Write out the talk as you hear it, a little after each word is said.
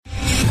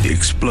The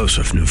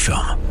explosive new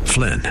film,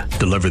 Flynn,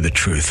 deliver the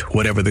truth,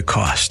 whatever the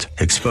cost,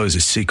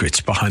 exposes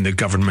secrets behind the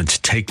government's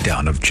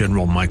takedown of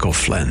General Michael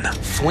Flynn.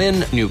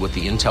 Flynn knew what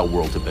the intel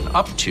world had been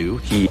up to.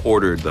 He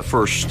ordered the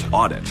first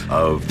audit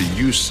of the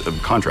use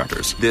of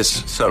contractors.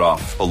 This set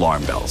off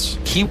alarm bells.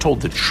 He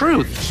told the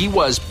truth. He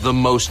was the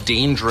most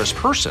dangerous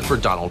person for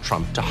Donald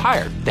Trump to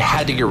hire. They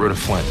had to get rid of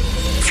Flynn.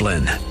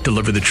 Flynn,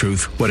 deliver the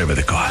truth, whatever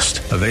the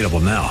cost. Available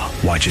now.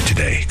 Watch it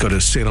today. Go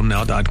to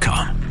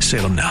salemnow.com.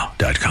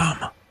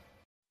 salemnow.com.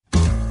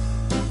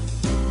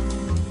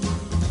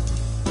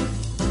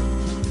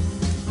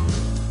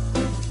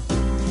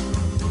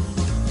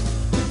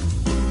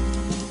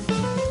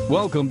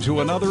 Welcome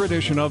to another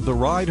edition of The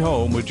Ride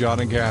Home with John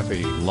and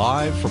Kathy,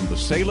 live from the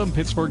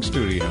Salem-Pittsburgh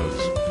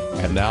studios.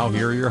 And now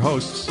here are your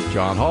hosts,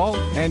 John Hall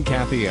and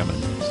Kathy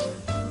Emmons.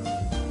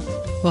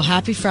 Well,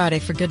 happy Friday,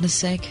 for goodness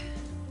sake.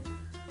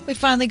 We've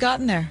finally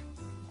gotten there.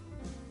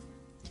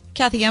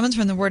 Kathy Emmons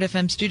from the Word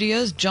FM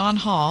studios, John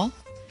Hall,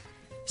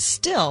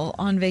 still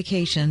on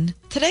vacation.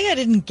 Today I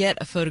didn't get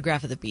a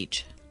photograph of the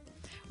beach,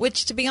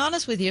 which, to be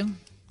honest with you,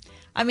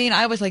 I mean,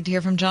 I always like to hear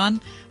from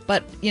John,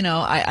 but, you know,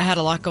 I had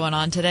a lot going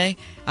on today.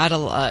 I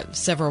had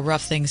several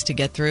rough things to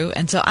get through,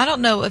 and so I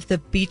don't know if the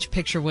beach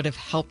picture would have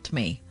helped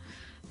me,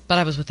 but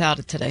I was without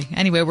it today.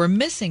 Anyway, we're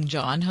missing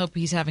John. Hope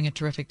he's having a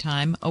terrific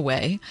time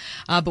away.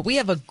 But we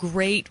have a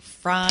great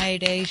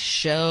Friday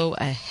show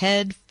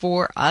ahead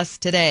for us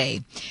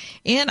today.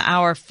 In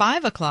our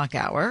 5 o'clock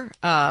hour,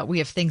 we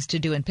have things to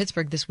do in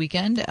Pittsburgh this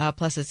weekend,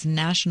 plus it's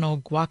National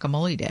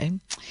Guacamole Day.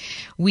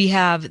 We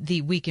have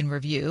the Week in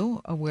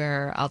Review,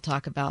 where I'll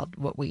talk about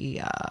what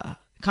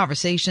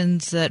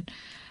conversations that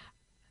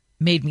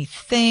made me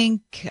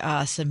think,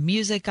 some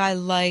music I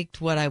liked,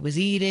 what I was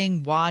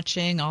eating,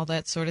 watching, all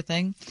that sort of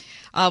thing.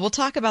 We'll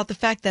talk about the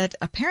fact that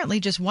apparently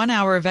just 1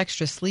 hour of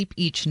extra sleep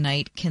each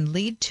night can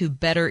lead to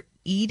better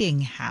eating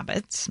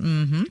habits.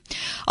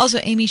 Also,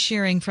 Amy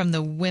Shearing from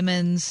the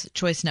Women's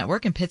Choice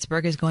Network in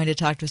Pittsburgh is going to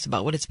talk to us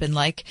about what it's been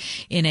like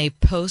in a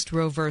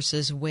post-Roe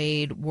versus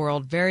Wade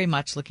world. Very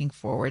much looking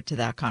forward to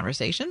that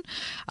conversation.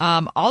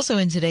 Also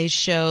in today's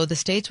show, the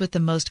states with the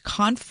most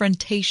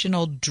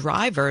confrontational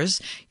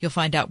drivers. You'll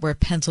find out where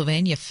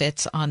Pennsylvania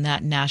fits on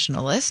that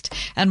national list.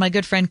 And my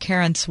good friend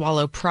Karen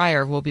Swallow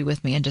Pryor will be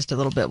with me in just a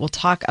little bit. We'll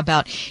talk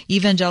about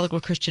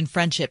evangelical Christian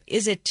friendship.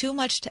 Is it too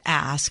much to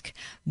ask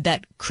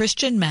that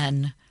Christian men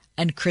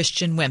and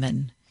Christian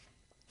women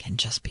can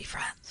just be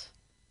friends?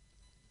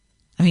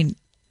 I mean,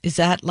 is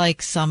that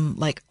like some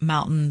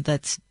mountain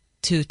that's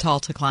too tall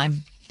to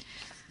climb?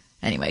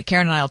 Anyway,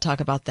 Karen and I will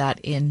talk about that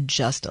in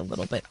just a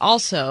little bit.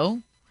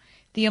 Also,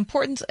 the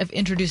importance of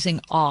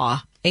introducing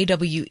awe,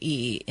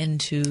 AWE,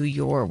 into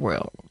your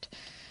world.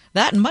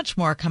 That and much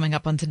more coming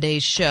up on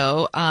today's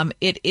show.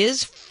 It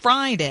is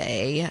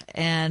Friday,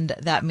 and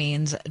that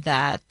means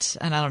that,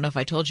 and I don't know if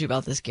I told you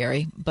about this,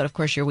 Gary, but of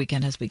course your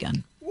weekend has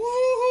begun.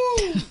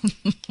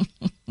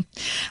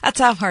 That's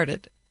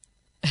half-hearted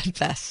at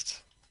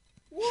best.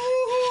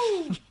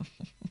 Woo-hoo!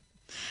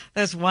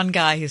 There's one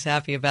guy who's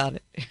happy about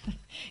it.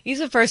 He's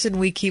a person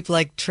we keep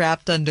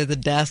trapped under the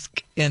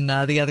desk in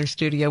the other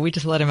studio. We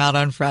just let him out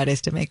on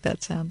Fridays to make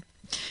that sound.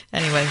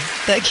 Anyway,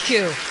 thank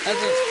you. That's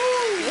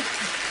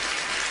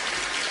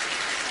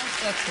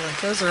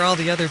excellent. Those are all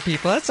the other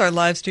people. That's our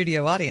live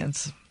studio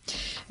audience.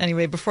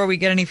 Anyway, before we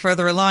get any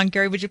further along,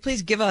 Gary, would you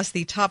please give us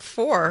the top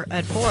 4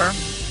 at 4?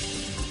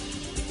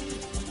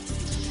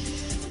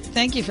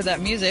 Thank you for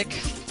that music.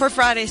 For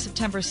Friday,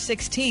 September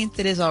 16th,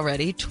 it is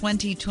already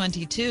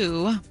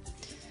 2022.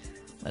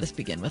 Let us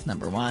begin with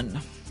number 1.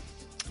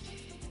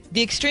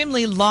 The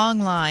extremely long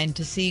line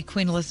to see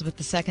Queen Elizabeth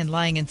II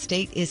lying in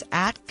state is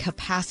at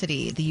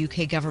capacity, the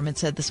UK government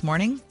said this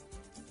morning.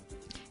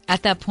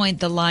 At that point,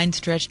 the line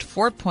stretched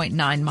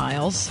 4.9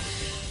 miles.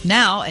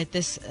 Now, at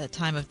this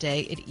time of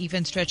day, it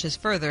even stretches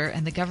further,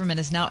 and the government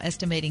is now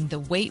estimating the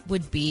wait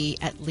would be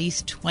at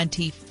least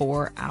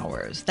 24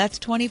 hours. That's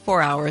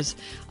 24 hours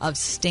of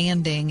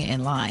standing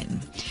in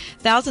line.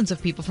 Thousands of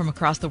people from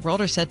across the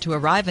world are set to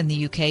arrive in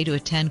the UK to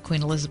attend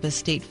Queen Elizabeth's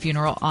state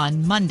funeral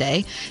on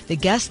Monday. The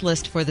guest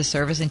list for the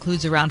service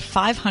includes around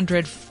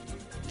 500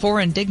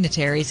 foreign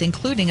dignitaries,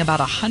 including about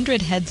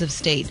 100 heads of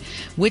state,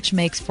 which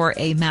makes for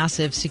a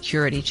massive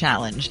security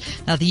challenge.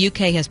 Now, the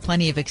UK has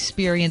plenty of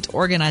experience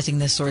organizing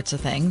this sorts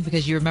of thing,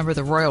 because you remember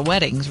the royal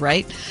weddings,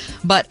 right?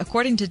 But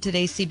according to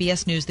today's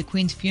CBS News, the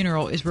Queen's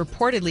funeral is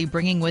reportedly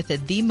bringing with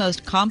it the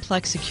most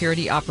complex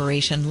security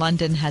operation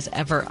London has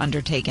ever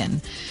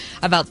undertaken.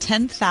 About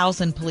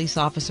 10,000 police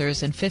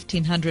officers and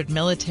 1,500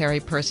 military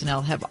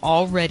personnel have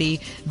already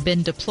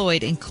been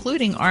deployed,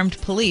 including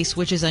armed police,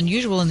 which is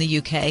unusual in the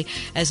UK,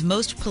 as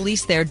most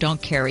police there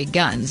don't carry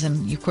guns.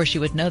 And of course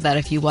you would know that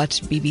if you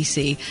watched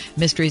BBC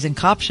mysteries and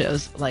cop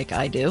shows like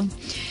I do.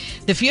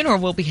 The funeral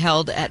will be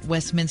held at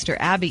Westminster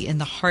Abbey in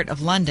the heart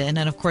of London,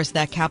 and of course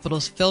that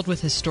capital's filled with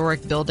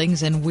historic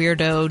buildings and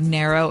weirdo,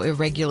 narrow,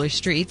 irregular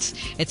streets.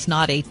 It's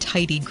not a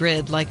tidy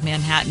grid like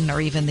Manhattan or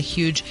even the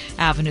huge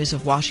avenues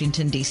of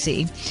Washington,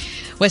 D.C.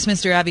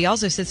 Westminster Abbey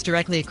also sits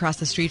directly across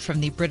the street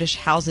from the British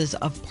Houses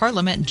of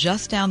Parliament,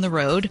 just down the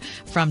road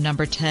from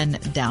number 10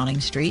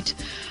 Downing Street.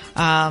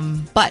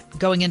 But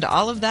going into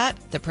all of that,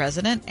 the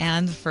President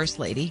and the First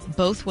Lady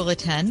both will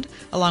attend,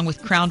 along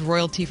with crowned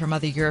royalty from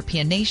other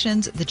European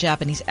nations, the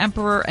Japanese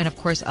Emperor, and of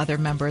course other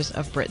members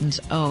of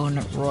Britain's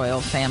own royal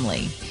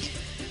family.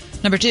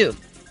 Number 2.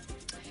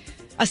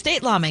 A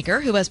state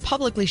lawmaker who has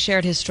publicly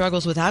shared his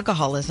struggles with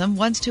alcoholism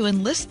wants to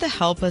enlist the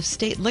help of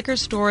state liquor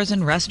stores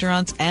and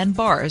restaurants and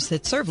bars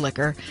that serve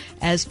liquor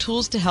as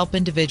tools to help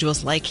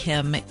individuals like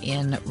him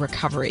in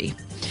recovery.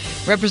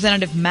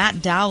 Representative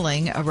Matt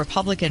Dowling, a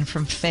Republican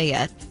from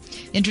Fayette,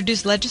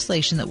 introduced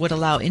legislation that would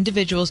allow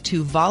individuals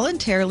to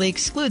voluntarily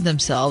exclude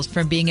themselves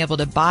from being able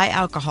to buy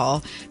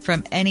alcohol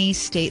from any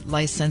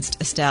state-licensed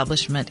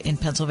establishment in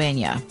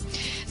Pennsylvania.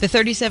 The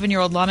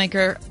 37-year-old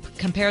lawmaker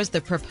compares the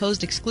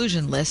proposed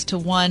exclusion list to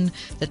one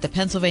that the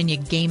Pennsylvania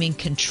Gaming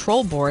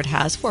Control Board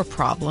has for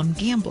problem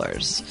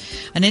gamblers.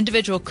 An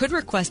individual could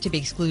request to be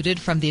excluded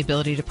from the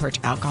ability to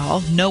purchase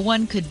alcohol. No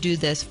one could do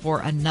this for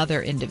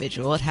another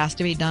individual. It has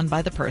to be done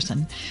by the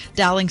person.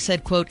 Dowling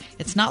said, quote,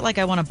 "It's not like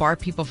I want to bar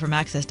people from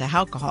access to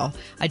alcohol.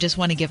 I just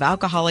want to give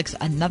alcoholics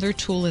another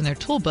tool in their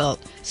tool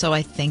belt, so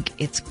I think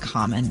it's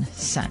common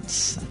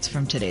sense." That's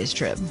from today's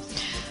Trib.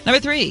 Number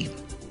 3.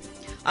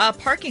 A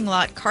parking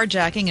lot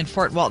carjacking in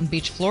Fort Walton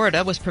Beach,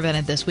 Florida was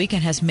prevented this week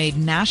and has made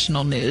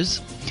national news.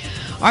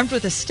 Armed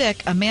with a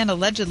stick, a man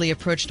allegedly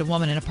approached a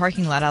woman in a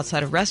parking lot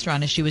outside a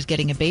restaurant as she was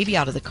getting a baby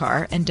out of the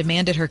car and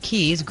demanded her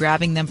keys,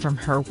 grabbing them from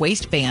her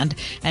waistband,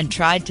 and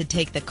tried to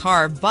take the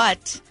car,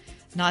 but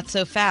not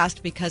so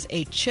fast because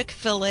a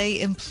Chick-fil-A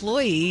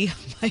employee,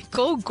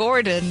 Michael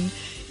Gordon,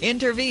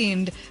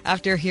 intervened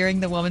after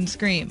hearing the woman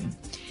scream.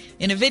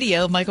 In a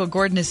video, Michael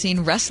Gordon is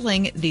seen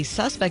wrestling the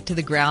suspect to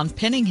the ground,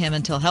 pinning him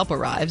until help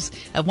arrives.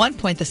 At one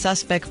point, the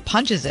suspect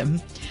punches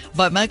him,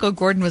 but Michael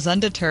Gordon was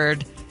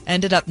undeterred,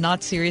 ended up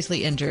not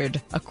seriously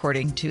injured,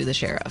 according to the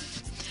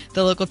sheriff.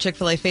 The local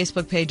Chick-fil-A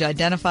Facebook page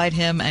identified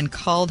him and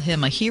called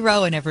him a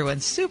hero, and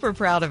everyone's super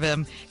proud of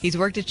him. He's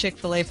worked at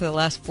Chick-fil-A for the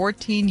last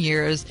 14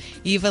 years.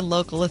 Even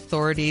local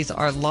authorities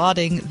are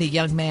lauding the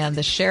young man.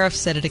 The sheriff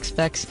said it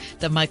expects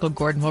that Michael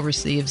Gordon will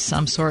receive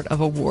some sort of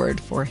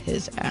award for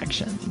his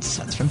actions.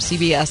 That's from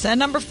CBS. And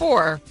number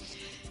 4.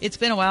 It's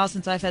been a while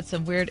since I've had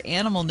some weird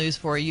animal news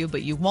for you,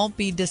 but you won't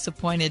be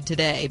disappointed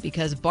today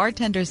because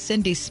bartender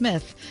Cindy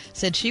Smith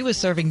said she was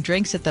serving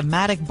drinks at the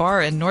Maddock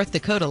Bar in North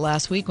Dakota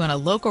last week when a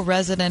local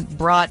resident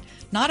brought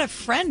not a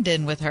friend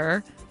in with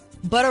her,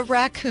 but a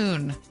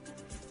raccoon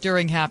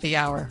during happy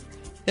hour.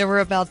 There were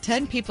about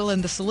 10 people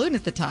in the saloon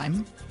at the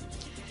time.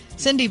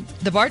 Cindy,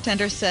 the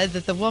bartender, said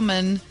that the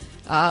woman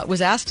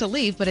was asked to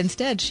leave, but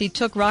instead she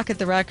took Rocket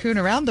the raccoon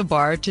around the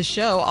bar to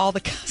show all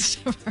the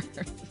customers.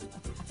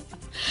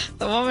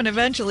 The woman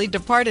eventually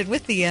departed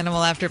with the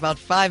animal after about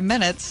 5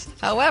 minutes.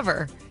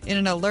 However, in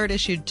an alert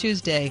issued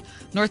Tuesday,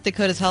 North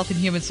Dakota's Health and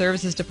Human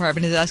Services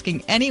Department is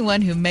asking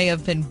anyone who may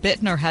have been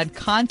bitten or had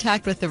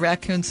contact with the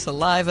raccoon's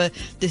saliva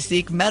to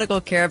seek medical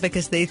care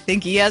because they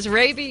think he has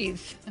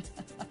rabies.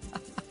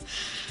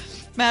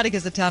 Maddock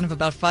is a town of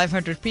about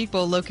 500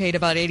 people located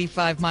about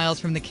 85 miles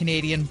from the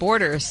Canadian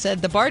border,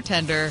 said the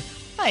bartender.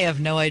 I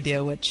have no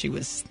idea what she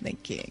was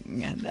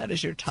thinking. And that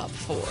is your top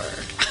 4.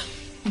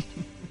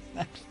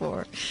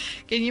 For.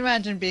 Can you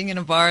imagine being in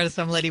a bar and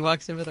some lady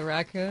walks in with a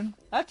raccoon?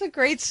 That's a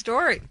great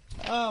story.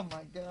 Oh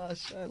my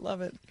gosh, I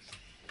love it.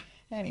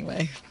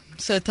 Anyway,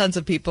 so tons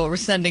of people were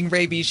sending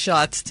rabies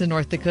shots to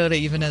North Dakota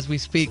even as we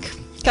speak.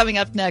 Coming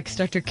up next,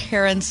 Dr.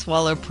 Karen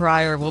Swallow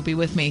Pryor will be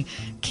with me.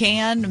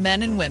 Can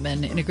men and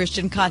women in a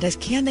Christian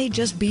context, can they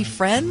just be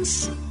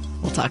friends?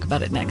 We'll talk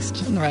about it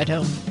next on the ride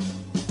home.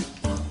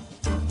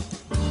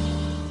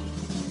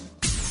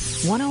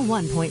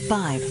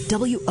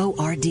 101.5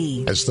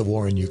 WORD. As the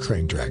war in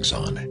Ukraine drags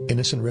on,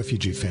 innocent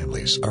refugee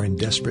families are in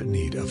desperate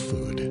need of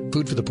food.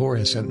 Food for the Poor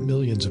has sent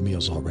millions of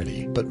meals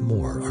already, but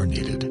more are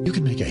needed. You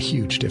can make a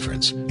huge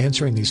difference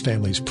answering these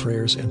families'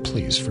 prayers and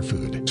pleas for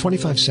food.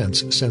 25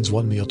 cents sends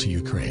one meal to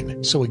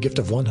Ukraine, so a gift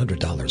of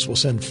 $100 will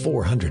send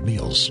 400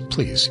 meals.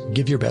 Please,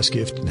 give your best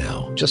gift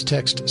now. Just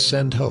text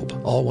SEND HOPE,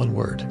 all one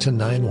word, to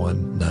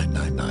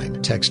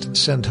 91999. Text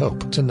SEND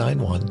HOPE to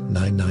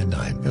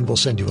 91999, and we'll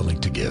send you a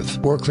link to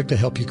give. Or click to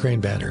Help Ukraine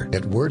banner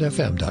at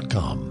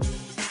wordfm.com.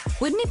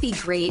 Wouldn't it be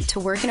great to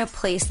work in a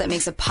place that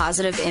makes a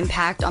positive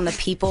impact on the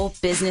people,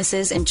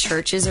 businesses, and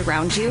churches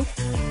around you?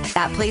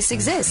 That place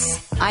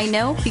exists. I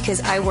know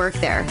because I work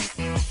there.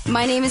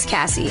 My name is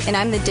Cassie, and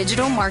I'm the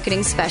digital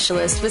marketing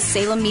specialist with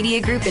Salem Media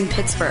Group in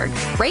Pittsburgh.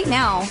 Right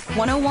now,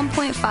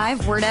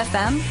 101.5 Word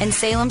FM and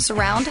Salem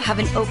Surround have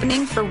an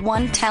opening for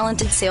one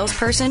talented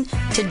salesperson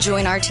to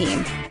join our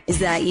team. Is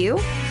that you?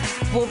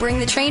 We'll bring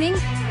the training.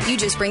 You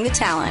just bring the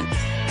talent.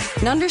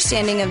 An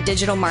understanding of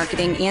digital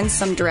marketing and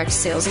some direct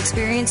sales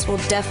experience will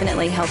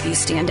definitely help you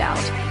stand out.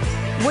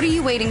 What are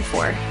you waiting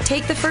for?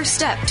 Take the first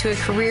step to a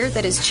career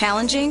that is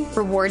challenging,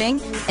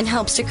 rewarding, and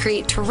helps to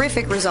create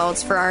terrific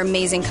results for our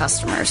amazing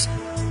customers.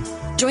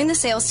 Join the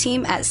sales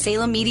team at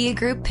Salem Media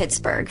Group,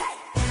 Pittsburgh.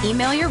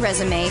 email your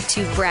resume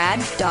to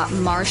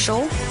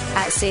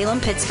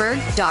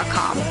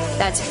brad.marshall@salempittsburgh.com.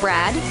 That's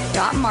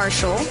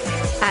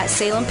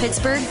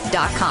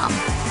brad.marshall@salempittsburgh.com.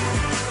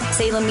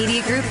 Salem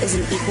Media Group is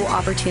an equal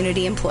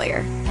opportunity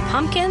employer.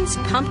 Pumpkins,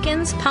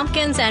 pumpkins,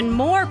 pumpkins, and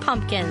more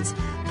pumpkins.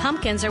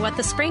 Pumpkins are what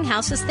the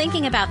Springhouse is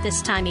thinking about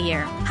this time of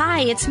year. Hi,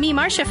 it's me,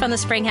 Marcia from the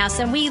Springhouse,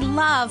 and we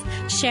love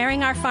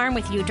sharing our farm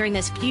with you during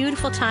this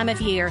beautiful time of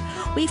year.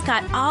 We've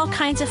got all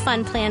kinds of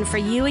fun planned for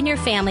you and your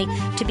family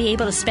to be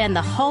able to spend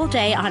the whole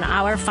day on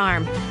our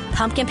farm.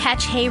 Pumpkin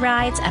patch hay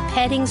rides, a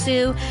petting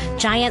zoo,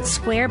 giant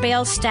square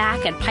bale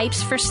stack and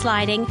pipes for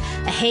sliding,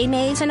 a hay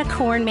maze and a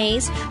corn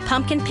maze,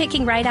 pumpkin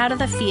picking right out of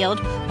the field,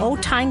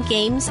 old-time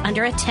games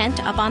under a tent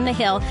up on the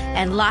hill,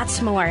 and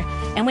lots more.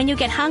 And when you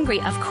get hungry,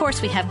 of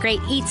course, we have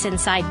great eats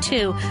inside,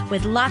 too,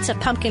 with lots of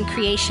pumpkin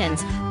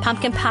creations.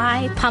 Pumpkin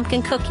pie,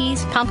 pumpkin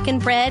cookies, pumpkin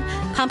bread,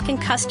 pumpkin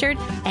custard,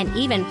 and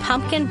even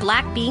pumpkin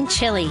black bean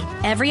chili.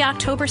 Every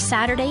October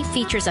Saturday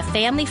features a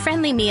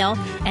family-friendly meal,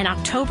 and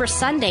October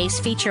Sundays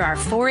feature our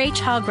 4-H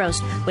hog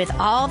roast with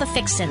all the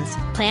fixins.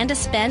 Plan to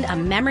spend a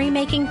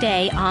memory-making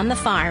day on the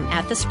farm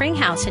at the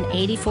Springhouse in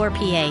 84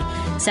 PA.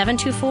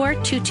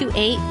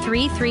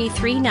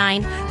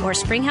 724-228-3339 or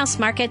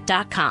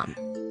springhousemarket.com.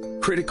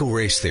 Critical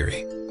race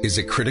theory. Is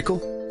it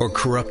critical or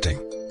corrupting?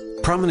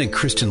 Prominent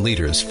Christian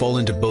leaders fall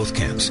into both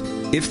camps.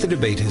 If the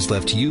debate has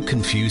left you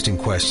confused and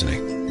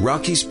questioning,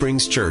 Rocky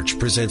Springs Church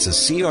presents a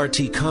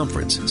CRT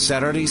conference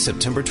Saturday,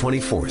 September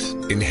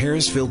 24th in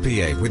Harrisville,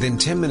 PA, within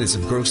 10 minutes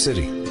of Grove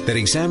City, that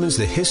examines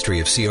the history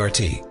of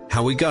CRT,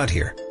 how we got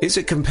here, is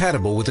it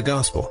compatible with the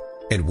gospel,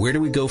 and where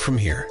do we go from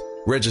here?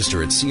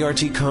 Register at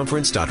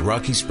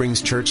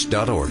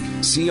crtconference.rockysprings.church.org,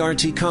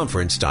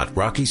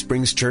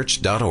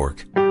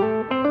 crtconference.rockysprings.church.org.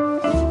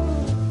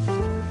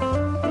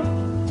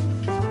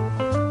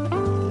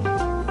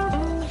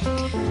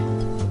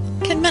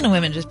 Men and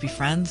women just be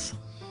friends?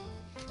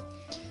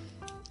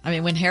 I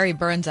mean, when Harry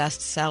Burns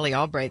asked Sally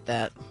Albright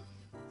that,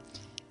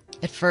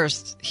 at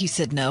first he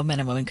said no,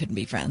 men and women couldn't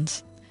be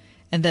friends.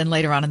 And then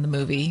later on in the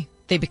movie,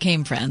 they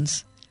became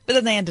friends. But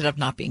then they ended up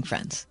not being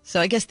friends.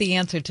 So I guess the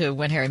answer to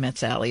When Harry Met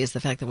Sally is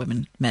the fact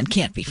that men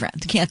can't be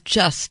friends. Can't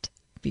just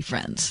be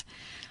friends.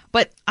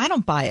 But I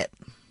don't buy it.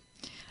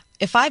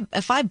 If I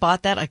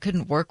bought that, I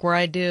couldn't work where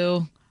I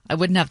do. I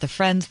wouldn't have the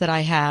friends that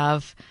I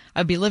have.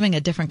 I'd be living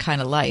a different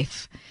kind of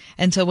life.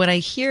 And so when I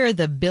hear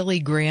the Billy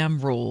Graham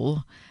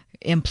rule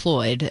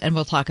employed, and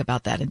we'll talk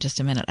about that in just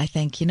a minute, I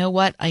think, you know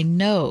what? I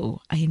know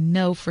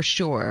for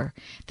sure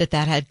that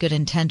had good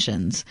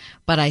intentions,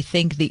 but I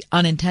think the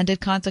unintended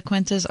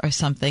consequences are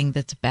something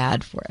that's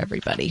bad for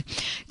everybody.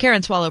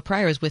 Karen Swallow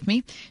Prior is with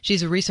me.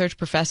 She's a research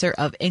professor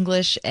of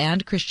English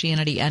and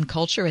Christianity and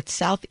culture at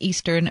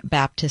Southeastern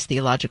Baptist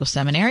Theological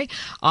Seminary,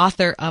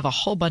 author of a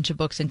whole bunch of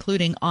books,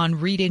 including On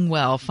Reading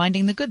Well,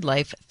 Finding the Good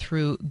Life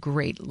Through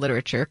Great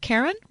Literature.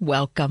 Karen,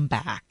 welcome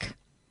back.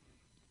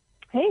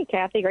 Hey,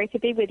 Kathy, great to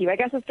be with you. I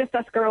guess it's just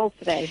us girls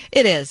today.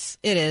 It is.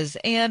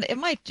 And it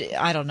might,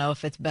 I don't know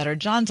if it's better.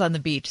 John's on the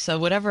beach, so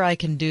whatever I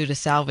can do to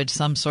salvage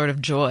some sort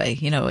of joy,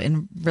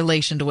 in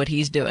relation to what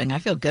he's doing, I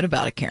feel good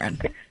about it,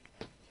 Karen.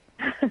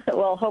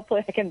 Well,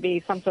 hopefully I can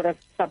be some sort of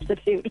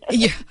substitute.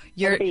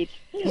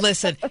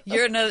 Listen,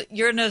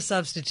 you're no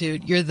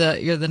substitute. You're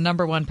the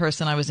number one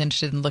person I was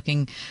interested in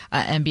looking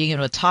and being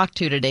able to talk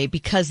to today,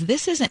 because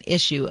this is an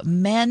issue,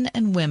 men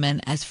and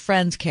women as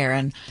friends,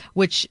 Karen,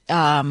 which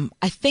I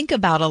think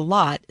about a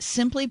lot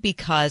simply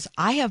because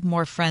I have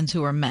more friends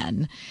who are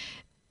men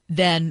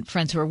than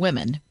friends who are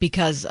women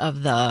because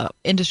of the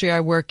industry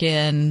I work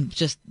in,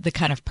 just the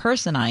kind of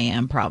person I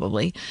am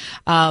probably.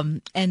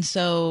 And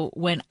so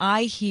when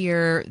I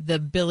hear the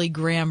Billy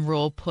Graham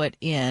rule put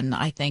in,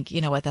 I think, you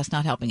know what, that's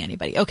not helping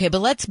anybody. Okay,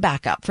 but let's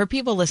back up. For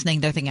people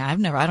listening, they're thinking,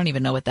 I don't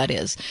even know what that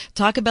is.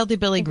 Talk about the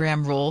Billy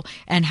Graham rule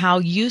and how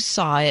you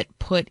saw it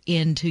put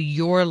into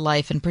your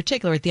life, in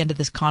particular at the end of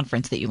this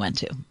conference that you went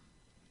to.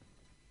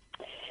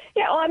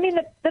 Yeah, well, I mean,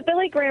 the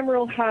Billy Graham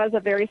rule has a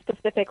very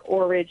specific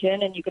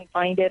origin, and you can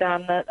find it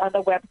on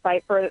the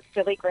website for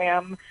Billy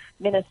Graham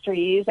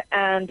Ministries,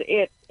 and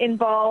it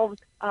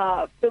involves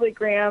Billy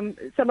Graham,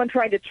 someone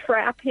trying to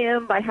trap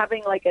him by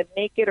having like a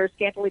naked or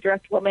scantily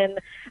dressed woman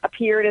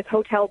appear at his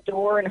hotel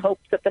door in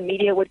hopes that the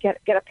media would get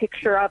a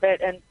picture of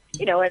it and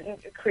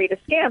create a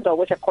scandal,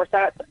 which of course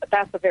that's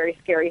a very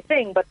scary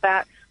thing, but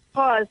that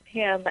caused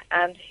him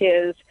and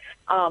his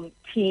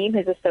team,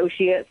 his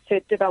associates, to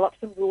develop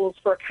some rules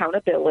for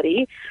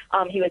accountability.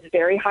 He was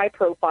very high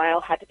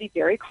profile, had to be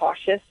very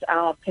cautious,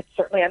 could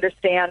certainly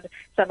understand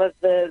some of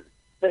the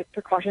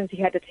precautions he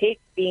had to take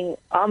being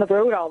on the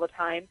road all the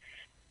time.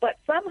 But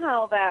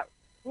somehow that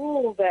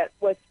rule that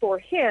was for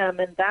him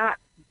in that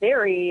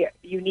very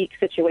unique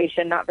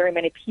situation, not very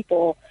many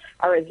people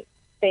are as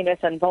famous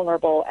and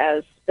vulnerable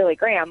as Billy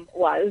Graham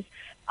was,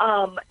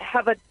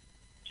 have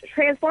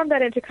transformed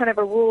that into kind of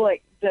a rule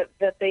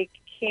that they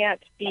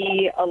can't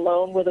be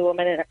alone with a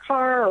woman in a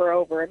car or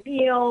over a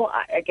meal,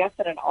 I guess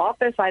in an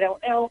office, I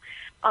don't know.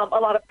 A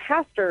lot of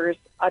pastors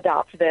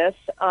adopt this.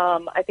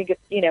 I think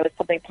it's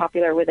something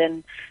popular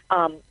within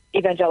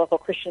evangelical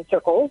Christian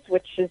circles,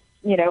 which is,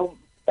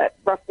 that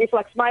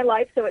reflects my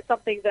life, so it's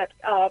something that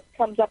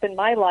comes up in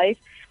my life.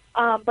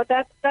 But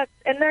that's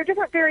and there are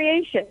different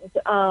variations.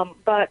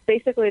 But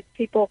basically, it's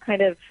people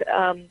kind of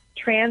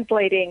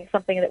translating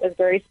something that was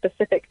very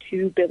specific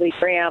to Billy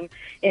Graham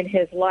in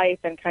his life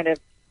and kind of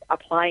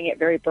applying it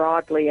very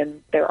broadly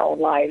in their own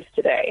lives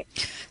today.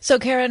 So,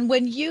 Karen,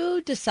 when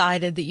you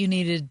decided that you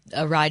needed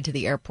a ride to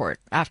the airport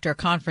after a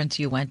conference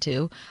you went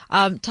to,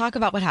 talk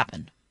about what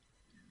happened.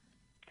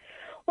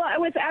 Well, I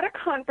was at a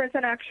conference,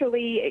 and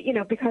actually,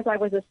 because I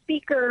was a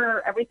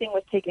speaker, everything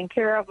was taken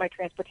care of, my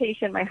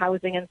transportation, my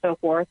housing, and so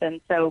forth.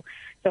 And so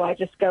I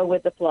just go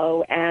with the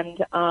flow. And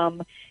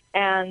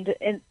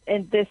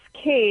in this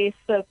case,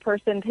 the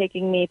person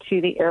taking me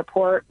to the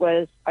airport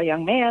was a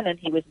young man, and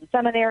he was in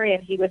seminary,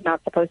 and he was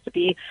not supposed to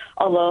be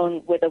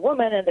alone with a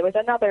woman. And there was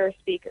another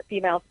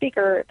female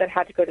speaker that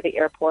had to go to the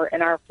airport,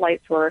 and our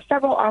flights were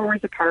several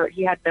hours apart.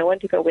 He had no one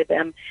to go with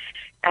him.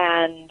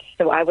 And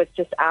so I was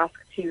just asked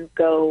to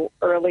go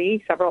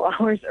early, several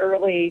hours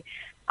early,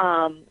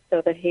 so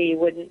that he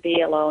wouldn't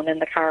be alone in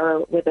the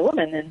car with a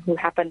woman and who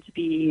happened to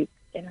be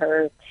in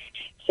her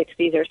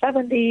 60s or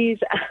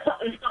 70s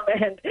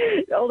and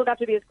old enough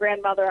to be his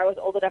grandmother. I was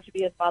old enough to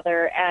be his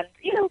mother. And,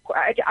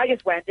 I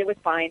just went. It was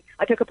fine.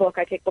 I took a book.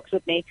 I take books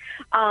with me.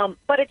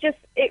 But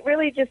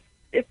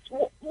it's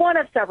one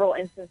of several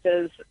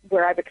instances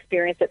where I've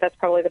experienced it. That's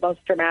probably the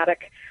most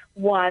dramatic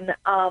one.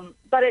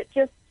 But it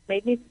just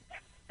made me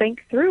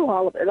think through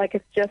all of it. Like,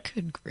 it's just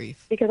good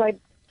grief. Because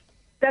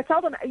that's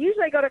seldom.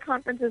 Usually I go to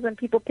conferences and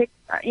people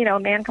a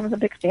man comes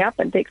and picks me up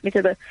and takes me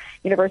to the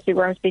university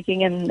where I'm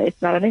speaking, and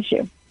it's not an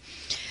issue.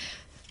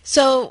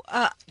 So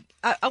I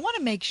want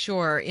to make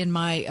sure in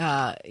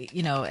my,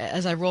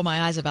 as I roll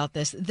my eyes about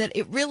this, that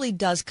it really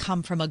does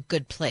come from a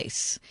good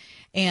place.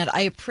 And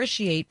I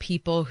appreciate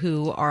people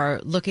who are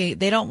looking,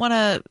 they don't want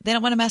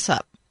to mess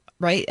up.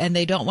 Right. And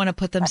they don't want to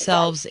put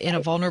themselves in a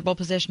vulnerable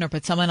position or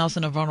put someone else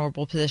in a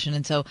vulnerable position.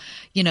 And so,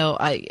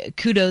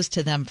 kudos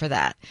to them for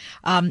that.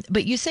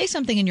 But you say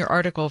something in your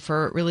article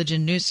for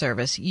Religion News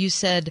Service. You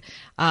said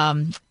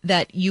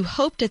that you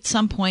hoped at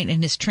some point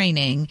in his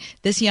training,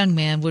 this young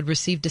man would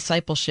receive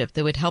discipleship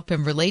that would help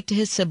him relate to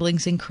his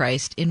siblings in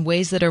Christ in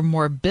ways that are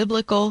more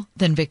biblical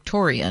than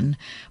Victorian,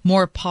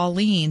 more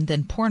Pauline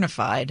than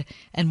pornified,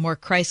 and more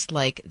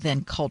Christ-like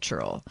than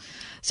cultural.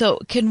 So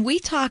can we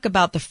talk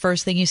about the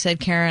first thing you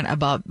said, Karen,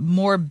 about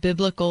more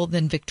biblical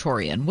than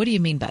Victorian? What do you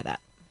mean by that?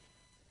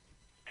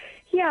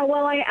 Yeah,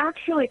 well, I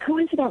actually,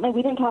 coincidentally,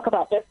 we didn't talk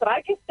about this, but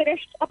I just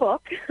finished a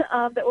book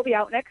that will be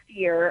out next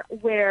year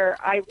where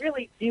I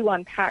really do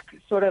unpack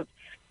sort of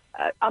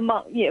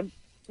among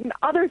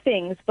other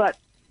things, but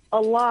a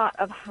lot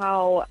of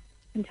how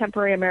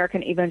contemporary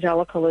American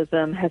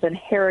evangelicalism has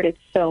inherited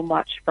so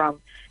much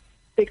from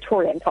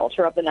Victorian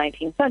culture of the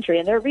 19th century.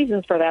 And there are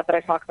reasons for that I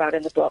talk about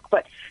in the book.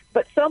 But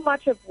so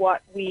much of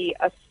what we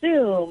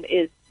assume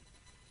is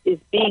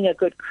being a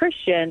good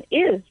Christian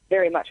is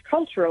very much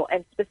cultural,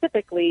 and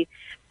specifically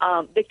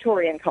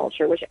Victorian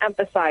culture, which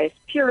emphasized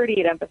purity.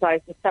 It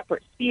emphasized the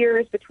separate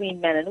spheres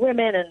between men and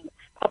women and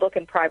public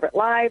and private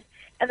lives.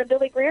 And the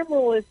Billy Graham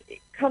rule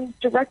comes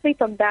directly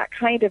from that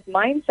kind of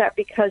mindset,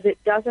 because it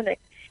doesn't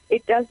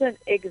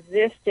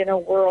exist in a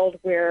world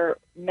where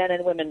men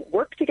and women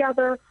work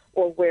together,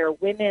 or where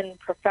women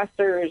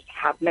professors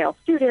have male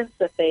students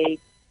that they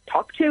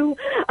talk to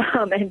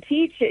and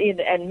teach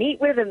and meet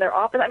with in their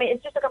office. I mean,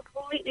 it's just a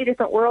completely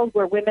different world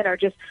where women are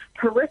just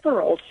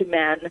peripheral to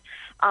men,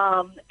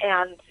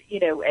 and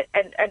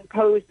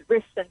pose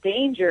risks and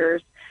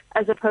dangers,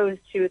 as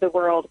opposed to the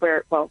world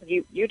where, well,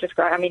 you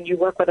describe. I mean, you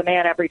work with a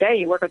man every day.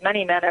 You work with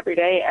many men every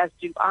day, as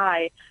do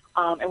I,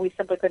 and we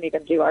simply couldn't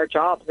even do our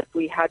jobs if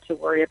we had to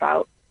worry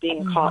about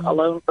being caught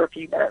alone for a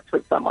few minutes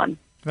with someone.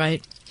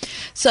 Right.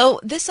 So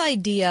this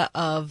idea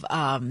of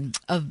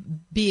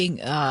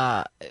being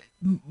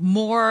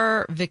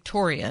more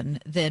Victorian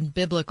than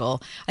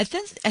biblical, I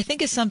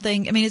think is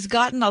something, I mean, it's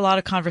gotten a lot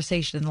of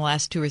conversation in the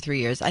last 2 or 3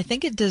 years. I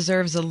think it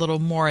deserves a little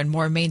more in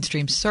more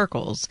mainstream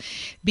circles,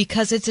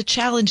 because it's a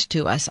challenge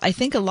to us. I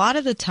think a lot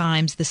of the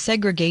times the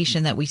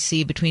segregation that we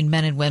see between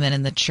men and women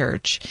in the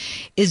church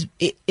is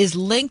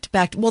linked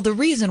back to, well, the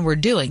reason we're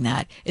doing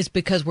that is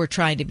because we're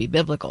trying to be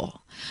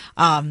biblical.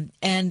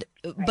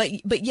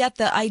 But yet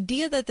the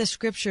idea that the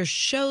scripture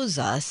shows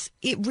us,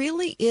 it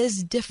really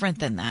is different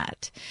than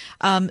that.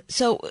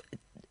 So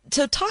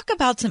talk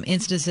about some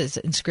instances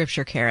in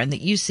scripture, Karen,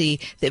 that you see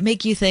that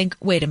make you think,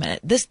 wait a minute,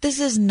 this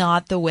is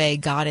not the way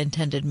God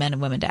intended men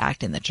and women to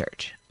act in the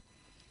church.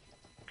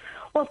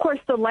 Well, of course,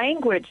 the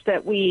language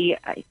that we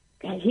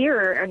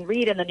hear and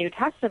read in the New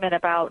Testament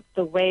about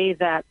the way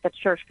that the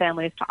church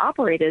family is to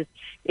operate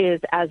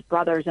is as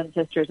brothers and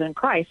sisters in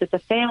Christ. It's a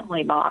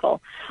family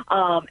model.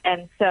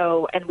 And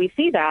we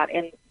see that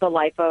in the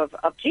life of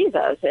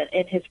Jesus,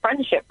 in his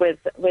friendship with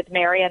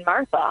Mary and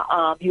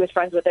Martha. He was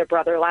friends with their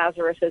brother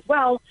Lazarus as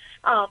well,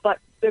 but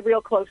the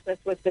real closeness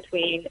was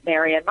between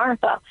Mary and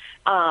Martha.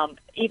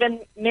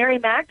 Even Mary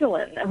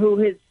Magdalene, who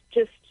is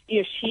just,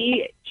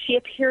 she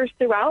appears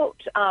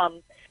throughout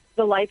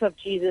the life of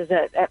Jesus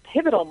at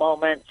pivotal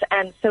moments,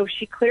 and so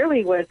she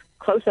clearly was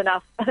close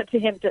enough to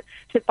him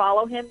to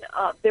follow him.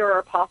 There were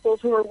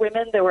apostles who were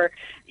women. There were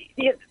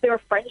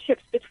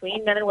friendships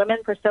between men and women.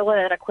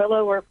 Priscilla and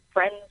Aquila were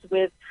friends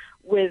with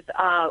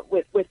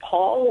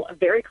Paul,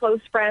 very close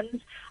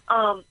friends.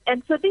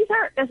 And so these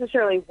aren't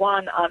necessarily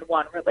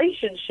one-on-one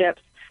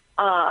relationships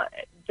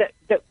that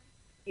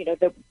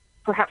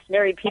perhaps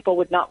married people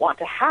would not want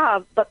to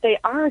have, but they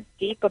are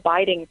deep,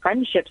 abiding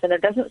friendships, and there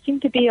doesn't seem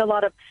to be a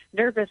lot of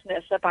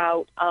nervousness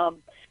about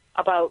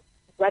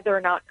whether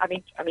or not. I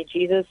mean,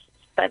 Jesus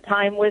spent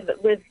time with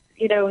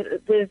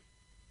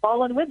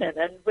fallen women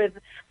and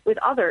with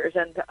others,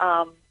 and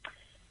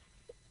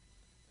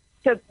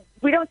so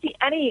we don't see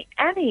any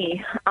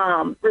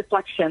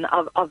reflection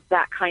of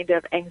that kind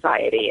of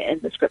anxiety in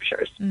the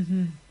scriptures.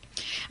 Mm-hmm.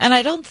 And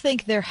I don't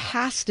think there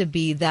has to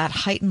be that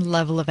heightened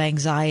level of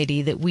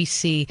anxiety that we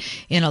see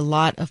in a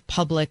lot of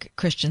public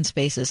Christian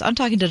spaces. I'm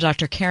talking to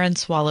Dr. Karen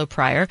Swallow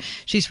Prior.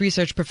 She's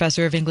research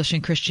professor of English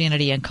and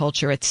Christianity and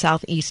Culture at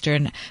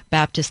Southeastern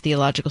Baptist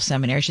Theological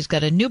Seminary. She's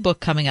got a new book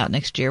coming out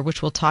next year,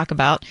 which we'll talk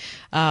about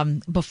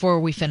before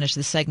we finish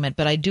the segment.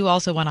 But I do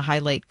also want to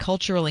highlight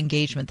Cultural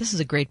Engagement. This is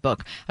a great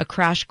book, a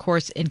crash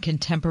course in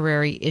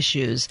contemporary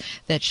issues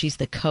that she's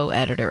the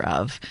co-editor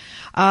of.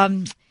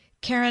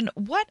 Karen,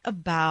 what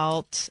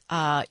about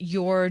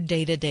your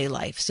day-to-day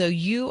life? So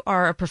you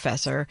are a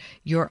professor.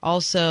 You're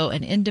also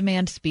an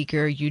in-demand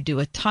speaker. You do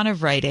a ton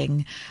of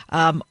writing.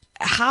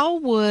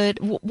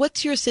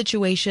 What's your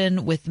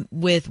situation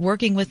with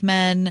working with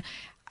men?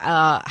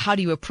 How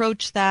do you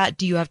approach that?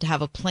 Do you have to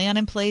have a plan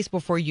in place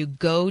before you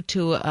go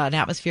to an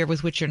atmosphere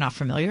with which you're not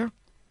familiar?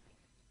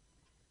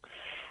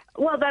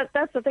 Well,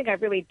 that's the thing. I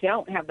really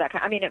don't have that.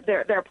 I mean,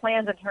 there are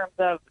plans in terms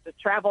of the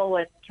travel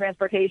and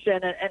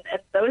transportation and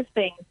those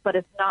things, but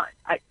it's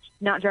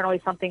not generally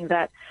something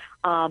that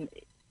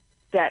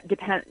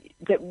depends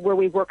where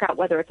we work out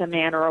whether it's a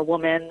man or a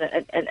woman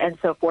and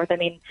so forth. I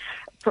mean,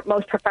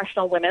 most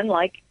professional women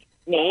like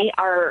me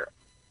are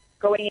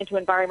going into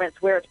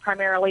environments where it's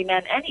primarily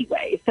men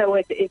anyway. So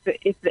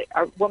if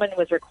a woman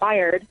was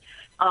required,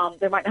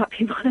 there might not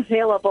be one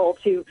available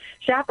to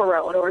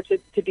chaperone or to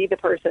be the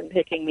person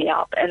picking me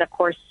up. And of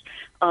course,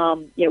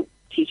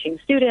 teaching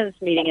students,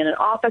 meeting in an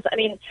office. I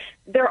mean,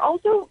 there are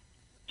also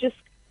just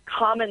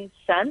common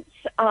sense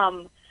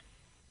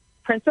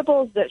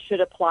principles that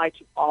should apply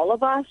to all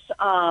of us.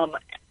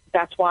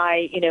 That's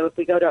why, if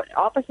we go to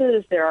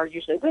offices, there are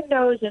usually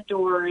windows and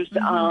doors,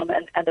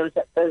 and those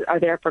are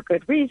there for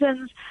good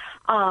reasons.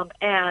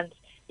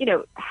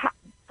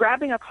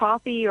 Grabbing a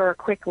coffee or a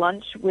quick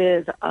lunch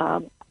with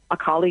a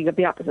colleague of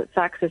the opposite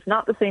sex is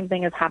not the same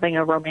thing as having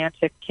a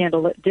romantic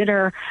candlelit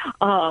dinner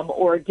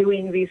or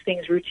doing these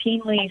things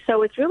routinely.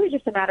 So it's really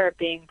just a matter of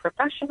being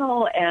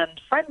professional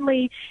and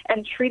friendly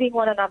and treating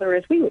one another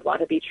as we would want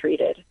to be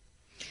treated.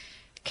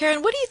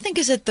 Karen, what do you think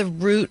is at the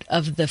root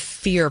of the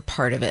fear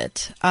part of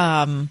it?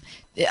 I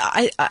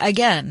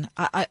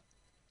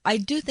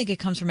do think it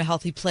comes from a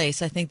healthy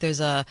place. I think there's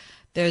an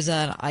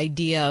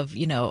idea of,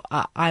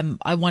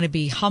 I want to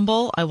be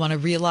humble. I want to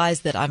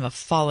realize that I'm a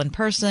fallen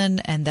person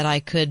and that I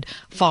could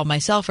fall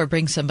myself or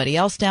bring somebody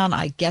else down.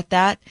 I get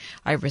that.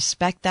 I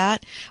respect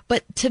that.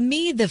 But to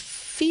me, the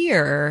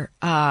fear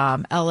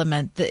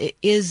element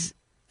is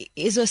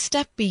a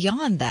step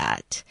beyond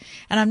that.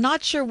 And I'm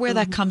not sure where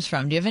that comes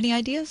from. Do you have any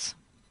ideas?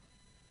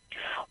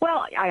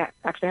 Well, I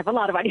actually have a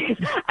lot of ideas.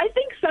 I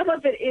think some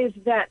of it is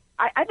that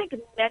I think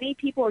many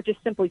people are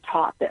just simply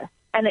taught this.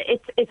 And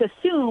it's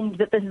assumed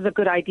that this is a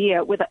good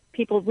idea with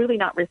people really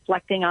not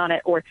reflecting on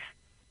it or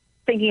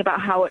thinking about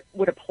how it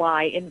would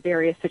apply in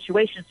various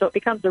situations. So it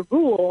becomes a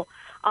rule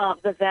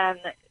that then,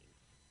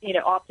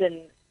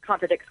 often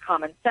contradicts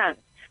common sense.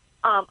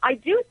 I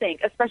do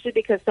think, especially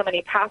because so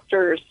many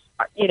pastors,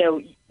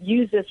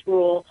 use this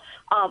rule,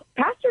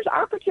 pastors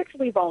are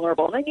particularly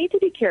vulnerable, and they need to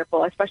be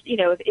careful, especially,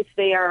 if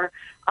they are,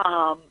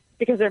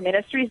 because their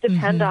ministries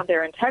depend on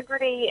their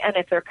integrity, and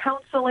if they're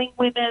counseling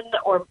women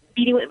or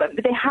meeting with them,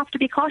 they have to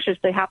be cautious.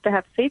 They have to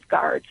have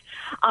safeguards.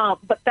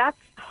 But that's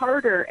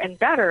harder and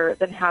better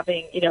than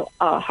having,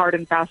 a hard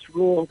and fast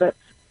rule that's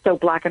so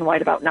black and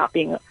white about not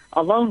being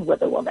alone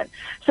with a woman.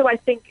 So I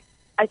think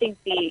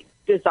the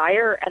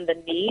desire and the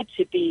need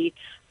to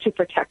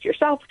protect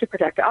yourself, to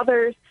protect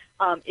others,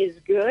 is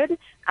good,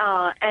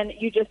 and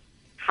you just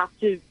have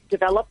to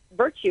develop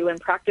virtue and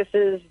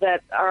practices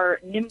that are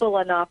nimble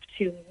enough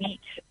to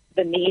meet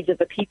the needs of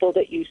the people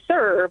that you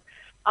serve,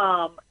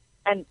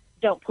 and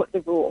don't put the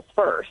rules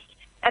first.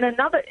 And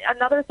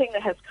another thing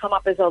that has come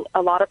up is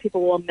a lot of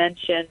people will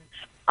mention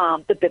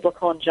the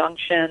biblical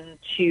injunction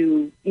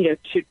to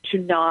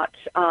not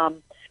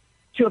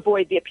to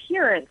avoid the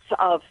appearance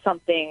of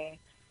something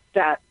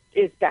that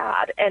is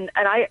bad. And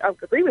I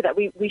agree with that.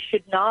 We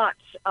should not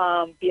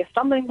be a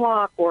stumbling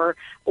block or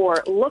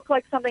look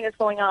like something is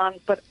going on.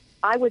 But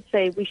I would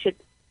say we should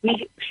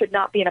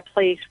not be in a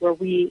place where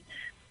we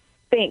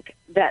think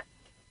that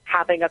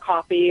having a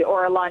coffee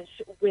or a lunch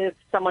with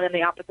someone in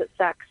the opposite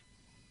sex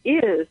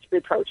is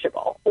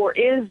reproachable or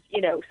is,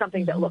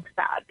 something that looks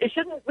bad.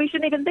 We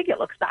shouldn't even think it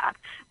looks bad.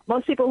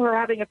 Most people who are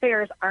having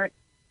affairs aren't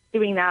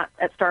doing that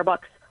at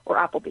Starbucks or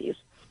Applebee's.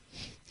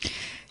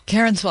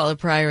 Karen Swallow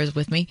Prior is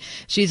with me.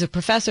 She's a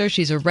professor,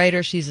 she's a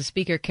writer, she's a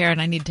speaker. Karen,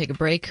 I need to take a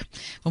break.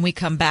 When we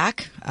come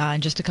back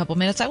in just a couple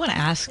minutes, I want to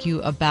ask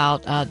you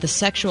about the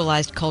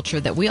sexualized culture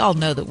that we all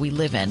know that we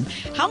live in.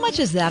 How much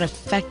is that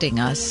affecting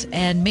us,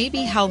 and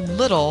maybe how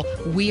little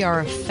we are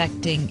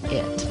affecting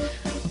it?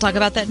 We'll talk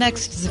about that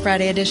next. It's the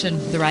Friday edition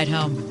of The Ride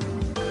Home.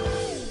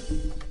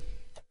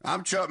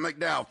 I'm Chuck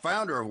McDowell,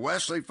 founder of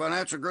Wesley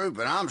Financial Group,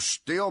 and I'm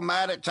still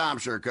mad at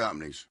timeshare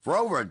companies. For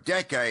over a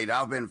decade,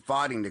 I've been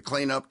fighting to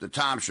clean up the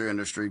timeshare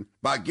industry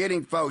by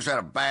getting folks out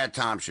of bad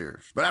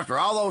timeshares. But after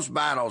all those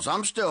battles,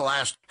 I'm still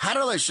asked, how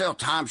do they sell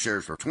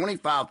timeshares for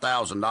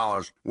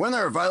 $25,000 when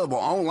they're available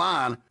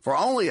online for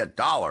only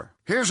 $1?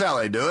 Here's how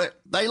they do it.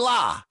 They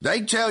lie.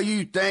 They tell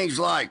you things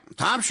like,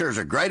 timeshare's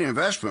a great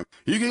investment.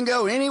 You can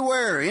go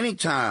anywhere,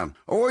 anytime,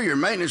 or your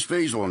maintenance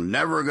fees will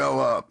never go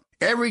up.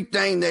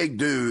 Everything they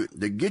do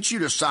to get you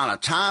to sign a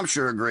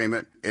timeshare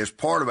agreement is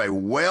part of a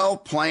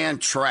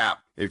well-planned trap.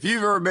 If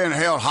you've ever been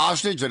held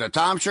hostage at a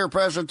timeshare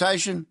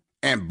presentation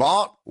and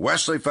bought,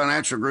 Wesley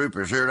Financial Group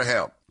is here to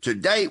help. To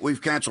date, we've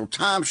canceled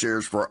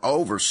timeshares for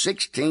over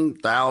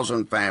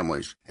 16,000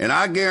 families. And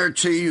I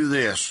guarantee you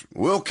this,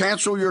 we'll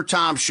cancel your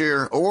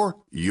timeshare or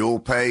you'll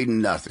pay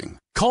nothing.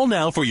 Call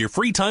now for your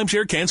free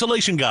timeshare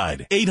cancellation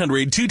guide.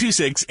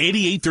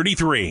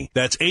 800-226-8833.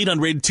 That's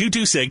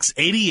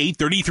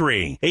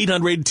 800-226-8833.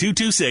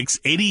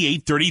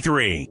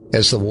 800-226-8833.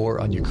 As the war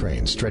on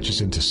Ukraine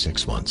stretches into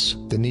 6 months,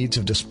 the needs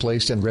of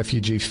displaced and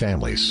refugee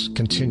families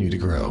continue to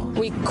grow.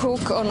 We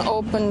cook on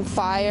open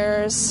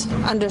fires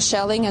under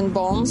shelling and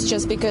bombs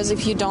just because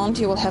if you don't,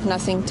 you will have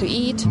nothing to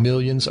eat.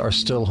 Millions are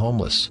still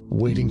homeless,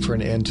 waiting for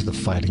an end to the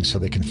fighting so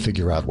they can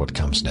figure out what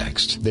comes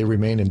next. They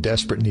remain in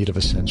desperate need of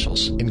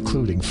essentials,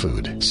 including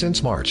food.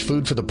 Since March,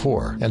 Food for the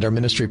Poor and our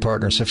ministry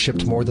partners have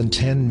shipped more than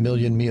 10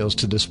 million meals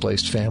to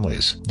displaced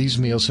families. These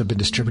meals have been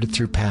distributed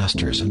through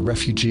pastors and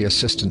refugee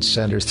assistance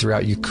centers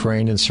throughout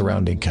Ukraine and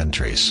surrounding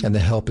countries, and the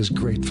help is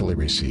gratefully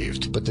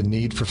received. But the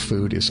need for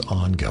food is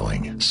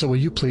ongoing. So will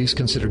you please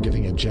consider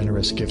giving a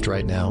generous gift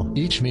right now?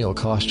 Each meal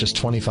costs just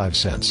 25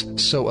 cents,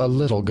 so a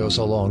little goes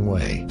a long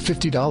way.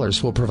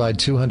 $50 will provide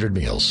 200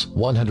 meals.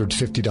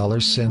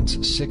 $150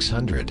 sends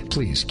 600.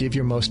 Please give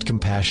your most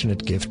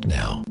compassionate gift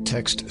now.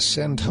 Text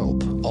SEND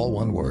HOPE, all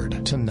one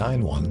word, to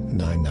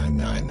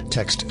 91999.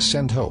 Text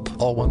SEND HOPE,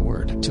 all one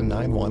word, to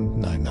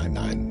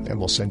 91999, and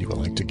we'll send you a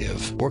link to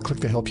give. Or click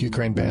the Help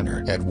Ukraine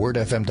banner at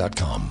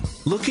wordfm.com.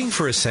 Looking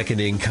for a second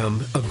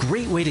income? A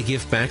great way to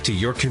give back to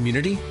your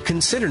community?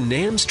 Consider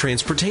NAMS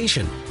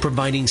Transportation,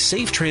 providing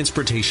safe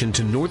transportation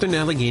to Northern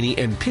Allegheny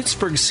and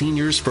Pittsburgh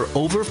seniors for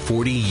over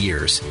 40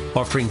 years.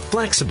 Offering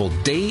flexible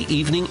day,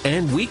 evening,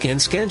 and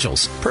weekend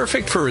schedules.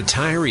 Perfect for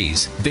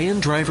retirees. Van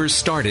drivers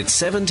start at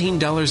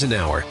 $17 an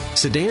hour.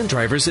 Sedan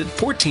drivers at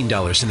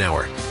 $14 an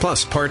hour.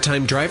 Plus,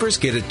 part-time drivers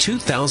get a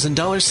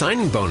 $2,000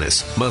 signing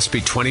bonus. Must be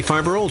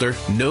 25 or older.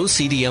 No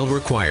CDL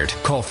required.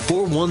 Call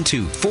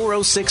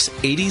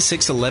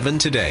 412-406-8611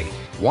 today.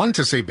 Want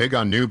to say big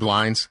on new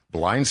blinds?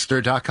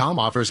 Blindster.com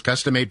offers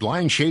custom-made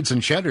blind shades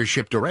and shutters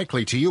shipped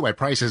directly to you at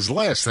prices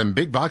less than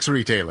big box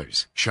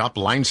retailers. Shop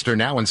Blindster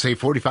now and save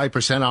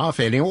 45%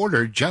 off any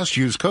order. Just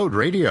use code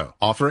RADIO.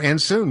 Offer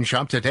ends soon.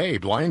 Shop today.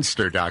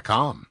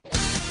 Blindster.com.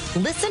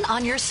 Listen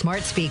on your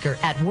smart speaker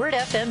at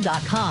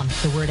wordfm.com,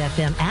 the Word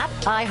FM app,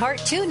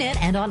 iHeart, TuneIn,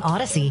 and on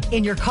Odyssey.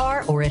 In your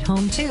car or at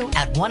home, too,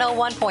 at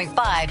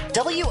 101.5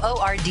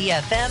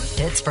 WORD-FM,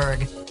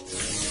 Pittsburgh.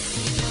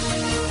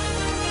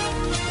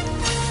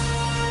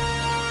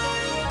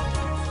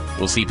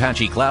 We'll see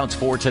patchy clouds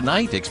for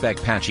tonight.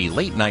 Expect patchy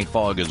late-night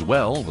fog as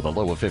well with a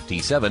low of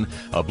 57.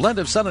 A blend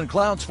of sun and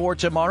clouds for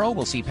tomorrow.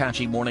 We'll see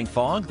patchy morning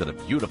fog, then a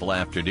beautiful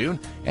afternoon,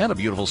 and a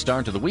beautiful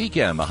start to the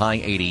weekend, the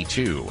high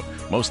 82.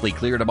 Mostly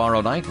clear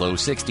tomorrow night, low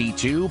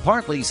 62.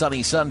 Partly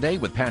sunny Sunday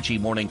with patchy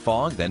morning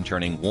fog, then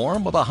turning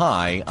warm with a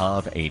high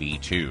of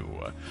 82.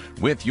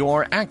 With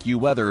your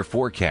AccuWeather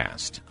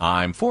forecast,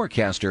 I'm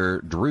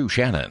forecaster Drew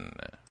Shannon.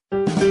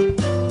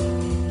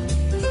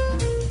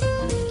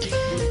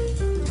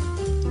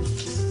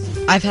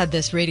 I've had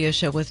this radio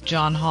show with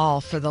John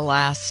Hall for the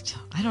last,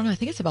 I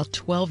think it's about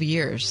 12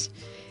 years.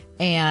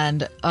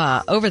 And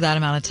over that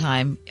amount of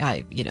time,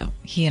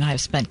 he and I have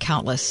spent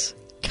countless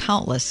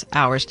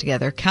hours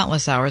together,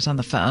 countless hours on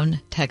the phone,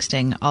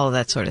 texting, all of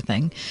that sort of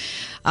thing.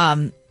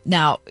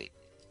 Now,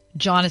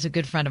 John is a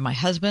good friend of my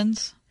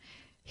husband's.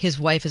 His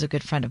wife is a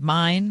good friend of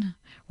mine.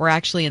 were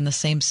actually in the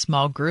same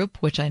small group,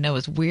 which I know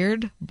is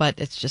weird, but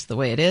it's just the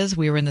way it is.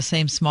 We were in the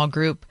same small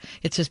group.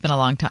 It's just been a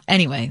long time.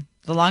 Anyway,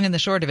 the long and the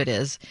short of it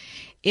is,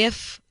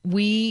 if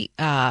we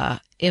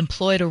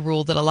employed a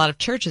rule that a lot of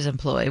churches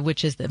employ,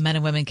 which is that men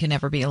and women can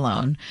never be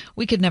alone,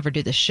 we could never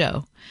do this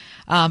show.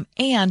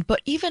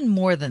 But even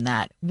more than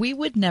that, we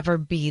would never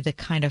be the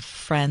kind of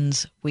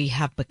friends we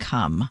have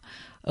become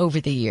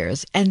over the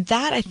years. And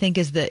that, I think,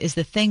 is the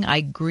thing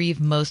I grieve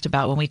most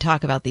about when we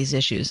talk about these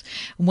issues.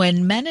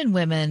 When men and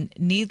women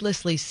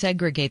needlessly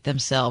segregate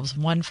themselves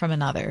one from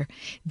another,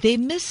 they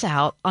miss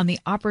out on the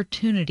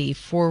opportunity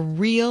for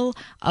real,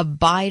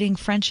 abiding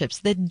friendships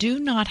that do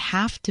not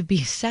have to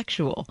be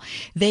sexual.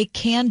 They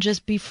can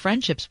just be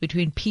friendships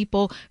between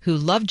people who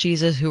love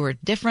Jesus, who are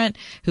different,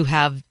 who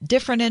have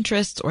different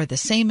interests or the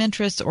same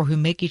interests, or who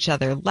make each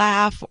other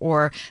laugh,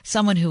 or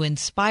someone who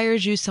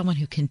inspires you, someone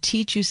who can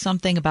teach you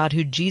something about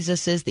who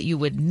Jesus is that you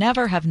would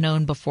never have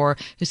known before,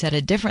 who's had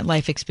a different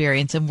life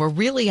experience. And we're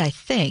really, I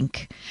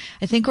think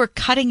we're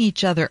cutting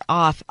each other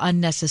off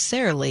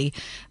unnecessarily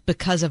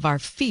because of our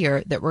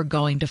fear that we're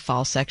going to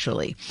fall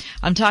sexually.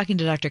 I'm talking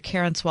to Dr.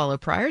 Karen Swallow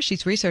Prior.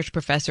 She's research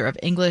professor of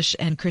English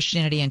and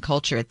Christianity and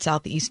Culture at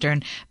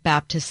Southeastern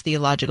Baptist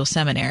Theological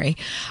Seminary.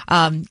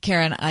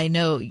 Karen, I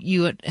know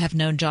you have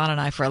known John and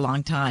I for a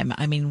long time.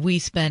 I mean, we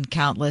spend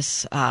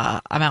countless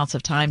amounts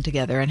of time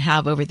together and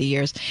have over the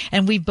years,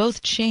 and we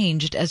both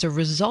changed as a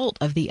result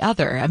of the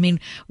other. I mean,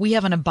 we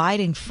have an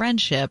abiding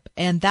friendship,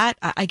 and that,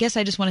 I guess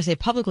I just want to say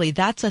publicly,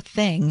 that's a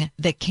thing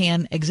that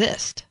can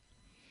exist.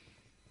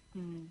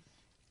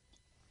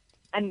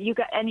 And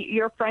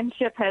your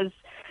friendship has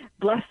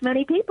blessed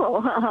many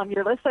people,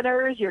 your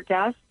listeners, your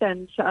guests,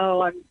 and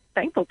so I'm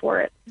thankful for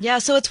it. Yeah,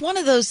 so it's one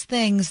of those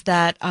things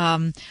that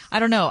I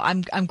don't know.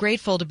 I'm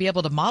grateful to be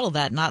able to model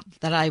that. Not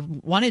that I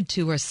wanted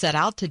to or set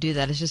out to do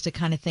that. It's just a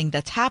kind of thing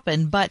that's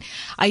happened. But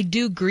I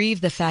do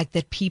grieve the fact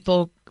that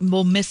people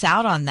will miss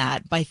out on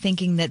that by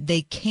thinking that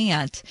they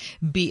can't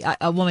be,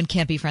 a woman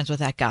can't be friends with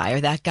that guy,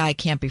 or that guy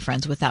can't be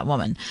friends with that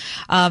woman.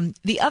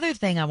 The other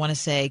thing I want to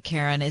say,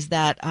 Karen, is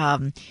that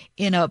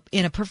in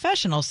a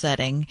professional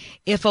setting,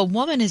 if a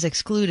woman is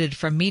excluded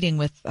from meeting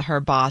with her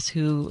boss,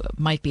 who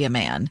might be a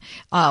man,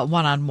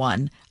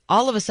 one-on-one,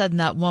 all of a sudden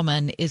that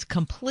woman is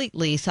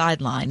completely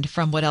sidelined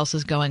from what else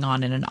is going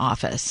on in an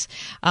office.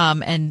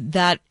 And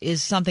that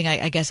is something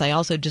I guess I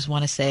also just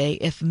want to say,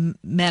 if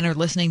men are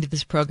listening to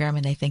this program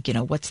and they think,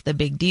 what's the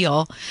big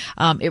deal?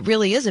 It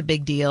really is a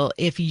big deal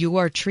if you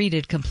are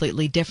treated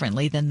completely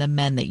differently than the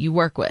men that you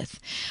work with.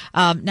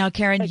 Now,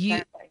 Karen,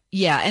 exactly.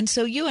 Yeah, and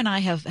so you and I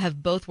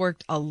have both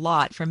worked a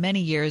lot for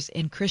many years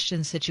in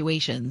Christian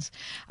situations.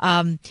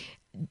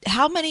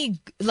 How many,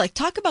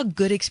 talk about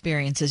good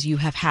experiences you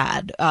have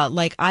had,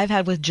 like I've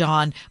had with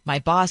John, my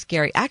boss,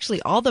 Gary,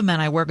 actually all the men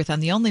I work with. I'm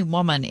the only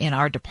woman in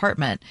our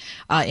department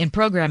in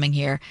programming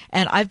here,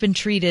 and I've been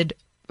treated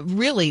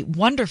really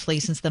wonderfully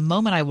since the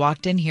moment I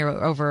walked in here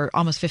over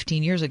almost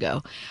 15 years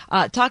ago.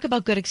 Talk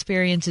about good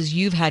experiences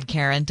you've had,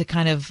 Karen, to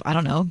kind of, I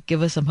don't know,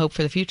 give us some hope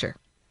for the future.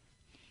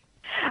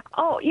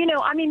 Oh,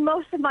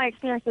 most of my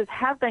experiences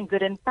have been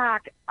good. In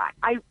fact,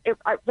 I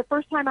the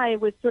first time I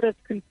was sort of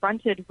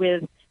confronted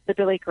with the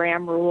Billy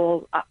Graham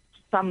rule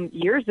some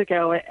years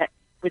ago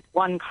with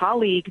one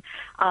colleague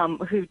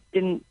who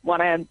didn't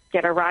want to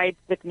get a ride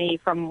with me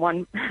from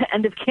one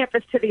end of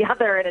campus to the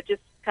other, and it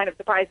just kind of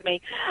surprised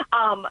me.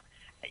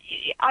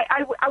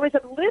 I was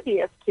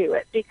oblivious to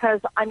it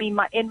because,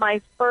 in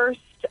my first,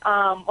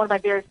 one of my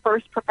very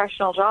first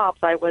professional jobs,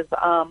 I was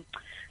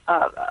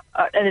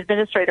an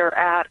administrator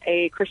at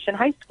a Christian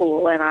high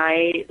school, and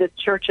the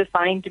church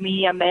assigned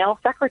me a male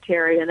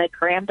secretary, and they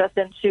crammed us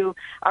into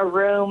a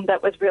room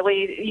that was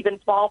really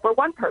even small for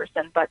one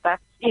person. But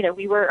that's,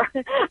 we were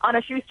on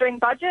a shoestring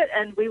budget,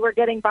 and we were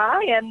getting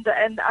by, and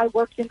I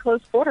worked in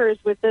close quarters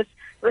with this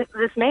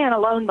man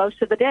alone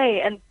most of the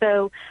day. And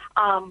so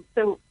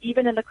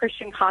even in the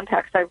Christian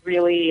context, I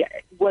really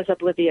was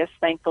oblivious,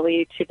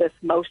 thankfully, to this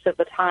most of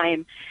the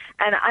time.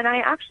 And I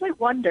actually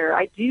wonder,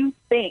 I do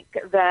think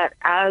that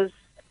as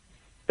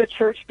the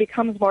church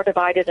becomes more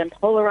divided and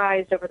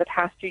polarized over the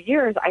past few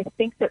years, I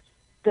think that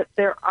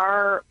there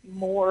are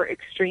more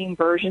extreme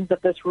versions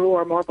of this rule,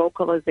 or more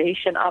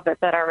vocalization of it,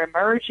 that are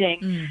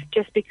emerging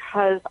just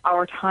because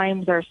our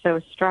times are so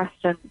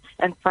stressed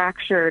and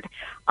fractured.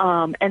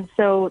 And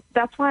so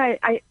that's why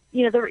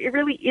there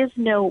really is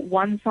no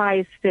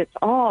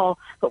one-size-fits-all,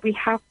 but we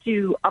have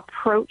to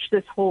approach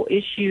this whole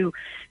issue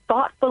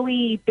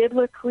thoughtfully,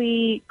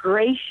 biblically,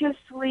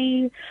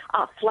 graciously,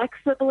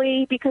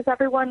 flexibly, because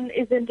everyone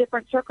is in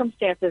different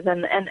circumstances,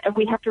 and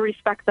we have to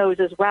respect those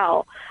as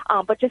well.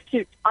 But just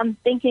to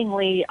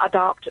unthinkingly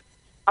adopt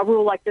a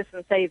rule like this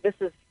and say this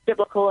is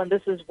biblical and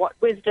this is what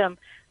wisdom,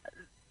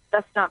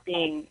 that's not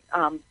being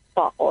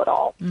thoughtful at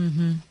all.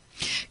 Mm-hmm.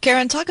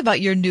 Karen, talk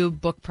about your new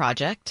book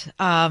project.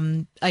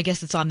 I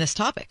guess it's on this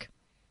topic.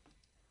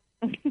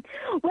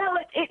 Well,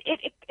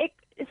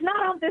 it's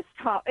not on this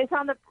topic. It's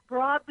on the,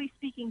 broadly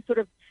speaking, sort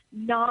of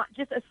not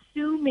just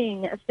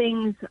assuming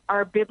things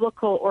are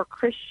biblical or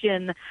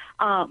Christian,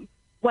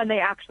 when they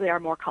actually are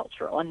more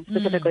cultural and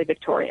specifically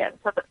Victorian.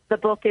 So the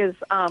book is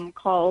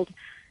called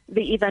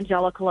The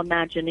Evangelical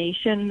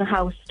Imagination,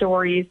 How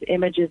Stories,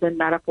 Images, and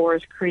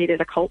Metaphors Created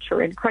a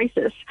Culture in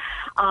Crisis.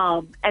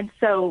 And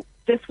so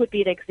this would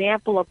be an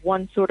example of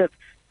one sort of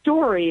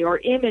story or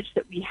image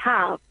that we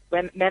have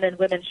when men and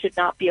women should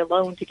not be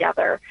alone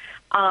together,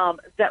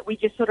 that we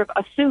just sort of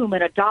assume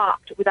and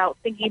adopt without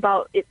thinking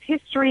about its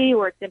history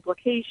or its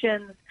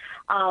implications.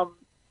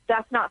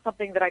 That's not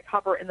something that I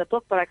cover in the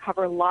book, but I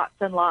cover lots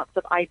and lots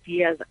of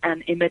ideas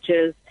and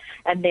images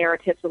and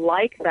narratives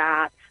like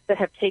that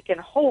have taken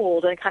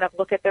hold, and kind of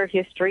look at their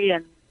history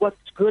and what's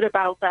good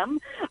about them,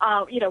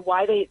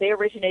 why they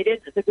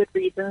originated, the good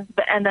reasons,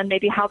 and then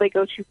maybe how they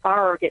go too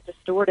far or get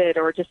distorted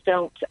or just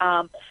don't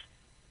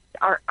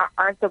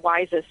aren't the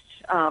wisest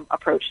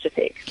approach to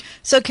take.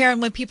 So,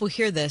 Karen, when people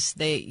hear this,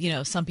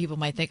 some people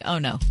might think, oh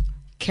no,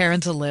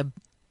 Karen's a lib.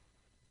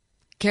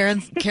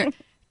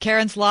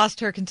 Karen's lost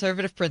her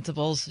conservative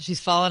principles. She's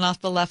fallen off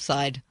the left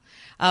side.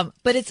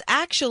 But it's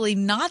actually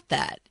not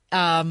that.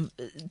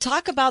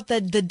 Talk about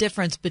the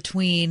difference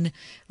between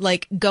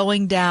like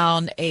going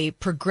down a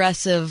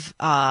progressive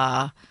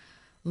path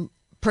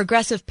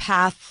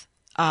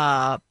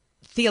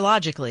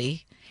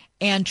theologically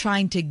and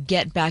trying to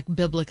get back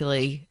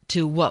biblically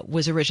to what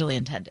was originally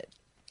intended.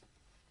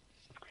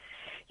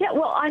 Yeah,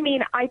 well, I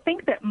mean, I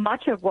think that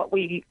much of what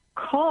we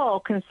call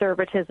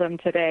conservatism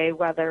today,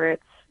 whether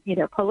it's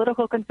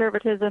political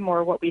conservatism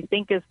or what we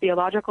think is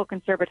theological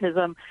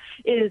conservatism,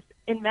 is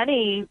in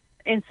many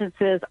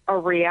instances a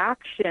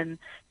reaction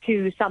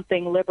to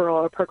something liberal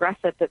or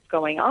progressive that's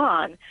going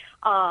on.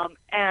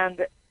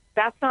 And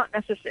that's not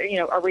necessarily,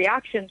 a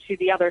reaction to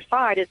the other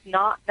side is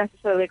not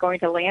necessarily going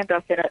to land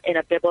us in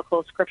a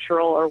biblical,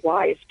 scriptural, or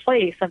wise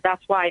place. And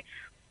that's why,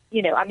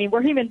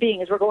 we're human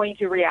beings. We're going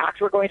to react.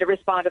 We're going to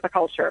respond to the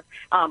culture.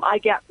 I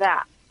get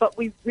that. But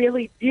we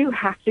really do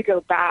have to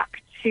go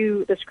back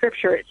to the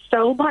scripture. It's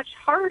so much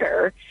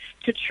harder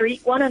to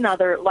treat one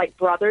another like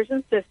brothers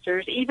and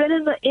sisters, even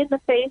in the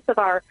face of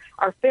our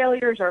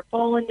failures, our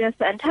fallenness,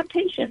 and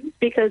temptations,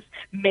 because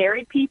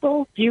married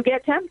people do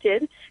get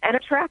tempted and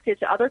attracted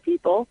to other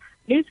people.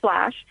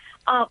 Newsflash.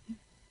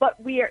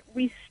 But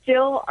we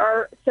still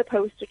are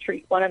supposed to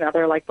treat one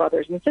another like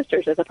brothers and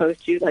sisters, as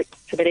opposed to like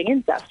committing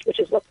incest, which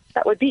is what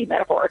that would be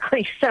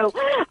metaphorically. So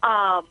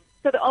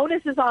the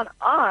onus is on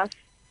us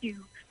to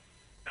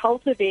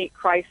cultivate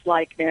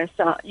Christ-likeness.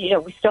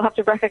 We still have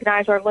to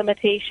recognize our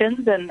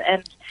limitations,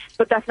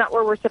 but that's not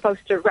where we're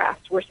supposed to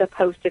rest. We're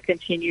supposed to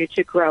continue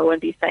to grow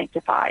and be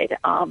sanctified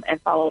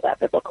and follow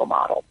that biblical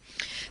model.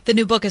 The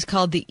new book is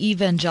called The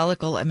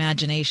Evangelical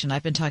Imagination.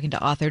 I've been talking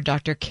to author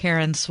Dr.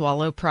 Karen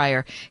Swallow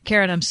Prior.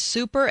 Karen, I'm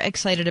super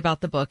excited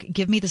about the book.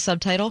 Give me the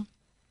subtitle.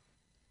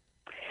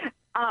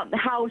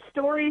 How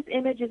Stories,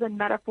 Images, and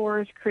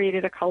Metaphors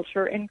Created a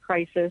Culture in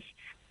Crisis.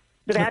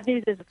 The bad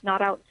news is it's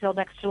not out until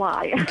next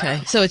July. Okay,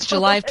 so it's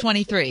July of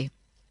 23.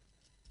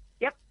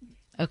 Yep.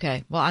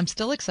 Okay, well, I'm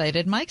still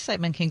excited. My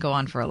excitement can go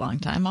on for a long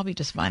time. I'll be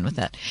just fine with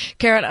that.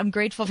 Karen, I'm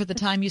grateful for the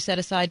time you set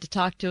aside to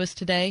talk to us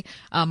today.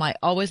 I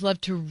always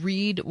love to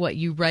read what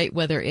you write,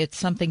 whether it's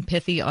something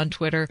pithy on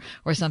Twitter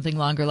or something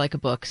longer like a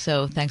book.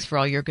 So thanks for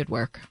all your good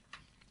work.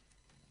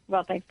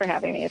 Well, thanks for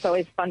having me. It's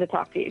always fun to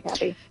talk to you,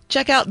 Kathy.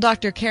 Check out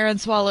Dr. Karen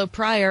Swallow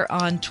Prior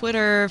on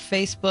Twitter,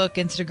 Facebook,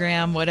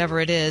 Instagram,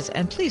 whatever it is.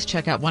 And please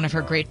check out one of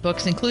her great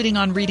books, including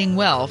on Reading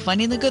Well,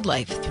 Finding the Good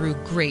Life Through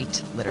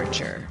Great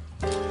Literature.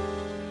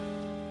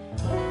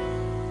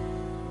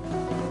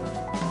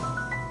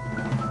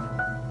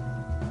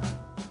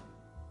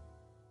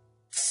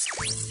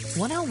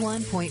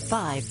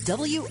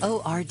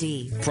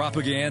 101.5 WORD.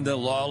 Propaganda,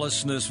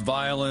 lawlessness,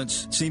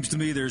 violence. Seems to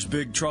me there's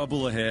big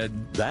trouble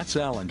ahead. That's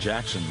Alan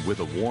Jackson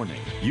with a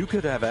warning. You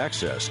could have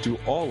access to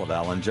all of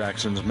Alan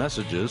Jackson's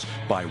messages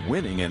by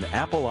winning an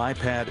Apple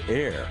iPad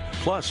Air,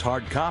 plus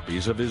hard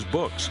copies of his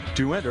books.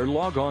 To enter,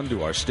 log on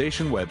to our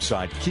station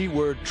website,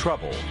 keyword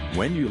trouble.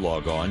 When you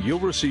log on, you'll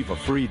receive a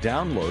free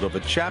download of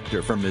a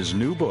chapter from his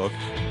new book,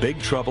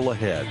 Big Trouble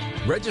Ahead.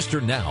 Register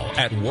now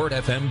at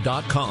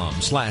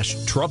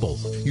wordfm.com/trouble.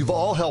 You've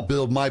all helped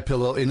build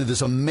MyPillow into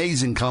this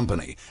amazing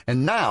company.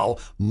 And now,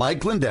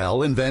 Mike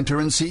Lindell, inventor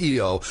and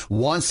CEO,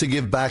 wants to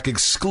give back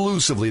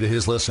exclusively to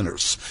his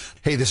listeners.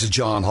 Hey, this is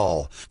John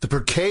Hall. The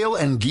Percale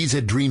and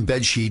Giza Dream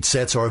bedsheet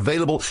sets are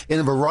available in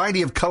a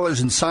variety of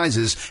colors and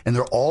sizes, and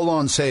they're all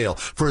on sale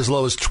for as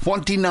low as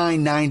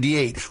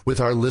 $29.98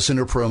 with our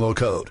listener promo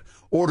code.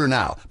 Order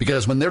now,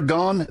 because when they're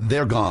gone,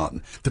 they're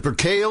gone. The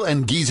Percale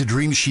and Giza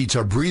Dream Sheets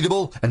are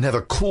breathable and have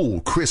a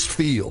cool, crisp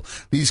feel.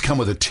 These come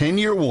with a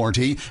 10-year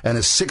warranty and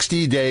a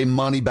 60-day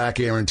money-back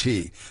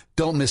guarantee.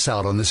 Don't miss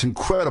out on this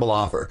incredible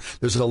offer.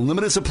 There's a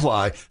limited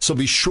supply, so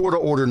be sure to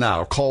order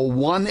now. Call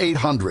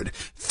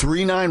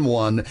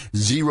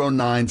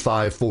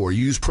 1-800-391-0954.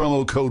 Use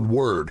promo code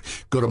WORD.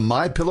 Go to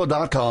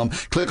MyPillow.com,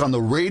 click on the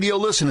radio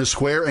listener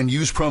square, and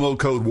use promo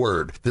code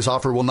WORD. This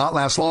offer will not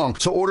last long,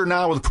 so order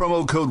now with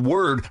promo code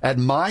WORD at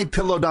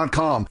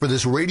MyPillow.com for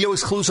this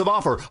radio-exclusive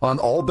offer on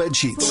all bed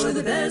sheets. For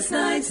the best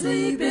night's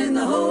sleep in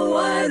the whole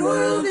wide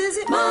world,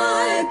 visit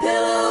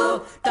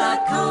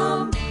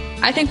MyPillow.com.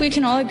 I think we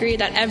can all agree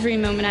that every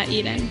moment at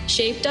Eden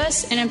shaped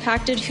us and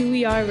impacted who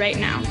we are right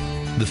now.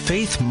 The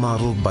faith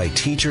modeled by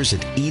teachers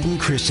at Eden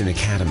Christian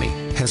Academy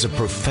has a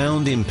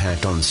profound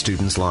impact on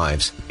students'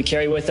 lives. We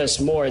carry with us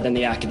more than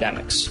the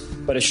academics,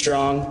 but a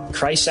strong,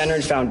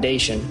 Christ-centered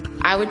foundation.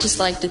 I would just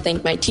like to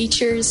thank my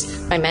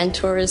teachers, my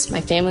mentors,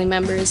 my family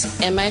members,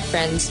 and my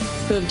friends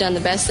who have done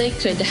the best they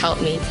could to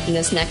help me in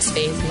this next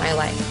phase of my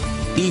life.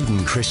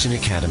 Eden Christian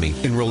Academy,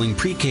 enrolling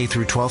pre-K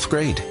through 12th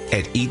grade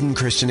at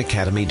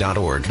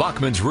EdenChristianAcademy.org.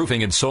 Bachman's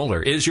Roofing and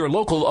Solar is your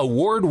local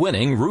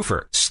award-winning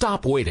roofer.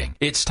 Stop waiting.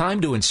 It's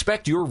time to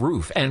inspect your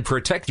roof and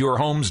protect your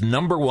home's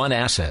 #1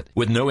 asset.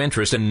 With no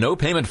interest and no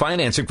payment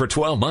financing for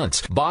 12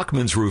 months,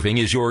 Bachman's Roofing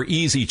is your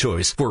easy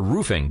choice for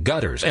roofing,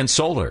 gutters, and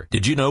solar.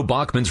 Did you know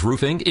Bachman's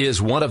Roofing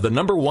is one of the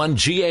 #1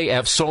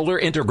 GAF solar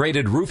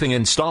integrated roofing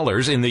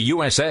installers in the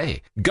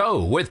USA?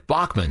 Go with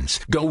Bachman's.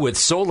 Go with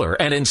solar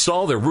and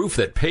install the roof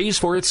that pays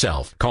for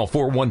itself. Call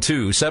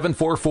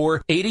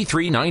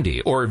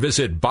 412-744-8390 or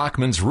visit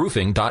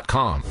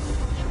bachmansroofing.com.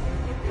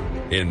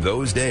 In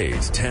those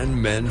days, 10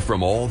 men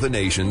from all the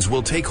nations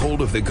will take hold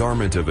of the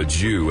garment of a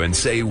Jew and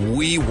say,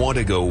 "We want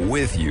to go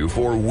with you,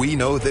 for we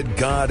know that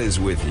God is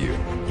with you."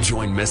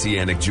 Join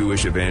Messianic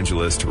Jewish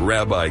evangelist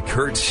Rabbi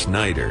Kurt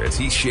Schneider as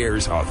he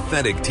shares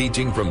authentic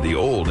teaching from the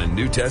Old and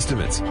New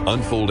Testaments,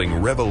 unfolding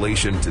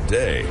revelation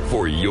today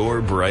for your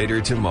brighter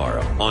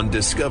tomorrow on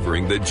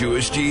Discovering the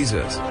Jewish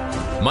Jesus.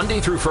 Monday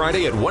through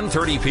Friday at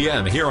 1:30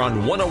 p.m. here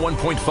on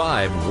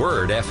 101.5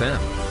 Word FM.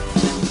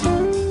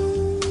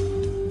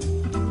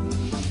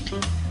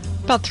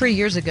 About 3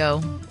 years ago,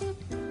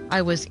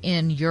 I was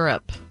in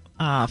Europe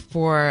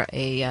for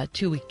a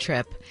 2-week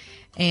trip.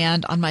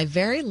 And on my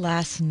very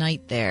last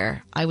night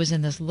there, I was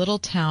in this little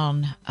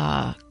town,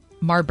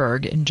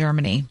 Marburg in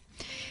Germany.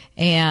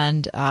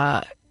 And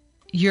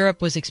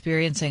Europe was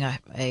experiencing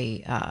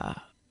a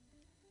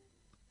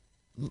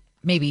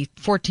maybe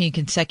 14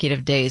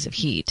 consecutive days of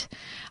heat.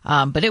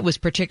 But it was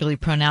particularly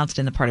pronounced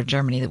in the part of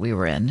Germany that we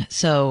were in.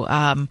 So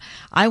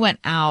I went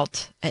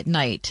out at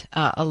night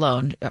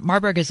alone.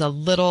 Marburg is a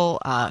little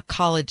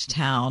college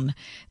town.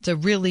 It's a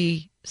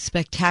really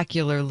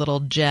spectacular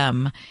little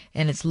gem,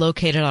 and it's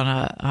located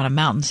on a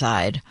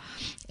mountainside.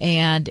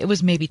 And it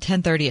was maybe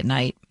 10:30 at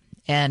night,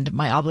 and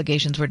my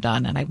obligations were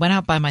done. And I went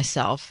out by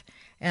myself,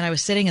 and I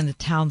was sitting in the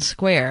town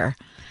square,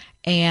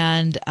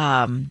 and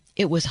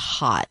it was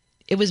hot.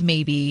 It was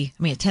maybe,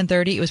 at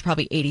 10:30, it was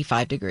probably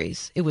 85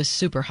 degrees. It was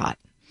super hot.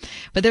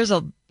 But there's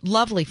a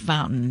lovely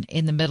fountain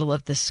in the middle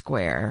of the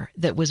square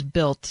that was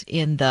built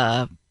in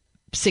the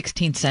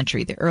 16th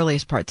century, the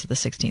earliest parts of the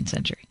 16th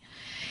century.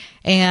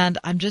 And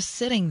I'm just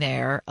sitting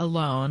there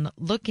alone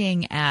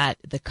looking at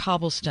the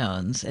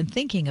cobblestones and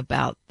thinking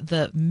about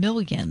the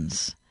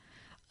millions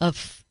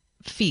of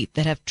feet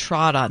that have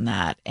trod on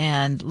that,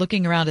 and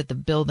looking around at the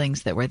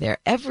buildings that were there.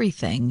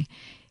 Everything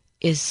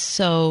is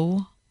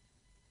so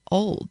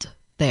old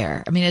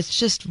there. It's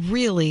just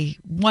really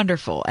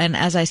wonderful. And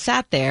as I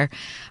sat there,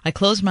 I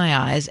closed my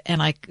eyes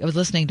and I was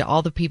listening to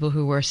all the people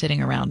who were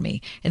sitting around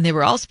me, and they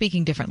were all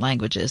speaking different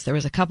languages. There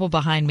was a couple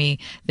behind me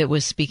that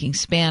was speaking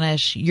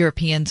Spanish,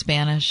 European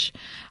Spanish.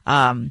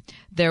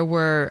 There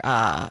was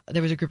a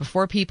group of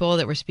 4 people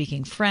that were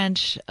speaking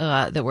French,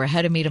 that were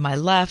ahead of me to my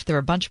left. There were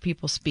a bunch of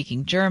people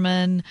speaking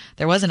German.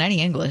 There wasn't any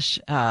English,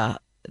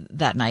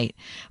 that night,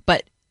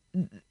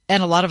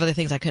 and a lot of other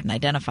things I couldn't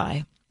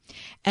identify.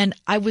 And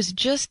I was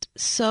just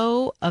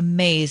so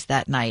amazed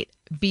that night,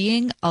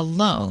 being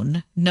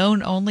alone,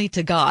 known only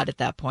to God at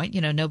that point.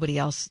 Nobody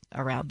else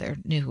around there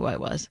knew who I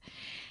was.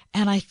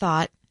 And I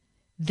thought,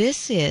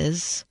 this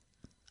is,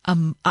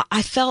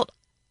 I felt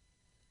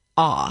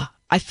awe.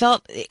 I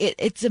felt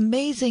it's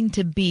amazing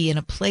to be in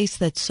a place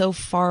that's so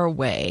far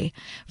away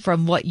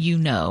from what you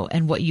know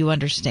and what you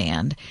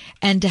understand,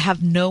 and to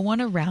have no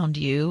one around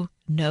you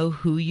know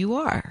who you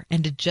are,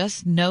 and to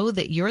just know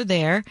that you're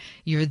there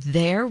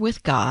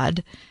with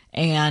God,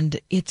 and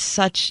it's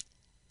such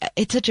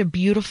a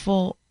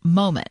beautiful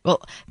moment.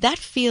 Well, that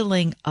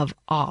feeling of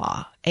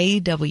awe,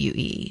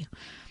 AWE,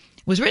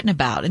 was written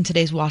about in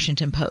today's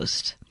Washington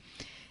Post.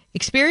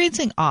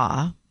 Experiencing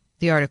awe,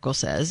 the article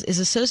says, is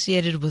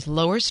associated with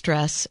lower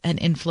stress and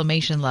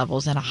inflammation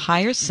levels and a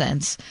higher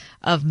sense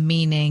of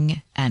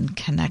meaning and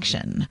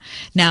connection.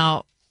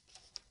 Now,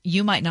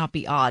 you might not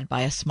be awed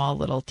by a small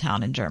little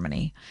town in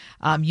Germany.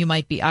 You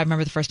might be. I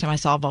remember the first time I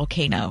saw a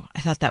volcano. I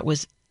thought that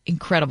was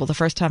incredible. The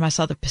first time I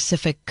saw the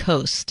Pacific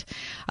coast.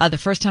 The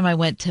first time I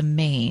went to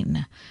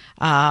Maine.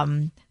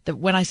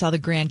 when I saw the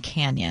Grand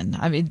Canyon.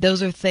 I mean,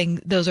 those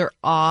are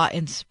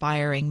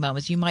awe-inspiring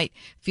moments. You might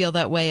feel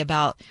that way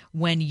about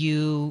when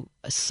you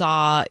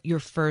saw your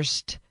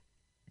first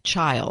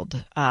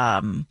child.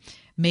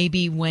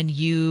 Maybe when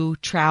you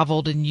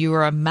traveled and you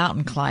were a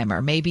mountain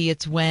climber. Maybe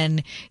it's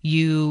when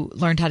you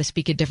learned how to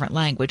speak a different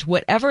language.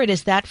 Whatever it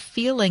is, that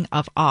feeling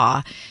of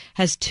awe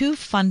has two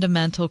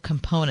fundamental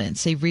components,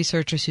 say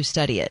researchers who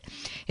study it.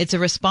 It's a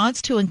response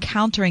to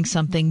encountering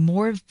something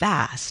more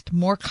vast,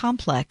 more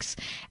complex,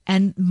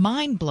 and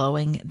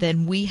mind-blowing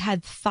than we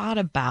had thought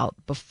about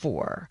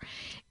before.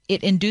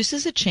 It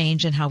induces a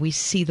change in how we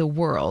see the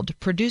world,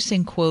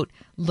 producing, quote,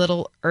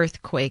 little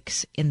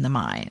earthquakes in the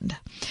mind.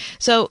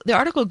 So the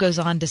article goes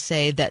on to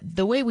say that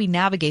the way we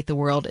navigate the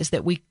world is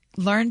that we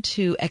learn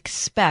to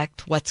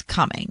expect what's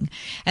coming.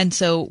 And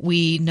so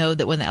we know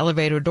that when the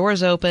elevator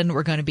doors open,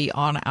 we're going to be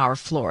on our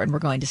floor and we're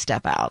going to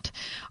step out.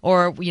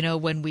 Or,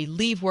 when we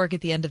leave work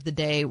at the end of the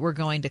day, we're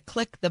going to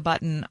click the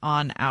button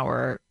on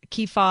our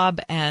key fob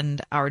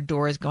and our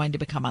door is going to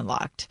become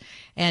unlocked.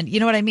 And you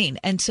know what I mean?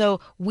 And so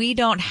we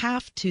don't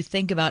have to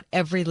think about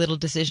every little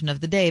decision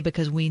of the day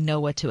because we know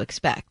what to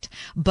expect.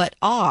 But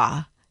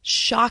awe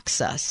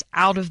shocks us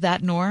out of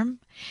that norm,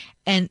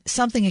 and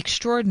something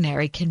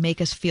extraordinary can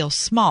make us feel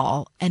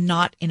small and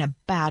not in a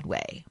bad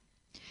way.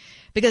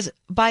 Because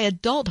by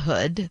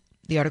adulthood,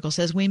 the article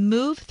says, we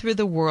move through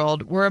the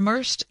world, we're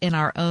immersed in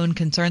our own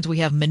concerns. We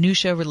have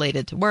minutiae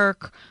related to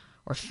work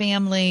or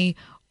family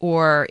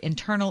or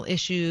internal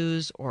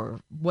issues or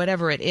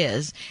whatever it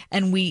is,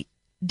 and we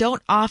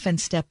don't often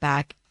step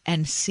back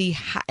and see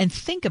and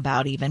think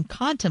about, even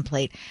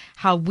contemplate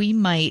how we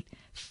might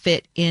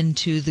fit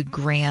into the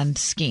grand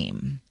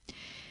scheme.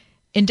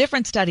 In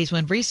different studies,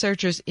 when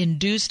researchers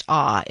induced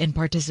awe in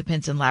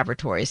participants in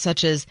laboratories,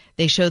 such as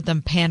they showed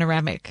them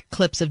panoramic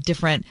clips of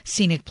different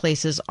scenic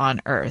places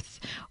on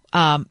Earth,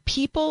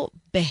 people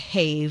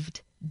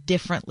behaved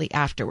differently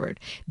afterward.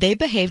 They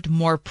behaved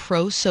more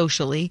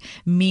pro-socially,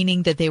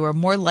 meaning that they were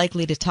more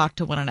likely to talk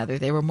to one another.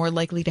 They were more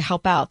likely to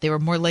help out. They were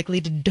more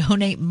likely to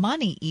donate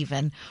money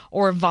even,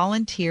 or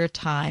volunteer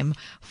time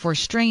for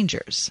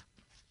strangers.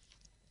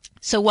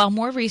 So while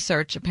more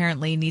research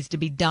apparently needs to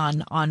be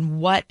done on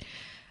what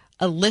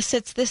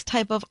elicits this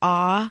type of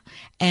awe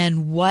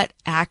and what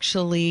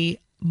actually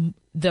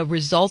the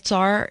results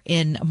are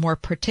in a more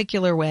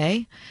particular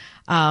way,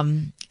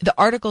 the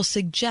article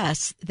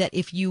suggests that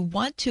if you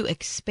want to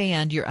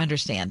expand your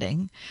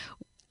understanding,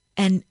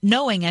 and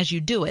knowing as you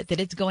do it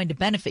that it's going to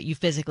benefit you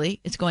physically,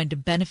 it's going to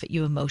benefit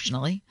you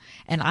emotionally,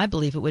 and I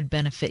believe it would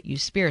benefit you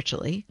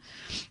spiritually.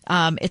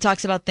 It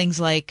talks about things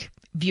like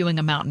viewing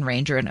a mountain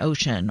range or an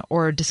ocean,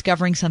 or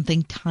discovering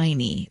something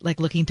tiny,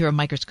 like looking through a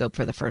microscope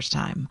for the first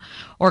time,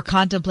 or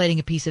contemplating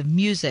a piece of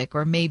music,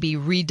 or maybe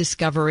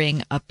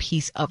rediscovering a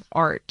piece of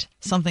art,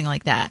 something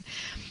like that.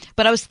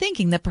 But I was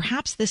thinking that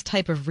perhaps this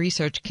type of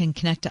research can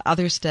connect to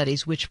other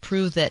studies which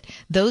prove that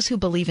those who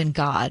believe in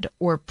God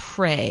or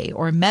pray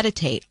or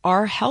meditate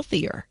are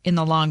healthier in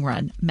the long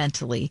run,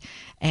 mentally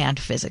and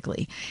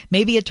physically.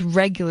 Maybe it's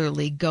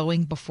regularly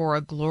going before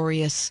a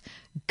glorious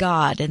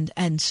God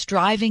and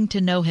striving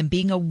to know Him,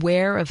 being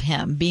aware of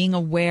Him, being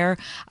aware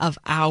of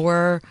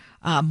our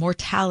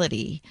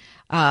mortality,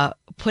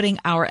 putting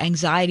our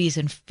anxieties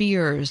and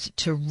fears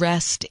to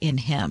rest in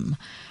Him.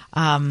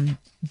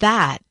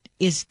 That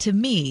is, to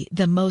me,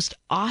 the most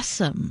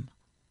awesome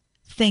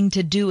thing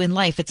to do in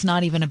life. It's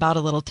not even about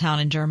a little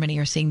town in Germany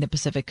or seeing the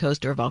Pacific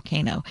coast or a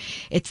volcano.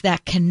 It's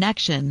that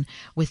connection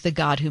with the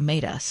God who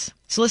made us.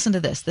 So listen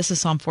to this. This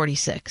is Psalm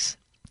 46.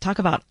 Talk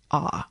about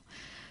awe.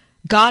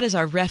 God is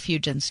our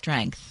refuge and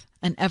strength,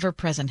 an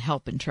ever-present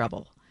help in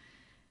trouble.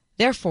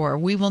 Therefore,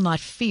 we will not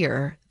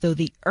fear, though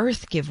the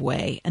earth give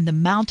way and the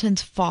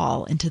mountains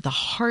fall into the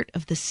heart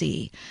of the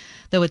sea,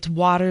 though its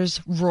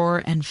waters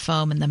roar and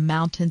foam and the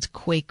mountains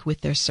quake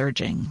with their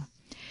surging.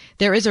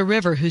 There is a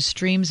river whose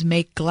streams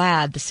make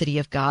glad the city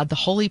of God, the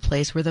holy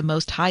place where the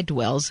Most High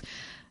dwells.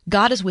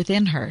 God is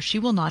within her. She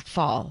will not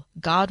fall.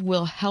 God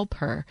will help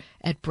her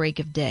at break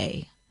of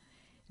day.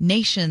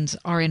 Nations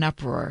are in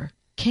uproar.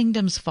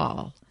 Kingdoms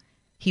fall.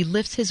 He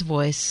lifts his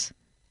voice.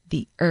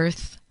 The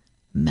earth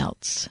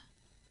melts.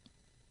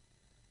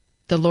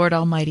 The Lord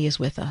Almighty is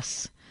with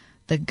us.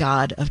 The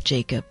God of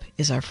Jacob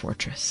is our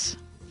fortress.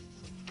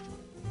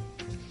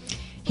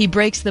 He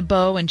breaks the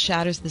bow and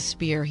shatters the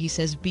spear. He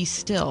says, "Be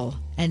still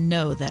and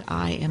know that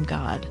I am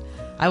God.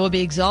 I will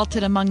be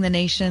exalted among the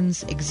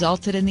nations,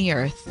 exalted in the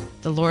earth.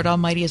 The Lord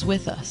Almighty is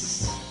with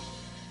us."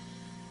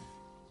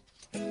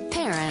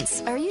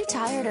 Parents, are you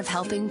tired of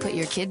helping put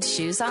your kids'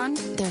 shoes on?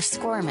 They're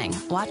squirming,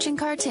 watching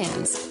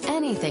cartoons,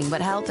 anything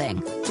but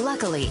helping.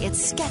 Luckily,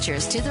 it's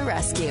Skechers to the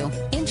rescue.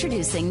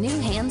 Introducing new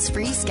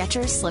hands-free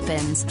Skechers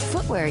slip-ins.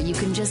 Footwear you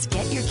can just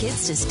get your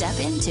kids to step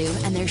into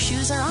and their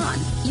shoes are on.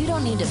 You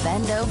don't need to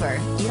bend over.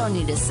 You don't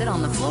need to sit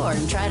on the floor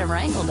and try to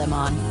wrangle them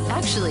on.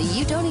 Actually,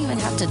 you don't even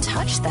have to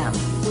touch them.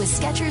 With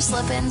Skechers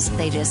slip-ins,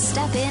 they just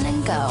step in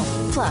and go.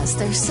 Plus,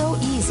 they're so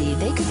easy,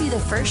 they could be the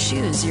first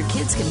shoes your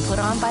kids can put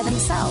on by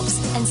themselves.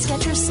 And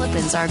Skechers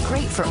slip-ins are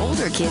great for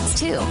older kids,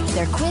 too.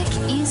 They're quick,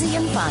 easy,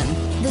 and fun.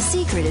 The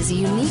secret is a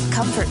unique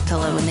comfort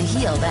pillow in the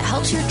heel that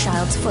helps your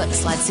child's foot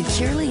slide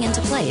securely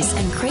into place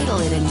and cradle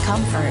it in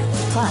comfort.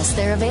 Plus,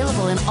 they're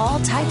available in all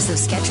types of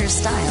Skechers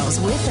styles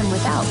with and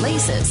without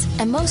laces.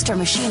 And most are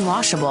machine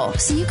washable,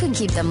 so you can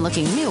keep them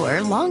looking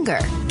newer longer.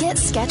 Get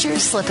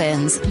Skechers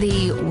Slip-ins,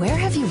 the where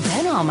have you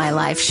been all my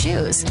life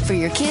shoes, for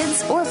your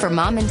kids or for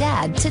mom and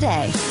dad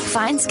today.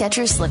 Find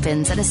Skechers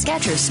Slip-ins at a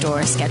Skechers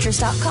store,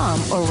 Skechers.com,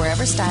 or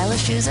wherever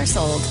stylish shoes are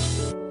sold.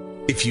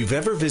 If you've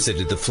ever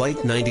visited the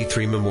Flight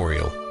 93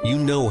 Memorial, you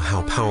know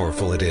how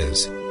powerful it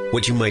is.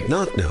 What you might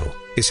not know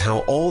is how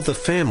all the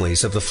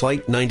families of the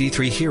Flight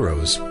 93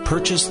 heroes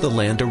purchased the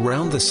land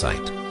around the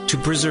site to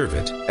preserve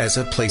it as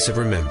a place of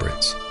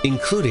remembrance,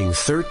 including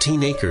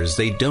 13 acres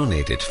they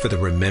donated for the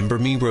Remember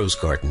Me Rose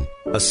Garden,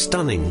 a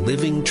stunning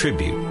living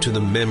tribute to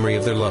the memory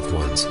of their loved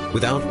ones,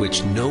 without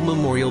which no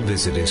memorial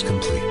visit is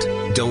complete.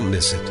 Don't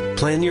miss it.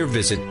 Plan your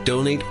visit,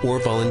 donate, or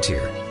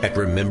volunteer at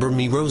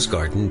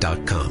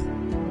RememberMeRoseGarden.com.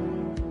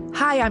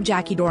 Hi, I'm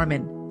Jackie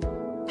Dorman.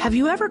 Have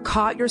you ever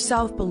caught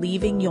yourself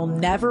believing you'll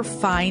never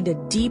find a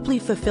deeply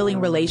fulfilling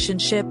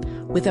relationship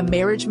with a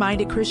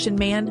marriage-minded Christian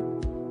man?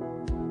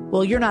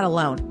 Well, you're not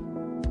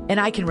alone, and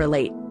I can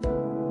relate.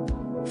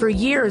 For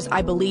years,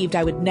 I believed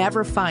I would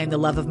never find the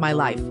love of my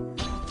life.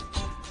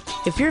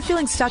 If you're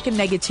feeling stuck in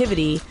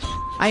negativity,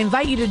 I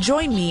invite you to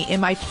join me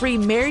in my free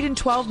Married in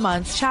 12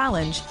 Months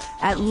challenge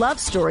at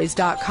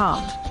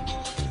lovestories.com.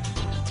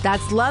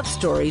 That's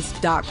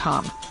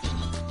lovestories.com.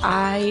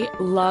 I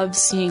love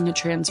seeing the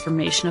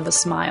transformation of a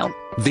smile.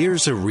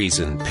 There's a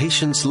reason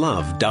patients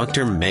love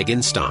Dr.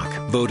 Megan Stock,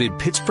 voted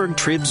Pittsburgh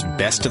Trib's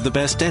best of the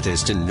best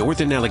dentist in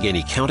Northern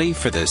Allegheny County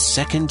for the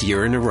second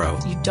year in a row.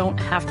 You don't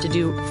have to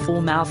do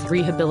full mouth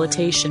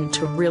rehabilitation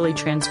to really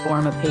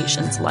transform a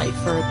patient's life,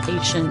 for a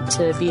patient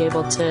to be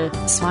able to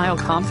smile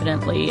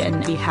confidently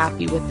and be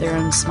happy with their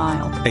own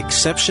smile.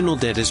 Exceptional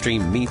dentistry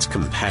meets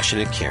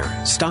compassionate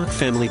care. Stock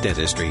Family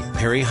Dentistry,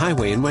 Perry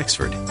Highway in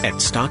Wexford, at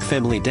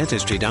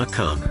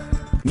stockfamilydentistry.com.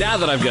 Now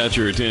that I've got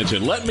your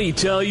attention, let me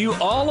tell you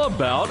all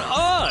about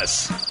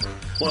us.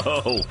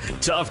 Whoa,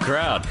 tough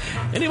crowd.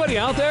 Anybody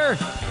out there?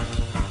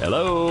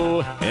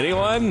 Hello?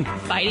 Anyone?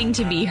 Fighting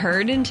to be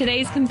heard in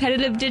today's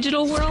competitive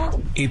digital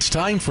world? It's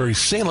time for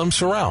Salem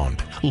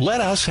Surround. Let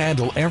us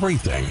handle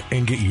everything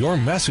and get your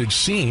message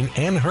seen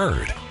and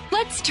heard.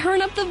 Let's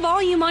turn up the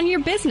volume on your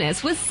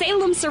business with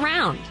Salem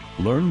Surround.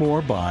 Learn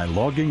more by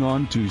logging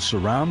on to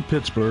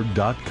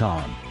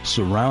surroundpittsburgh.com.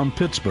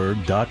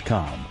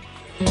 Surroundpittsburgh.com.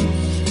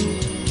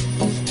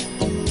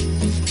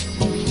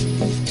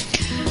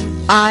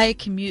 I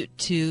commute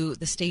to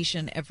the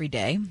station every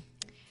day,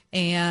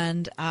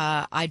 and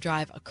I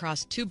drive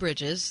across two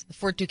bridges, the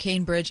Fort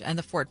Duquesne Bridge and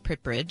the Fort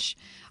Pitt Bridge,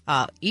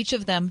 each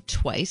of them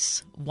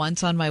twice,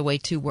 once on my way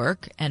to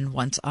work and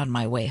once on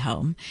my way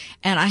home.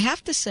 And I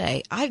have to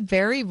say, I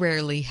very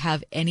rarely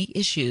have any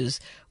issues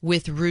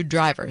with rude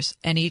drivers,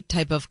 any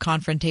type of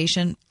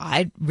confrontation.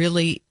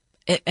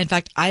 In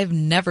fact, I've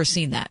never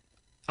seen that.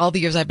 All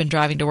the years I've been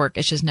driving to work,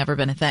 it's just never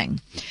been a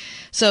thing.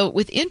 So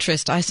with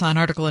interest, I saw an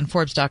article in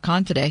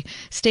Forbes.com today,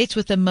 states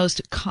with the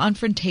most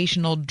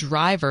confrontational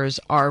drivers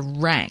are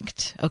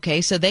ranked. Okay,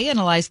 so they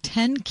analyzed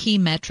 10 key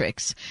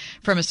metrics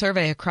from a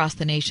survey across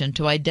the nation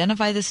to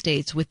identify the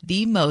states with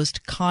the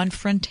most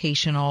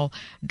confrontational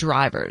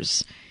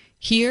drivers.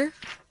 Here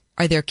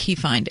are their key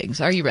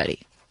findings. Are you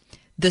ready?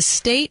 The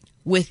state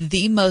with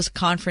the most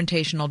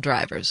confrontational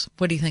drivers.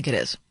 What do you think it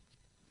is?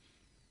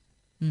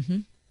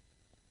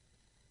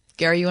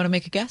 Gary, you want to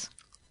make a guess?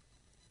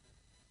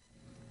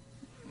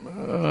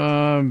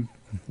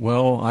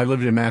 Well, I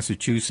lived in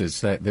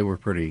Massachusetts. They were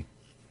pretty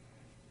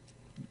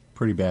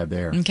bad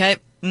there. Okay,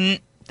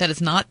 that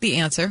is not the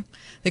answer.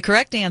 The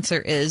correct answer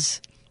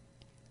is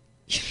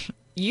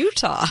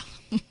Utah.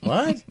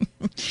 What?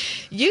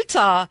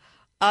 Utah,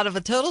 out of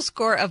a total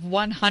score of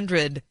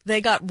 100, they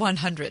got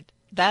 100.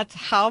 That's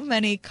how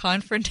many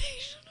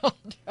confrontational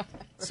drivers.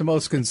 It's the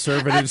most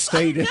conservative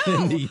state in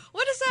the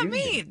What does that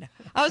mean?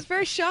 I was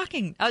very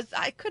shocking.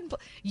 I couldn't.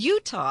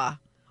 Utah,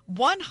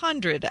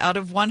 100 out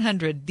of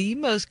 100, the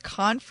most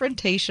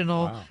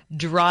confrontational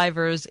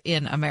drivers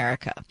in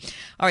America.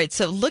 All right,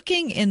 so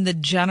looking in the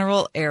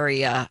general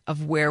area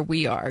of where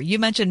we are, you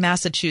mentioned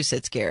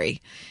Massachusetts,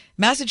 Gary.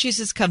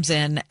 Massachusetts comes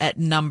in at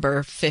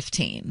number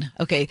 15.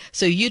 Okay,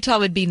 so Utah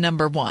would be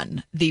number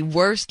 1. The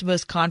worst,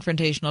 most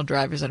confrontational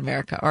drivers in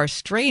America are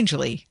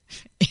strangely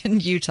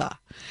in Utah.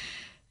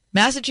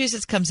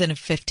 Massachusetts comes in at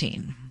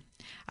 15.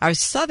 Our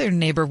southern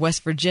neighbor,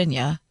 West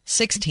Virginia,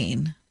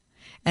 16.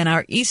 And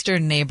our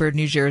eastern neighbor,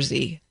 New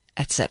Jersey,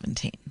 at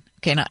 17.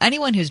 Okay, now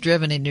anyone who's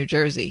driven in New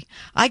Jersey,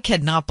 I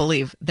cannot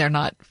believe they're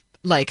not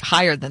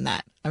higher than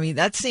that. I mean,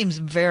 that seems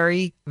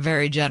very,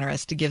 very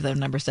generous to give them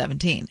number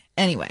 17.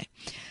 Anyway,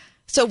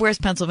 so where's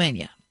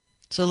Pennsylvania?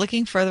 So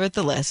looking further at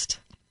the list,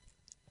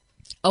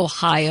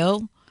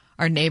 Ohio,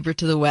 our neighbor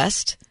to the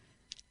west,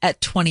 at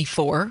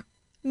 24,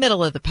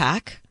 middle of the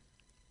pack.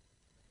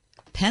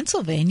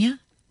 Pennsylvania,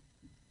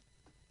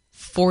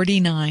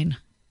 49.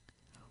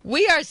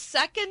 We are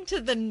second to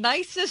the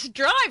nicest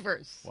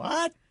drivers.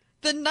 What?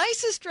 The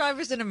nicest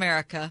drivers in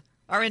America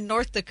are in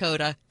North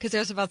Dakota because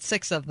there's about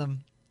 6 of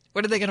them.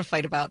 What are they going to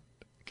fight about?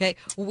 Okay.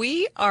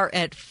 We are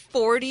at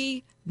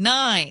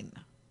 49.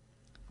 Look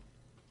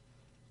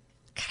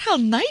at how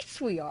nice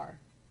we are.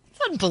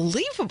 It's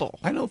unbelievable.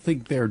 I don't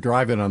think they're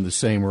driving on the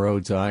same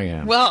roads I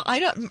am. Well, I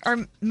don't,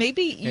 or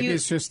maybe you. Maybe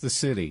it's just the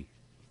city.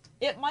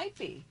 It might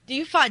be. Do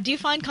you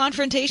find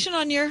confrontation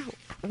on your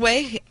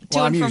way to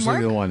I'm and from usually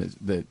work? the one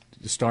that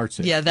starts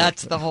it. Yeah,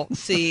 that's the whole.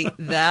 See,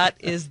 that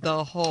is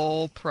the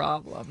whole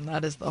problem.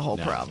 That is the whole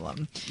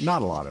problem.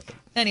 Not a lot of it.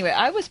 Anyway,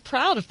 I was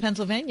proud of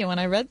Pennsylvania when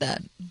I read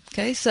that.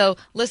 Okay, so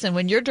listen,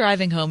 when you're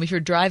driving home, if you're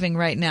driving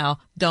right now,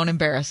 don't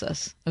embarrass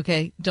us.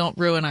 Okay, don't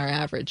ruin our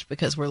average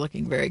because we're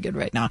looking very good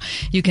right now.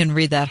 You can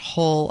read that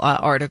whole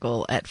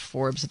article at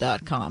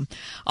Forbes.com.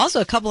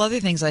 Also, a couple other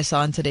things I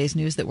saw in today's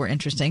news that were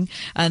interesting,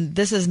 and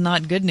this is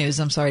not good news,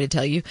 I'm sorry to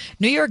tell you.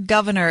 New York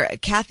Governor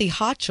Kathy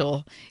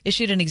Hochul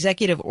issued an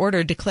executive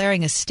order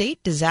declaring a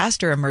state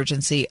disaster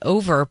emergency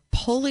over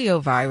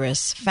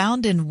poliovirus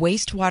found in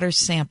wastewater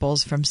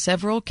samples from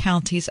several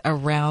counties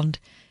around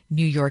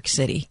New York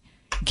City.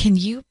 Can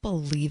you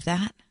believe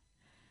that?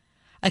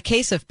 A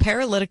case of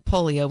paralytic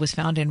polio was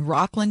found in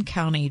Rockland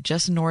County,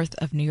 just north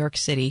of New York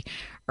City,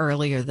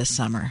 earlier this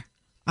summer.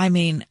 I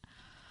mean,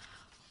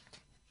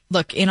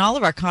 look, in all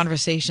of our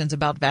conversations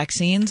about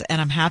vaccines, and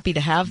I'm happy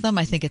to have them,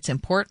 I think it's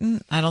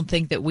important. I don't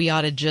think that we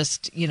ought to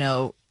just,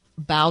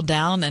 bow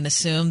down and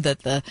assume that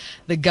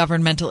the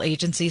governmental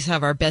agencies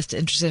have our best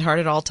interest at heart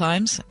at all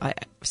times. I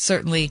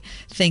certainly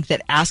think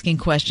that asking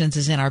questions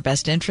is in our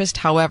best interest.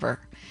 However,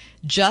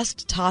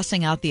 just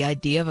tossing out the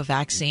idea of a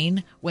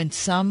vaccine when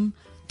some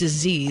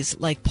disease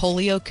like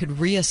polio could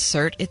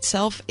reassert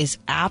itself is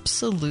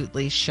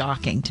absolutely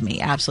shocking to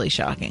me. Absolutely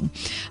shocking.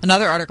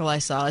 Another article I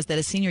saw is that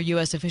a senior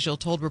U.S. official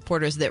told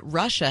reporters that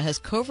Russia has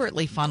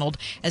covertly funneled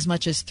as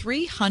much as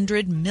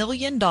 $300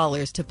 million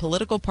to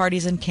political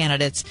parties and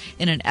candidates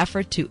in an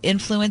effort to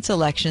influence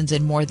elections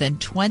in more than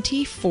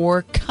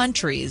 24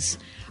 countries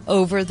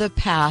over the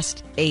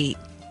past 8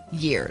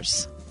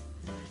 years.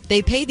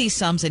 They pay these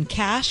sums in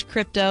cash,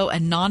 crypto,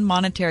 and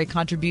non-monetary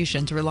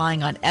contributions,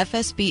 relying on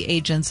FSB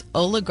agents,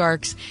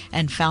 oligarchs,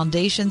 and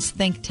foundations,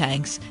 think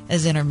tanks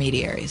as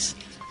intermediaries.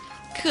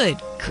 Good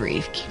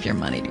grief, keep your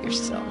money to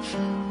yourself.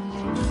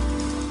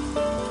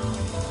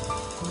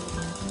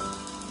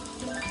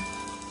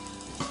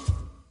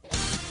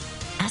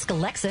 Ask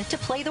Alexa to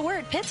play the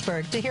word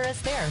Pittsburgh to hear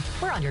us there.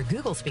 We're on your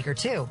Google speaker,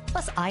 too.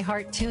 Plus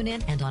iHeart,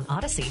 TuneIn, and on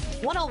Odyssey.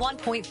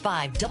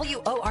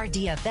 101.5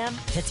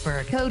 WORD-FM,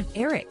 Pittsburgh. Code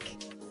ERIC.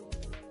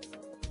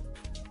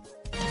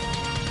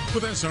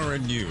 With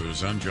SRN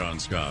News, I'm John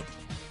Scott.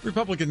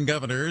 Republican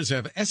governors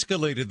have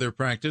escalated their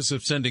practice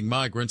of sending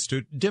migrants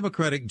to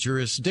Democratic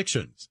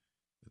jurisdictions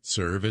that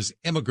serve as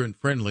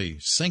immigrant-friendly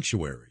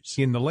sanctuaries.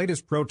 In the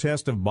latest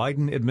protest of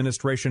Biden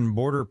administration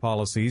border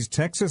policies,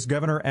 Texas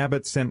Governor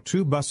Abbott sent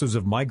 2 buses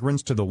of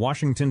migrants to the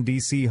Washington,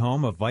 D.C.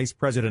 home of Vice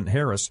President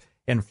Harris,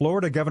 and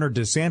Florida Governor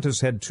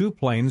DeSantis had 2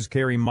 planes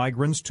carry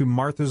migrants to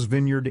Martha's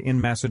Vineyard in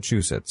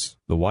Massachusetts.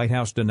 The White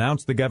House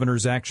denounced the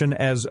governor's action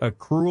as a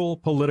cruel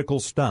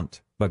political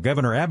stunt. But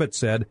Governor Abbott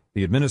said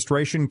the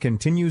administration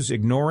continues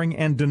ignoring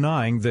and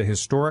denying the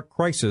historic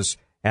crisis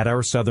at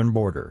our southern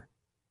border.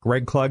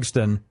 Greg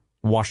Clugston,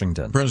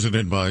 Washington.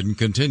 President Biden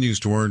continues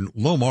to earn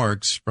low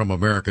marks from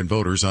American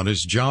voters on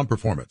his job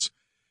performance.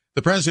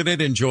 The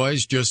president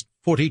enjoys just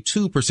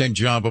 42%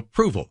 job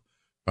approval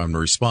from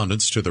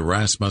respondents to the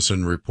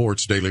Rasmussen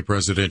Reports daily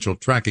presidential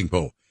tracking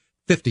poll.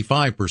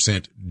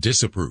 55%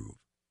 disapprove.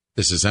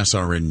 This is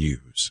SRN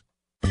News.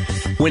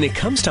 When it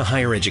comes to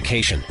higher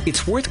education,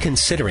 it's worth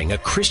considering a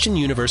Christian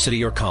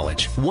university or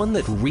college, one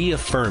that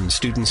reaffirms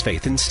students'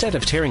 faith instead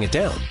of tearing it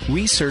down.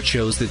 Research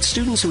shows that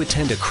students who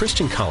attend a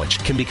Christian college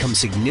can become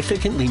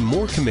significantly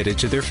more committed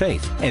to their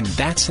faith, and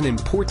that's an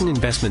important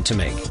investment to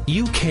make.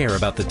 You care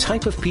about the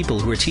type of people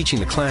who are teaching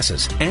the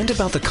classes and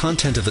about the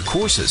content of the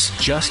courses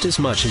just as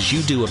much as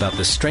you do about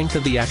the strength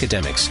of the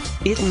academics.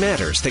 It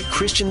matters that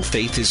Christian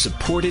faith is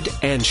supported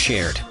and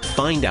shared.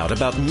 Find out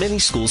about many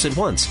schools at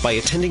once by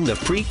attending the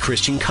free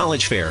Christian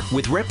College Fair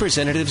with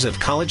representatives of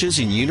colleges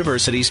and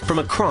universities from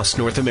across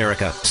North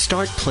America.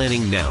 Start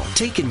planning now.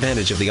 Take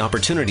advantage of the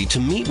opportunity to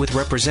meet with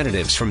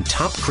representatives from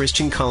top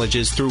Christian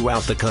colleges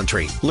throughout the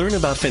country. Learn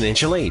about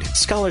financial aid,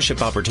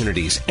 scholarship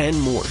opportunities, and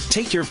more.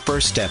 Take your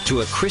first step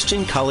to a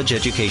Christian college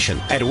education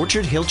at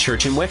Orchard Hill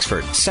Church in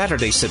Wexford,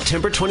 Saturday,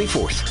 September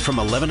 24th from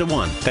 11 to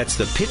 1. That's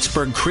the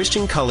Pittsburgh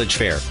Christian College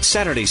Fair,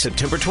 Saturday,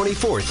 September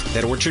 24th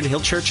at Orchard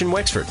Hill Church in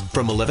Wexford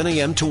from 11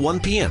 a.m. to 1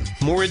 p.m.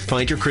 More at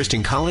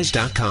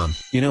findyourchristiancollege.com.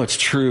 You know, it's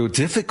true.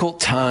 Difficult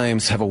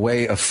times have a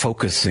way of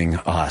focusing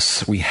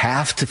us. We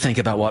have to think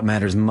about what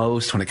matters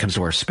most when it comes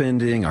to our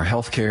spending, our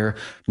health care.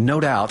 No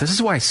doubt. This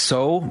is why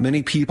so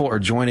many people are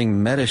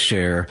joining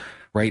Medi-Share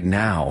right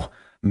now.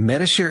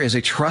 Medi-Share is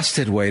a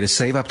trusted way to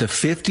save up to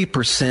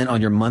 50%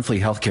 on your monthly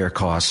healthcare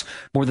costs.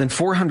 More than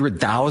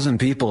 400,000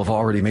 people have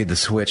already made the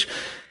switch.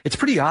 It's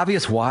pretty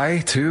obvious why,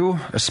 too,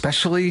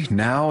 especially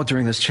now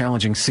during this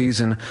challenging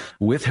season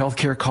with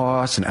healthcare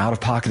costs and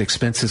out-of-pocket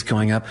expenses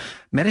going up.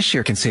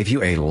 Medi-Share can save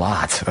you a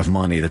lot of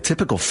money. The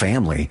typical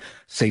family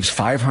saves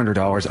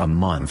 $500 a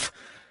month.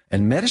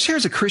 And Medi-Share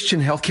is a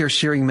Christian healthcare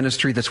sharing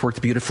ministry that's worked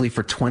beautifully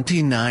for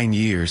 29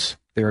 years.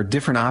 There are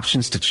different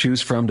options to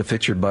choose from to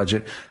fit your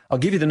budget. I'll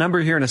give you the number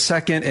here in a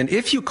second. And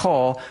if you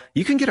call,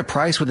 you can get a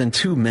price within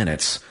 2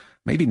 minutes.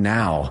 Maybe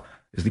now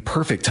is the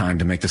perfect time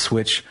to make the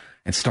switch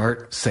and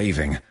start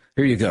saving.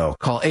 Here you go.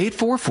 Call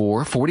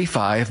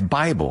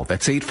 844-45-BIBLE.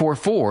 That's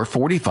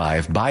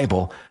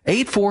 844-45-BIBLE.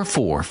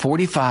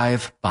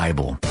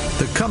 844-45-BIBLE.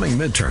 The coming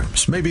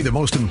midterms may be the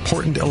most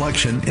important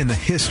election in the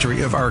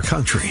history of our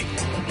country.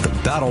 The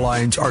battle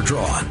lines are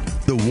drawn.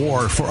 The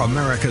war for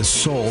America's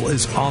soul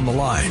is on the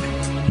line.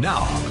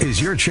 Now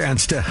is your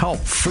chance to help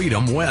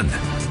freedom win.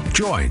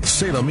 Join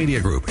Salem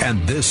Media Group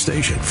and this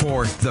station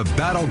for the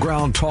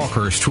Battleground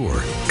Talkers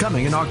Tour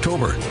coming in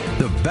October.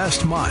 The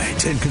best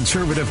minds in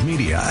conservative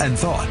media and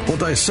thought will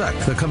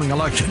dissect the coming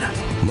election.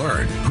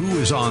 Learn who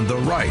is on the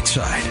right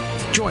side.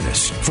 Join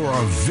us for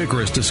a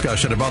vigorous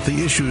discussion about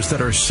the issues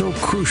that are so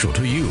crucial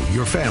to you,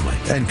 your family,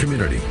 and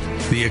community.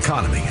 The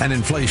economy and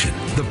inflation,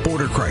 the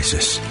border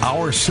crisis,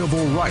 our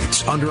civil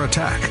rights under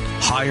attack,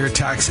 higher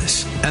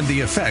taxes, and the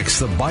effects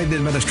the Biden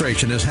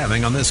administration is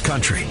having on this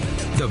country.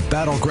 The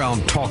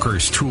Battleground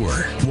Talkers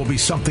Tour will be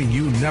something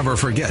you never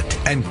forget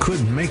and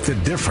could make the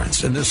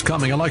difference in this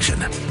coming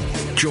election.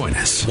 Join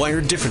us.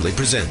 Wired Differently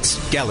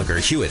presents Gallagher,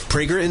 Hewitt,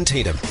 Prager, and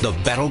Tatum, the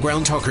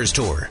Battleground Talkers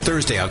Tour.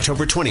 Thursday,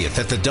 October 20th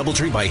at the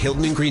Doubletree by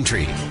Hilton and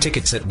Greentree.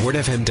 Tickets at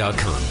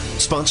wordfm.com.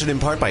 Sponsored in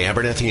part by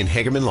Abernathy and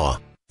Hagerman Law.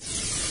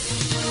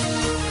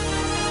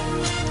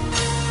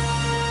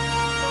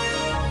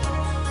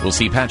 We'll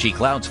see patchy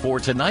clouds for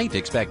tonight.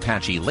 Expect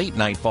patchy late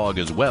night fog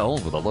as well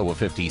with a low of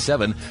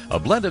 57. A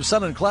blend of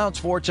sun and clouds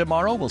for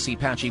tomorrow. We'll see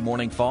patchy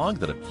morning fog,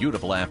 then a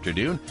beautiful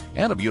afternoon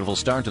and a beautiful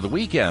start to the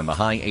weekend, the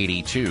high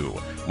 82.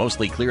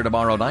 Mostly clear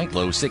tomorrow night,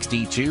 low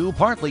 62.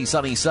 Partly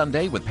sunny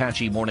Sunday with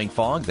patchy morning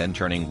fog, then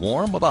turning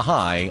warm with a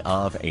high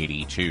of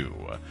 82.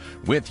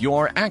 With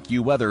your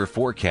AccuWeather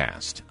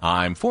forecast,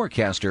 I'm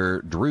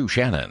forecaster Drew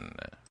Shannon.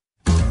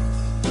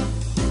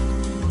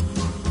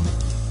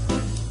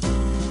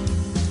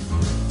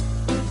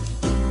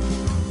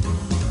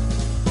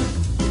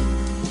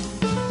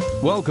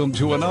 Welcome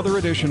to another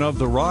edition of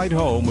The Ride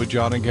Home with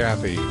John and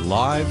Kathy,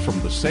 live from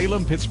the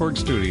Salem-Pittsburgh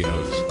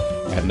studios.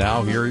 And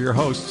now here are your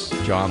hosts,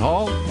 John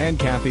Hall and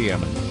Kathy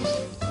Emmons.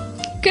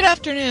 Good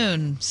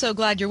afternoon. So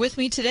glad you're with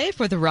me today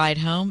for The Ride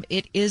Home.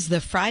 It is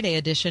the Friday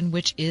edition,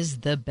 which is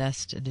the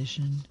best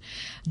edition.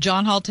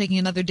 John Hall taking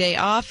another day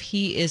off.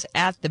 He is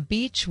at the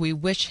beach. We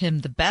wish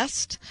him the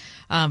best.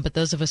 But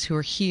those of us who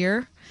are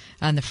here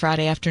on the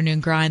Friday afternoon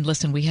grind,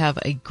 listen, we have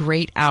a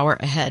great hour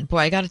ahead. Boy,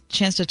 I got a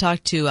chance to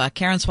talk to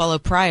Karen Swallow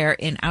Pryor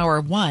in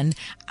hour one.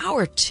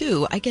 Hour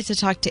two, I get to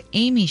talk to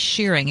Amy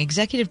Shearing,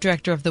 Executive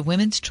Director of the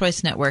Women's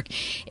Choice Network.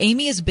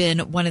 Amy has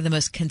been one of the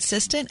most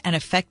consistent and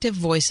effective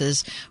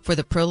voices for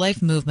the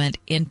pro-life movement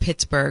in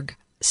Pittsburgh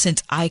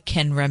since I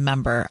can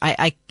remember.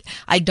 I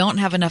don't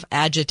have enough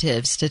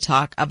adjectives to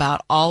talk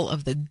about all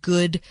of the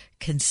good,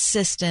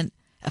 consistent,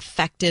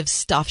 effective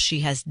stuff she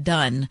has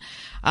done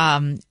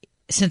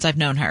since I've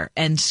known her.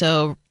 And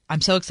so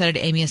I'm so excited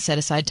Amy has set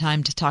aside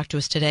time to talk to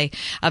us today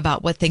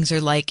about what things are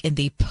like in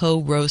the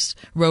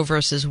Roe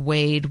versus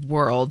Wade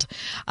world.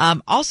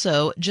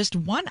 Also, just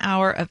 1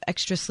 hour of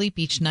extra sleep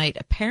each night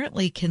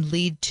apparently can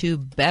lead to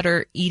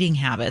better eating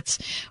habits.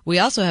 We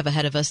also have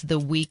ahead of us the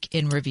week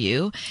in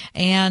review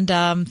and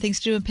things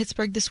to do in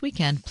Pittsburgh this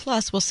weekend.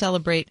 Plus, we'll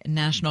celebrate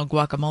National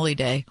Guacamole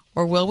Day.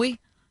 Or will we?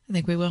 I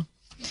think we will.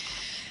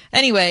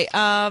 Anyway,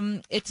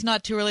 it's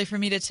not too early for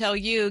me to tell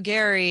you,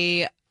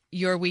 Gary,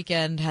 your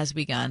weekend has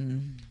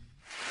begun.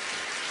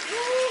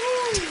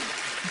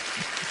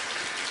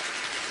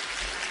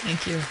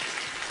 Thank you.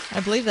 I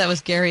believe that was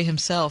Gary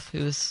himself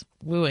who was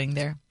wooing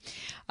there.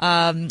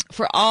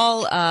 For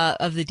all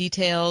of the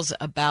details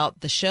about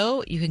the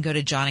show, you can go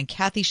to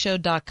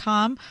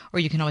johnandkathyshow.com, or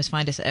you can always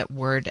find us at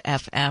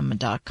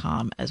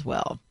wordfm.com as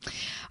well.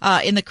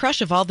 In the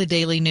crush of all the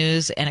daily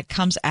news, and it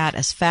comes at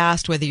us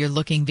fast, whether you're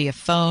looking via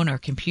phone or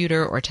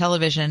computer or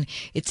television,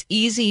 it's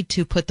easy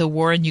to put the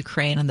war in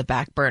Ukraine on the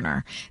back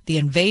burner. The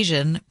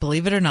invasion,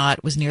 believe it or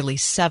not, was nearly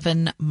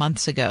 7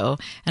 months ago.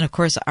 And of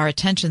course, our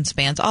attention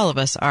spans, all of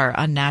us, are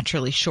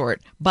unnaturally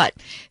short. But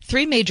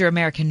 3 major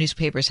American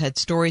newspapers had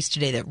stories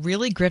today that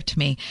really gripped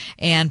me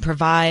and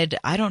provide,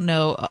 I don't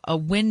know, a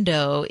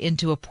window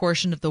into a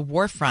portion of the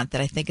war front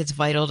that I think it's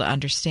vital to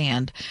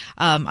understand.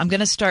 I'm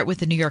going to start with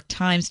the New York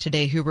Times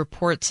today, who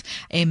reports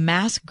a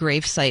mass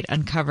gravesite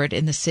uncovered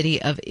in the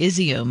city of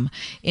Izium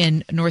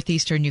in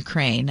northeastern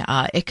Ukraine.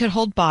 It could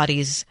hold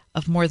bodies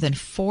of more than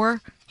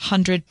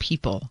 400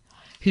 people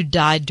who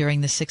died during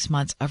the 6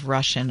 months of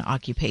Russian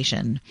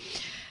occupation.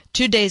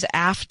 2 days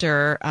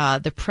after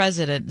the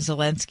president,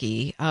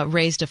 Zelensky,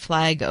 raised a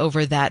flag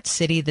over that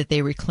city that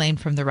they reclaimed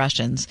from the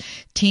Russians,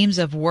 teams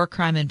of war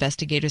crime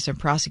investigators and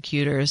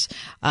prosecutors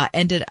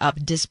ended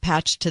up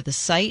dispatched to the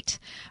site,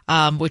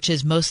 which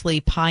is mostly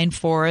pine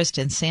forest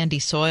and sandy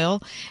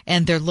soil,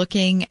 and they're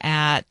looking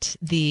at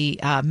the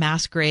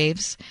mass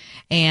graves,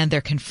 and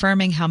they're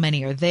confirming how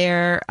many are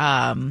there.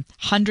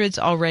 Hundreds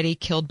already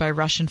killed by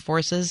Russian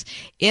forces.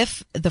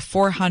 If the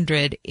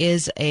 400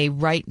 is a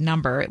right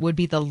number, it would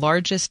be the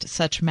largest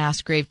such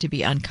mass grave to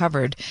be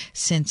uncovered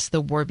since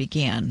the war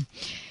began.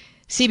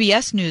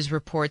 CBS News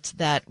reports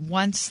that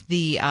once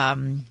the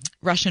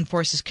Russian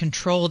forces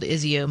controlled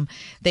Izium,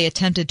 they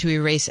attempted to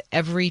erase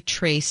every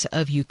trace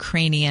of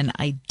Ukrainian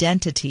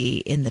identity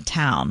in the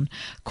town.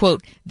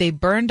 Quote, they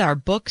burned our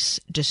books,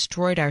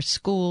 destroyed our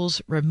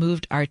schools,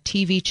 removed our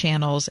TV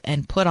channels,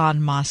 and put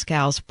on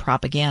Moscow's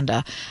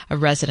propaganda, a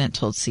resident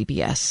told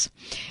CBS.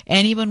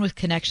 Anyone with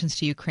connections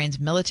to Ukraine's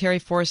military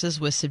forces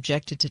was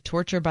subjected to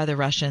torture by the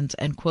Russians,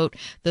 and, quote,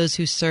 those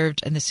who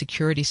served in the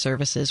security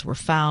services were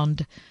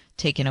found,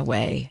 taken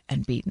away,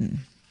 and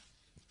beaten.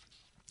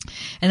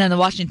 And then the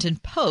Washington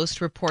Post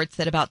reports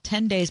that about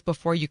 10 days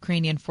before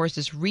Ukrainian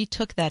forces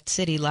retook that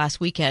city last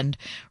weekend,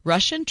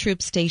 Russian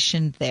troops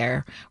stationed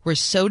there were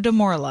so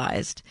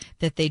demoralized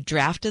that they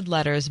drafted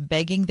letters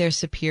begging their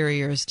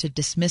superiors to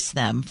dismiss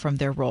them from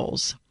their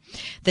roles.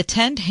 The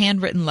 10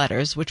 handwritten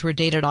letters, which were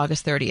dated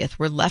August 30th,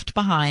 were left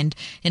behind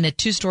in a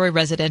 2-story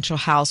residential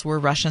house where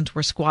Russians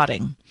were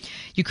squatting.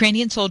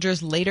 Ukrainian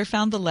soldiers later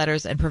found the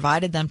letters and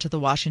provided them to the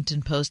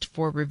Washington Post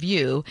for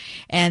review,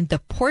 and the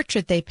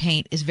portrait they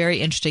paint is very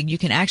interesting. You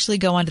can actually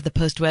go onto the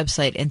Post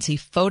website and see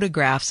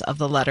photographs of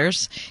the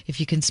letters.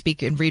 If you can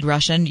speak and read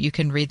Russian, you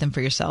can read them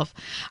for yourself.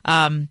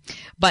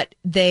 But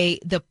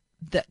the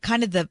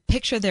kind of the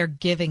picture they're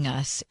giving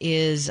us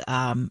is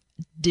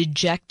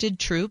dejected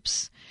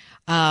troops.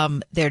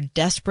 They're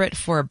desperate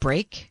for a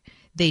break.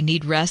 They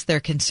need rest. They're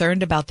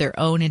concerned about their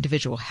own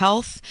individual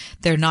health.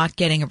 They're not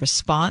getting a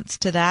response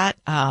to that.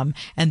 And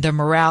their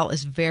morale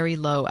is very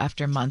low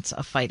after months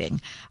of fighting.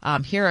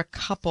 Here are a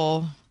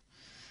couple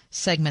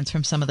segments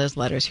from some of those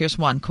letters. Here's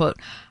one, quote,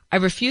 I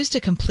refuse to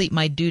complete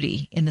my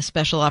duty in the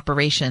special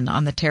operation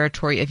on the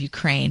territory of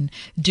Ukraine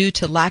due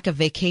to lack of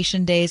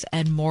vacation days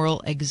and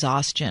moral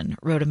exhaustion,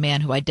 wrote a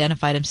man who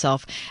identified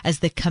himself as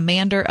the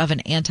commander of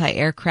an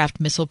anti-aircraft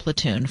missile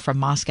platoon from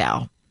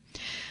Moscow.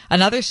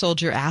 Another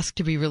soldier asked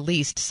to be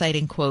released,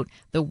 citing, quote,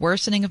 the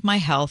worsening of my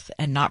health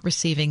and not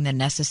receiving the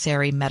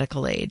necessary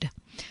medical aid.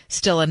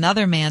 Still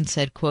another man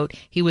said, quote,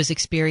 he was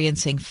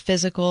experiencing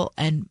physical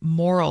and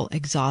moral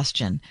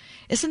exhaustion.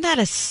 Isn't that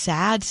a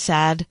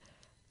sad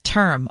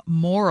term,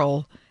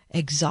 moral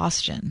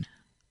exhaustion?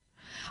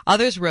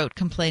 Others wrote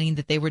complaining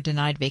that they were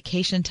denied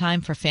vacation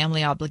time for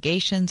family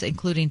obligations,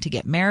 including to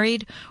get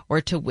married or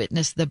to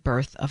witness the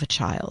birth of a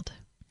child.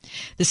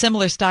 The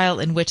similar style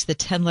in which the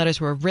 10 letters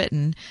were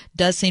written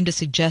does seem to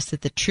suggest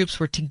that the troops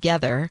were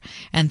together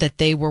and that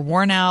they were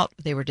worn out,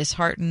 they were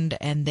disheartened,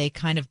 and they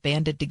kind of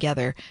banded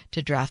together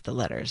to draft the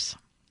letters.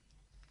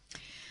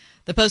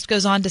 The Post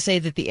goes on to say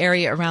that the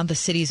area around the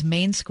city's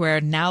main square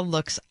now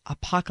looks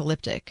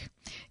apocalyptic.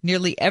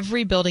 Nearly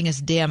every building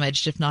is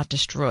damaged, if not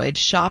destroyed,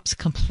 shops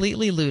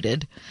completely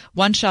looted.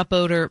 One shop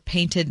owner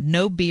painted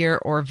no beer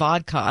or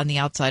vodka on the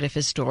outside of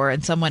his store,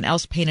 and someone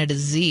else painted a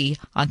Z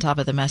on top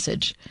of the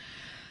message.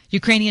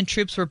 Ukrainian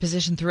troops were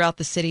positioned throughout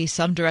the city,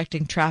 some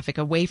directing traffic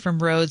away from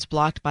roads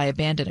blocked by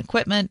abandoned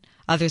equipment,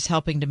 others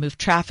helping to move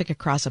traffic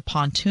across a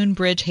pontoon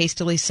bridge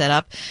hastily set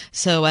up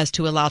so as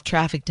to allow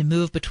traffic to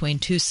move between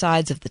two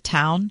sides of the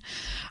town.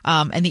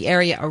 And the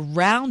area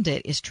around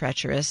it is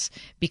treacherous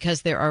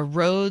because there are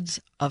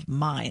roads of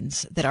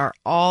mines that are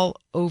all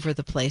over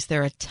the place.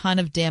 There are a ton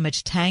of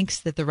damaged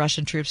tanks that the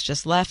Russian troops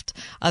just left,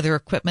 other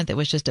equipment that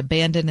was just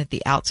abandoned at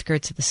the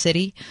outskirts of the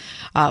city.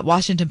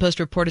 Washington Post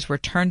reporters were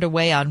turned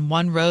away on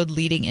one road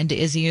leading into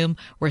Izium,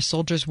 where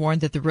soldiers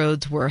warned that the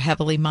roads were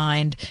heavily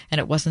mined and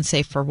it wasn't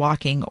safe for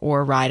walking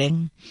or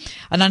riding.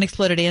 An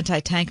unexploded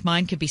anti-tank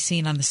mine could be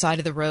seen on the side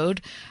of the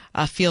road,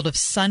 a field of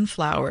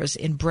sunflowers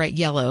in bright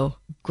yellow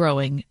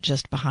growing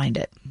just behind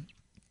it.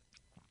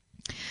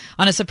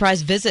 On a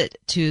surprise visit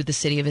to the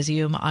city of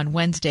Izium on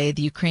Wednesday,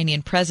 the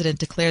Ukrainian president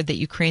declared that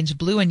Ukraine's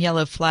blue and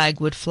yellow flag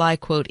would fly,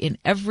 quote, in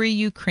every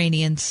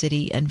Ukrainian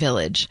city and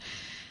village.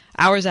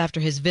 Hours after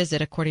his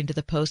visit, according to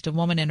the Post, a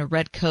woman in a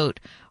red coat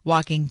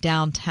walking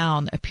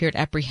downtown appeared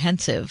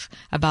apprehensive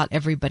about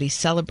everybody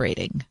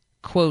celebrating.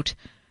 Quote,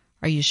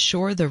 are you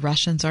sure the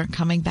Russians aren't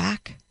coming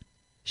back?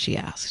 She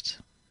asked.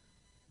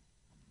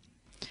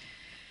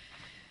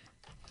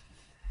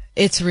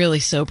 It's really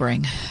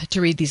sobering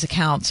to read these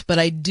accounts, but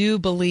I do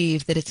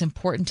believe that it's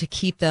important to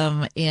keep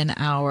them in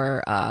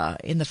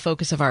the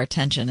focus of our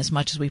attention as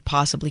much as we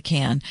possibly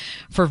can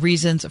for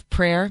reasons of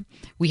prayer.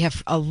 We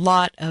have a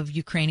lot of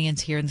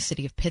Ukrainians here in the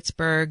city of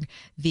Pittsburgh.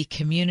 The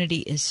community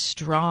is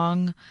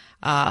strong.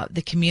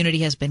 The community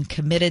has been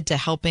committed to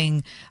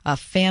helping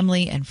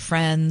family and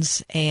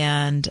friends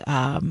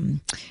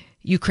and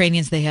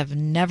Ukrainians they have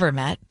never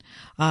met.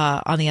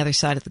 on the other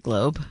side of the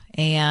globe.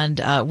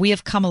 And we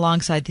have come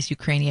alongside this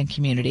Ukrainian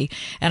community.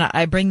 And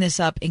I bring this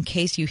up in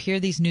case you hear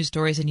these news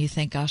stories and you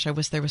think, gosh, I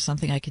wish there was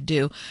something I could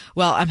do.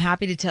 Well, I'm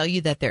happy to tell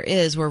you that there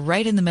is. We're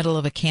right in the middle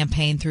of a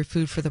campaign through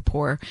Food for the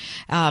Poor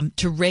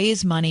to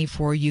raise money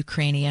for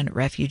Ukrainian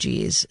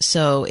refugees.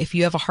 So if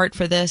you have a heart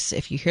for this,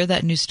 if you hear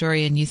that news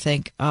story and you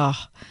think,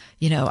 oh,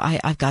 you know,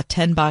 I've got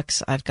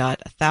 $10, I've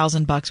got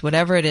 $1,000,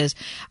 whatever it is,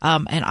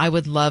 and I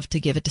would love to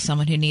give it to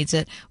someone who needs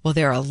it. Well,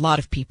 there are a lot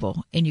of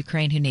people in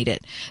Ukraine who need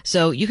it.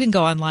 So you can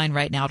go online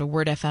right now to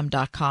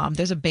wordfm.com.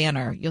 There's a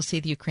banner. You'll see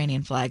the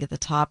Ukrainian flag at the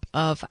top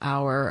of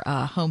our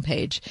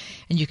homepage,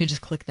 and you can just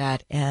click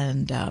that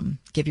and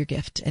give your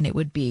gift, and it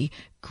would be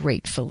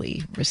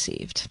gratefully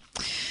received.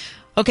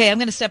 Okay, I'm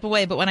going to step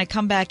away, but when I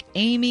come back,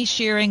 Amy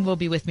Shearing will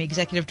be with me,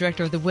 Executive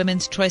Director of the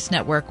Women's Choice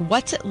Network.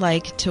 What's it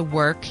like to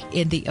work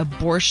in the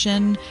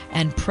abortion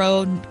and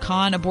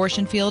pro-con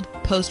abortion field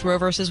post Roe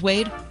versus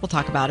Wade? We'll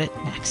talk about it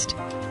next.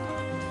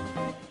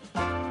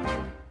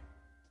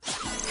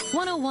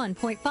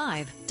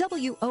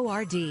 101.5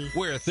 WORD.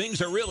 Where things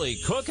are really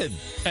cooking,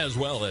 as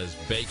well as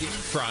baking,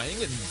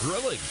 frying, and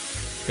grilling.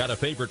 Got a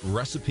favorite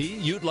recipe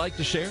you'd like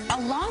to share?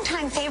 A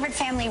longtime favorite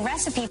family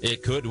recipe.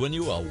 It could win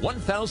you a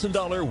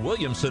 $1,000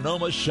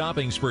 Williams-Sonoma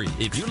shopping spree.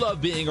 If you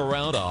love being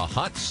around a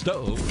hot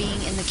stove.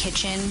 Being in the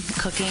kitchen,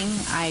 cooking,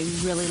 I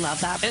really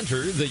love that.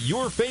 Enter the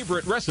Your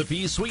Favorite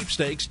Recipe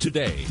sweepstakes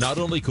today. Not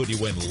only could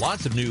you win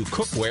lots of new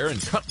cookware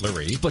and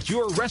cutlery, but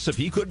your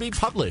recipe could be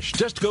published.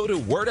 Just go to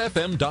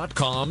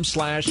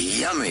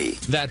wordfm.com/yummy.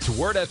 That's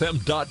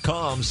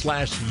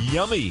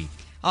wordfm.com/yummy.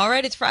 All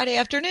right, it's Friday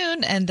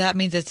afternoon, and that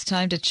means it's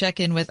time to check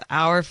in with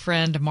our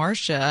friend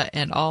Marcia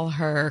and all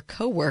her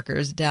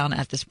co-workers down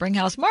at the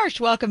Springhouse. Marsh,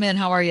 welcome in.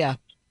 How are you?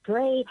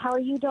 Great. How are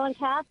you doing,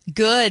 Kath?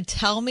 Good.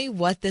 Tell me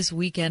what this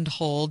weekend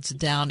holds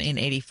down in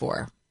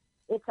 84.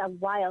 It's a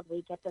wild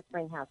week at the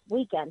Springhouse.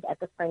 Weekend at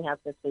the Springhouse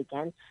this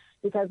weekend,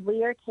 because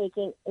we are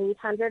taking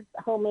 800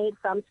 homemade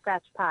from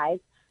scratch pies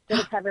to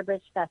the Cover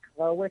Bridge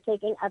Festival. We're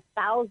taking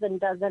 1,000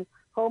 dozen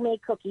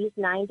homemade cookies,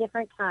 9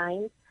 different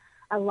kinds,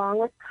 along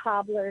with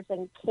cobblers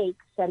and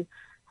cakes and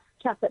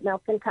chocolate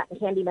milk and cotton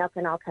candy milk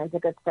and all kinds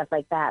of good stuff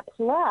like that.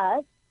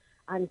 Plus,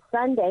 on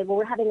Sunday, well,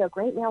 we're having a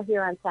great meal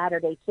here on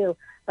Saturday, too,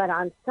 but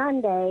on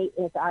Sunday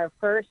is our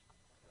first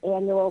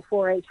annual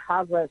 4-H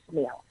hog roast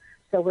meal.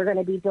 So we're going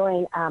to be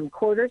doing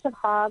quarters of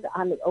hog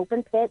on the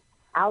open pit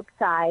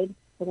outside,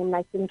 getting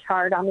nice and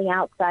charred on the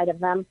outside of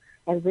them,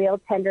 and real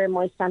tender and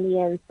moist on the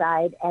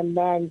inside. And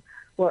then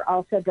we're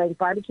also doing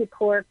barbecue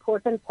pork,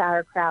 pork and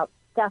sauerkraut,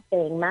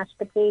 stuffing, mashed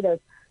potatoes,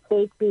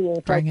 baked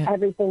beans, like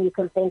everything you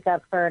can think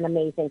of for an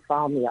amazing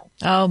fall meal.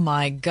 Oh,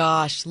 my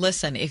gosh.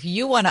 Listen, if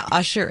you want to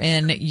usher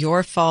in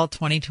your fall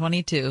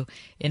 2022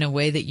 in a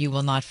way that you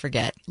will not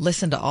forget,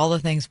 listen to all the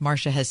things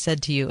Marcia has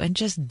said to you and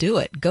just do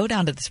it. Go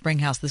down to the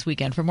Springhouse this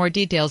weekend. For more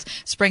details,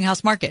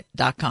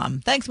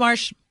 springhousemarket.com. Thanks,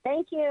 Marsh.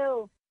 Thank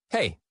you.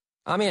 Hey,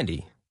 I'm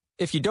Andy.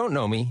 If you don't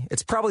know me,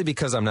 it's probably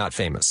because I'm not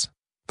famous.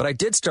 But I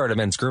did start a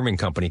men's grooming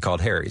company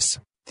called Harry's.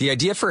 The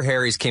idea for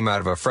Harry's came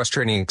out of a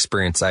frustrating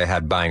experience I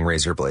had buying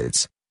razor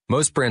blades.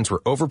 Most brands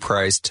were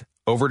overpriced,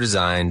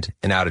 overdesigned,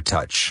 and out of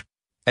touch.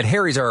 At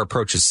Harry's, our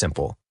approach is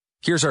simple.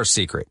 Here's our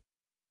secret.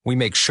 We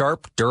make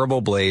sharp, durable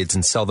blades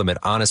and sell them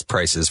at honest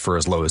prices for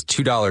as low as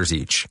 $2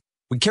 each.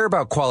 We care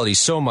about quality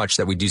so much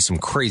that we do some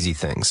crazy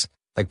things,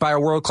 like buy a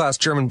world-class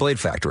German blade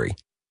factory.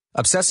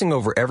 Obsessing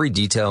over every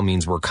detail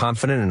means we're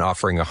confident in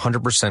offering a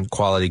 100%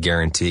 quality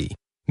guarantee.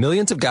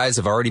 Millions of guys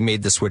have already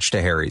made the switch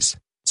to Harry's,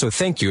 so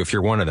thank you if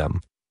you're one of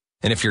them.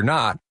 And if you're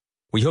not,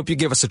 we hope you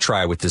give us a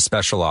try with this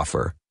special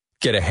offer.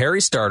 Get a Harry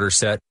starter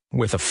set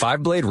with a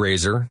 5-blade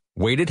razor,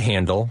 weighted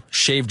handle,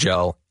 shave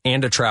gel,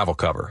 and a travel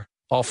cover.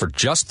 All for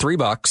just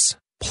 $3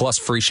 plus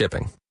free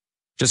shipping.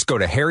 Just go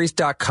to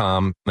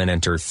harrys.com and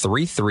enter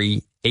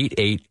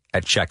 3388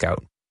 at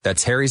checkout.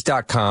 That's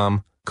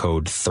harrys.com,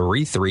 code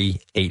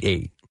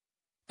 3388.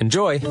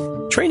 Enjoy.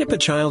 Train up a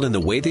child in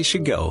the way they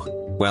should go.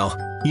 Well,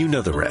 you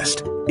know the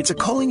rest. It's a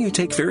calling you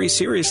take very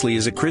seriously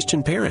as a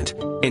Christian parent.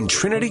 And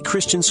Trinity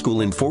Christian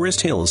School in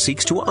Forest Hills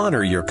seeks to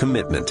honor your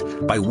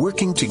commitment by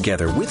working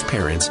together with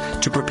parents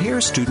to prepare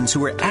students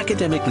who are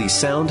academically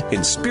sound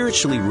and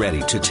spiritually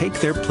ready to take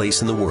their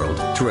place in the world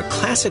through a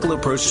classical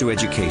approach to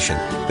education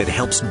that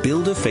helps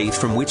build a faith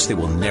from which they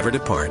will never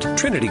depart.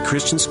 Trinity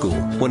Christian School,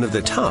 one of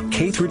the top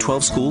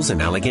K-12 schools in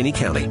Allegheny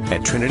County,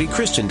 at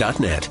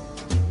trinitychristian.net.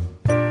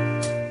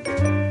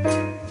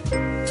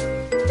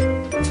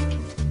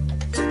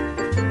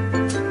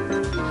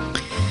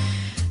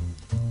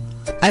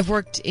 I've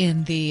worked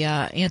in the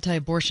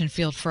anti-abortion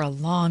field for a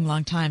long,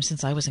 long time,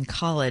 since I was in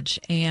college,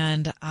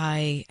 and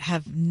I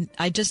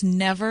just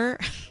never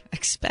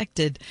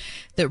expected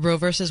that Roe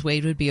versus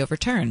Wade would be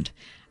overturned.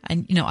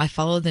 And, I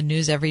follow the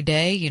news every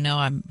day.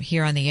 I'm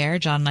here on the air.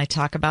 John and I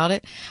talk about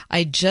it.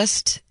 I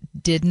just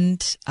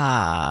didn't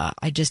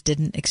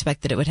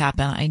expect that it would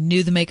happen. I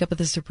knew the makeup of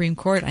the Supreme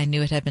Court. I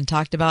knew it had been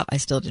talked about. I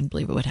still didn't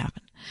believe it would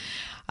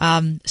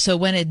happen. So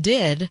when it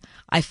did,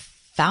 I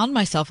found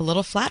myself a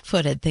little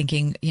flat-footed,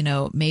 thinking,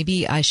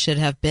 maybe I should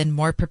have been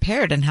more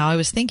prepared in how I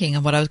was thinking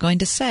and what I was going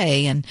to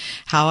say and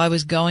how I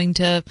was going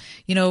to,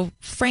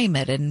 frame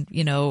it and,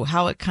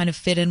 how it kind of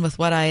fit in with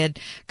what I had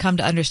come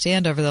to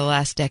understand over the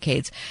last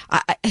decades.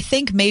 I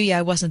think maybe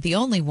I wasn't the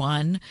only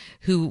one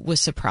who was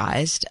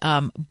surprised,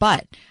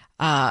 but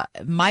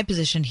my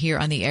position here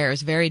on the air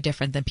is very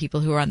different than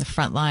people who are on the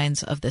front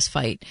lines of this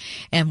fight.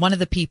 And one of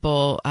the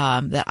people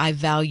that I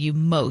value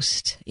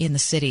most in the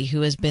city,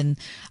 who has been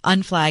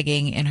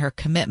unflagging in her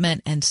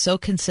commitment and so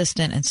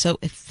consistent and so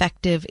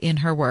effective in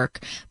her work,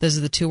 those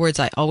are the two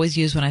words I always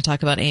use when I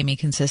talk about Amy: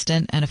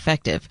 consistent and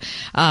effective.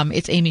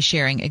 It's Amy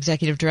Shearing,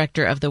 Executive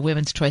Director of the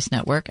Women's Choice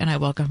Network, and I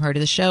welcome her to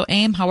the show.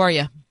 Aim, how are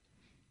you?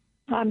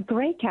 I'm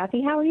great,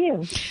 Kathy. How are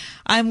you?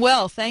 I'm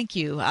well, thank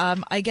you.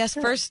 I guess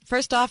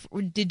first off,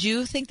 did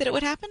you think that it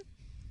would happen?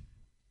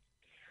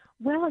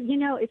 Well,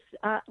 it's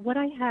what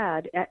I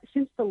had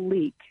since the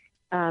leak.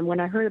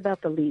 When I heard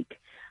about the leak,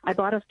 I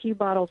bought a few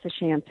bottles of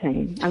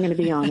champagne. I'm going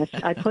to be honest.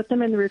 I put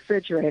them in the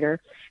refrigerator,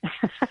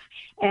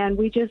 and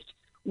we just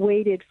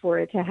waited for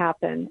it to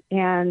happen.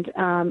 And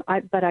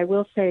but I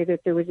will say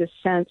that there was a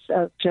sense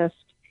of just.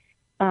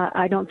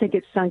 I don't think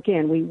it sunk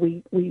in.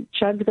 We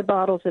chugged the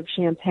bottles of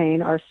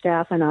champagne, our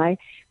staff and I.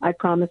 I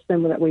promised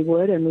them that we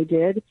would, and we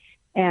did.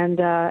 And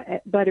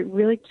but it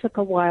really took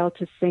a while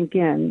to sink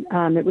in.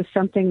 It was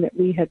something that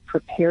we had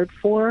prepared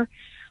for.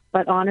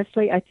 But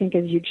honestly, I think,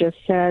 as you just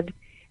said,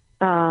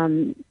 there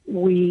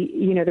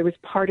was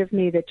part of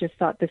me that just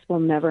thought this will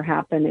never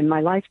happen in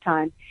my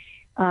lifetime.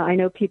 I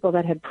know people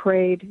that had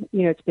prayed.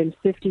 It's been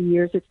 50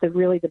 years. It's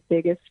really the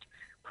biggest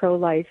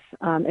pro-life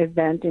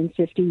event in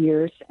 50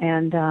 years.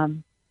 And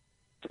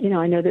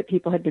I know that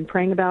people had been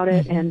praying about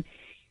it, and,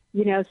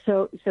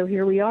 so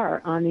here we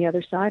are on the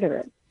other side of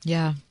it.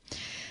 Yeah.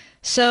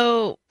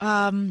 So,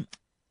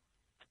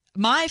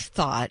 my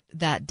thought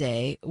that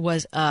day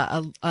was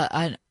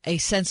a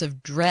sense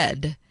of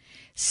dread.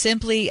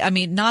 Simply,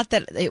 not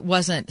that it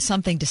wasn't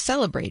something to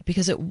celebrate,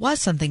 because it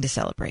was something to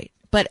celebrate.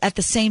 But at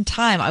the same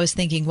time, I was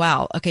thinking,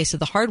 wow, okay, so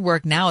the hard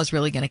work now is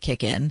really going to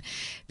kick in,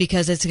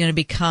 because it's going to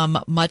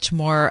become much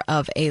more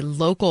of a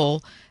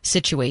local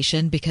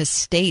situation, because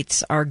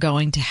states are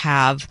going to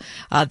have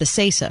the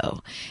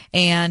say-so.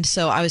 And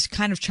so I was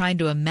kind of trying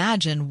to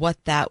imagine what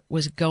that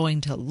was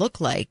going to look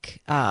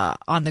like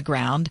on the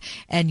ground.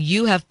 And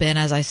you have been,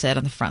 as I said,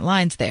 on the front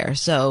lines there.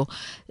 So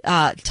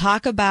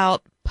talk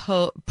about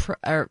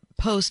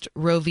post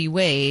Roe v.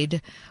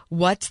 Wade.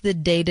 What's the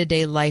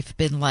day-to-day life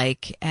been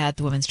like at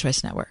the Women's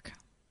Choice Network?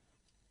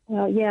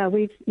 Well, yeah,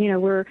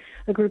 we're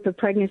a group of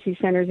pregnancy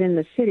centers in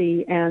the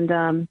city,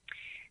 and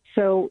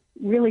so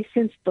really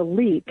since the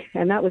leak,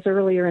 and that was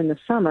earlier in the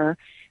summer,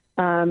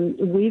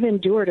 we've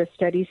endured a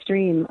steady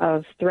stream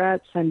of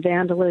threats and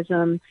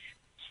vandalism,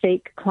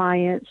 fake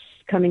clients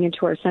coming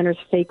into our centers,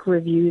 fake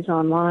reviews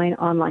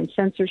online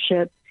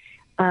censorship.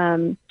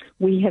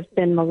 We have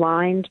been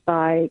maligned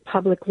by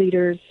public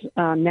leaders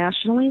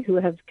nationally who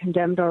have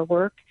condemned our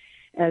work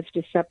as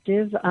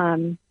deceptive.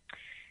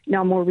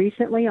 Now, more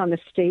recently, on the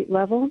state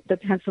level, the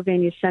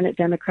Pennsylvania Senate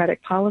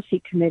Democratic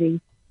Policy Committee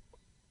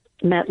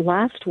met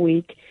last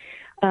week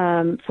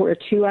for a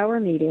 2-hour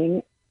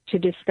meeting to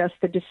discuss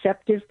the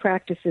deceptive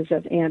practices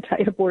of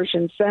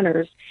anti-abortion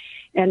centers.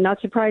 And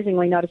not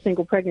surprisingly, not a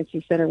single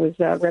pregnancy center was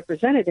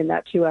represented in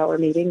that 2-hour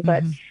meeting,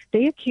 but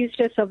they accused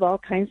us of all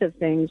kinds of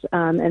things,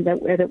 and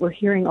that we're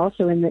hearing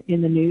also in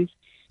the news,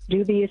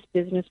 dubious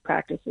business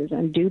practices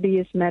and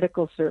dubious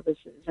medical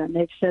services. And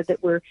they've said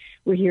that we're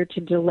here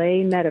to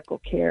delay medical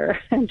care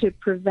and to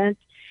prevent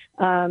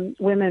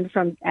women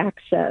from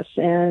access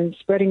and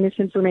spreading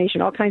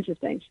misinformation, all kinds of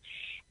things.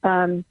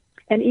 And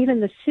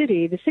even the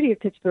city of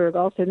Pittsburgh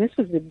also, and this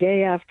was the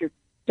day after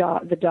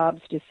the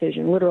Dobbs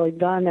decision, literally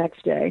the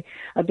next day,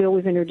 a bill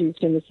was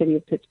introduced in the city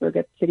of Pittsburgh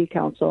at City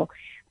Council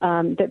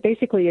that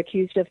basically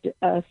accused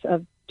us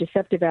of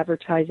deceptive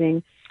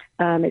advertising.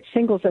 It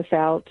singles us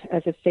out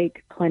as a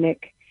fake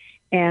clinic,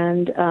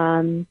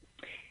 and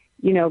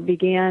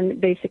began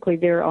basically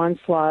their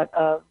onslaught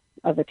of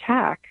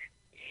attack.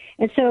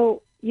 And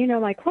so,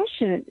 my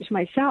question to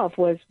myself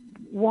was,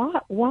 why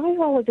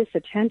all of this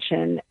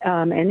attention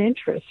and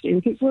interest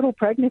in these little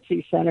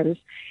pregnancy centers,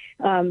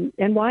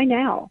 and why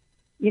now?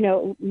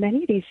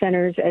 Many of these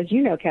centers, as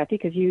you know, Kathy,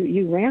 because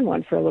you ran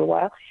one for a little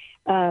while,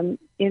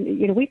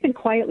 we've been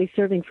quietly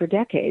serving for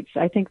decades.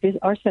 I think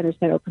our center's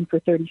been open for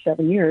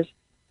 37 years.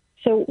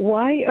 So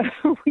why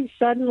are we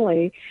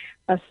suddenly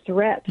a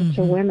threat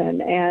to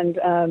women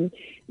and,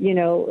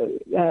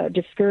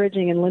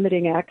 discouraging and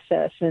limiting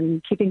access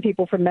and keeping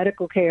people from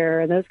medical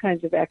care and those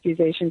kinds of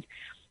accusations?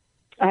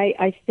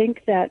 I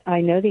think that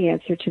I know the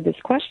answer to this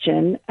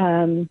question.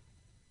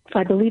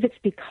 I believe it's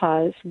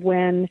because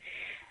when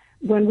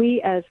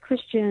we as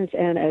Christians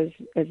and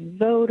as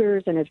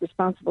voters and as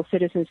responsible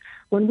citizens,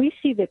 when we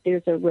see that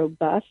there's a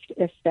robust,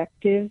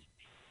 effective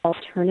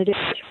alternative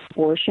to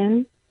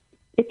abortion,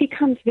 it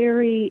becomes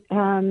very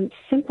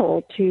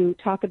simple to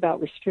talk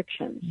about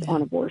restrictions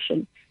on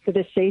abortion for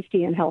the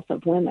safety and health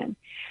of women.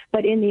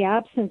 But in the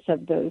absence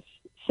of those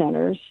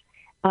centers,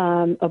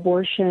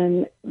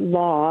 abortion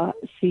law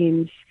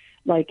seems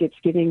like it's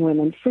giving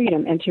women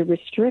freedom, and to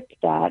restrict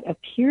that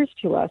appears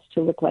to us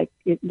to look like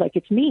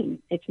it's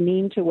mean. It's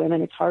mean to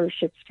women. It's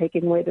harsh. It's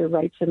taking away their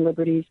rights and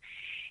liberties.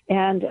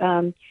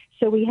 And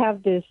so we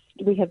have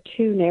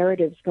two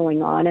narratives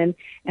going on,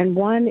 and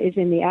one is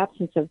in the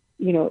absence of,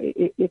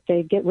 if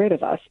they get rid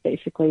of us,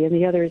 basically, and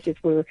the other is if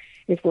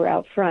we're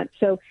out front.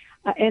 So,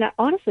 and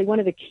honestly, one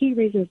of the key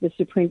reasons the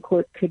Supreme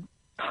Court could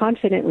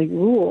confidently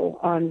rule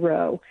on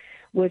Roe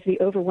was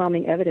the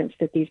overwhelming evidence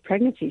that these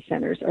pregnancy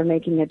centers are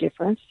making a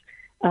difference,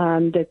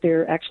 that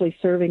they're actually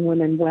serving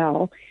women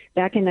well.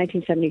 Back in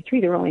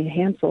 1973, there were only a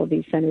handful of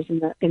these centers in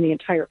the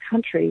entire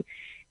country,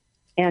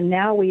 and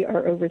now we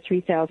are over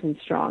 3,000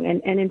 strong.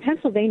 And in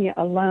Pennsylvania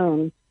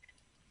alone,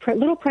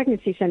 little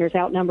pregnancy centers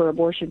outnumber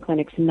abortion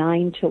clinics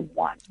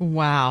 9-1.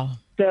 Wow.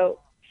 So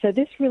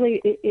this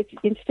really, it's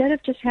instead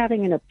of just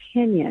having an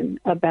opinion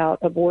about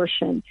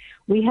abortion,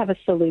 we have a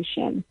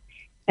solution.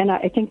 And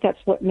I think that's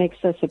what makes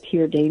us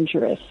appear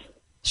dangerous.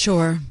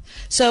 Sure.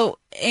 So,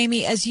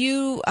 Amy, as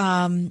you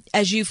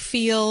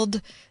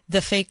field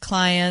the fake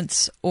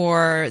clients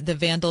or the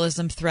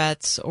vandalism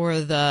threats or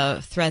the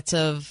threats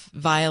of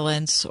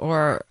violence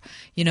or,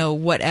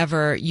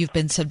 whatever you've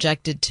been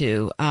subjected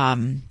to,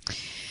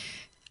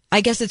 I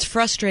guess it's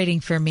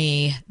frustrating for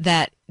me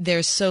that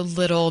there's so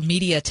little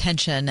media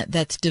attention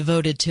that's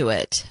devoted to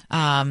it.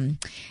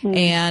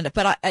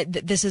 But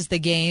this is the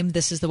game.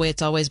 This is the way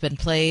it's always been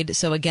played.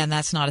 So again,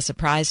 that's not a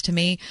surprise to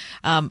me.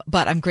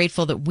 But I'm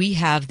grateful that we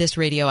have this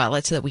radio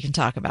outlet so that we can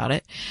talk about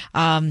it.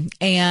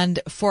 And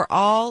for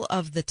all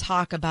of the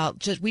talk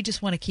about we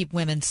just want to keep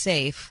women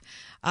safe.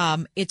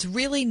 It's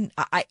really,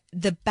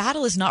 the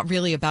battle is not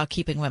really about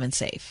keeping women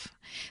safe.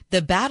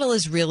 The battle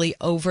is really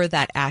over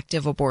that act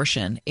of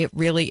abortion. It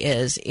really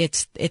is.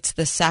 It's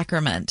the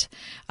sacrament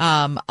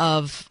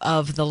of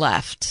the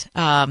left,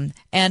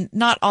 and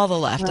not all the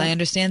left. Right. I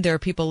understand there are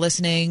people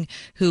listening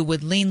who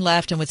would lean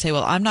left and would say,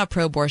 "Well, I'm not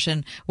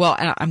pro-abortion." Well,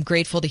 I'm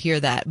grateful to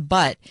hear that,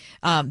 but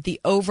the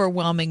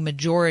overwhelming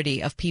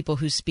majority of people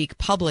who speak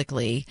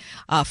publicly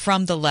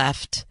from the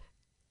left,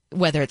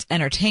 whether it's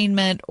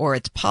entertainment or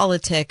it's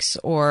politics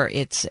or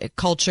it's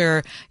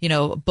culture,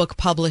 book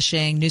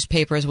publishing,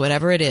 newspapers,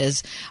 whatever it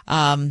is,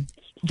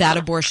 that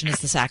abortion is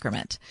the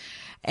sacrament.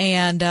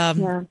 And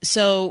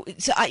so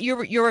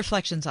your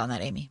reflections on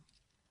that, Amy?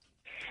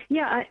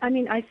 Yeah,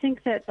 I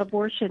think that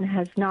abortion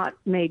has not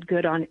made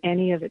good on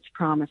any of its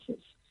promises.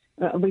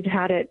 We've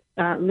had it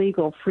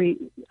legal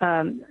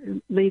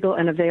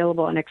and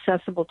available and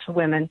accessible to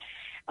women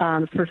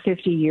for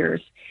 50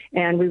 years.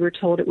 And we were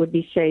told it would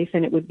be safe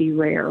and it would be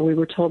rare. We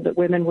were told that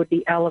women would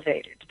be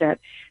elevated,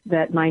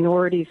 that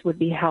minorities would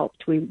be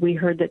helped. We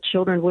heard that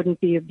children wouldn't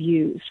be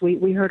abused.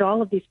 We heard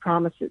all of these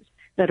promises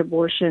that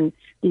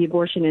the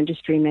abortion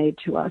industry made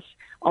to us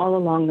all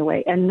along the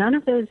way. And none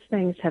of those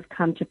things have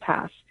come to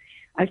pass.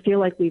 I feel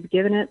like we've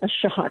given it a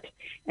shot.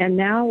 And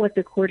now what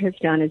the court has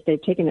done is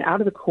they've taken it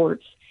out of the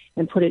courts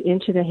and put it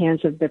into the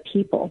hands of the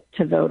people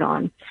to vote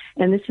on.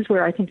 And this is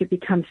where I think it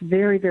becomes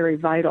very, very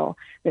vital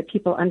that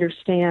people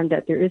understand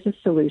that there is a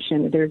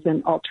solution. There's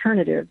an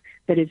alternative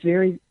that is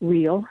very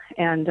real.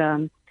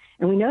 And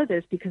we know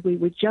this because we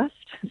just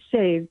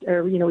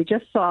we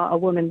just saw a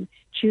woman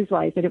choose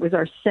life, and it was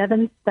our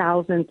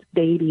 7,000th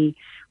baby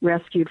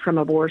rescued from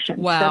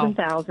abortion. Wow.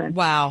 7,000.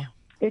 Wow.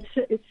 It's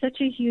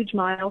such a huge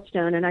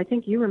milestone. And I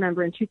think you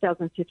remember in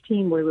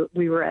 2015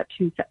 we were at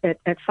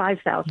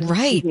 5,000.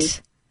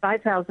 Right.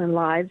 5,000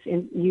 lives,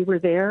 and you were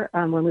there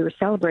when we were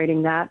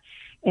celebrating that,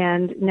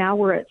 and now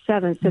we're at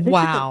 7. So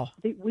wow,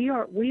 we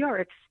are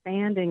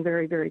expanding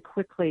very, very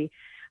quickly.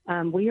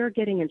 We are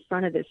getting in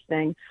front of this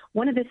thing.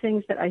 One of the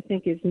things that I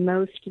think is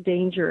most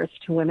dangerous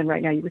to women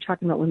right now, you were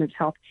talking about women's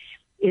health,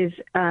 is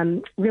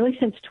really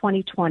since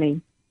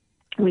 2020,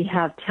 we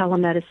have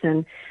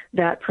telemedicine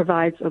that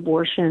provides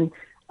abortion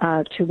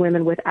to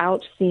women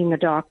without seeing a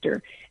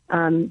doctor.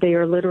 They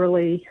are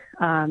literally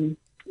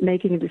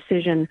making a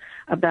decision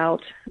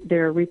about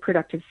their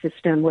reproductive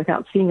system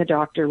without seeing a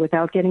doctor,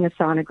 without getting a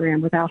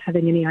sonogram, without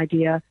having any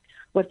idea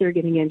what they're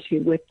getting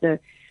into with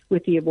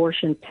the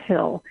abortion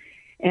pill.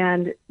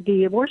 And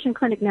the abortion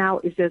clinic now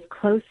is as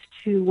close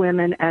to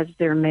women as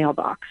their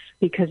mailbox,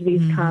 because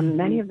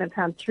many of them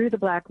come through the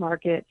black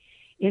market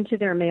into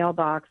their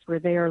mailbox, where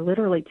they are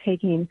literally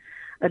taking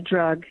a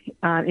drug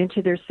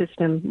into their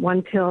system,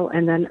 one pill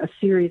and then a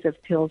series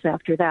of pills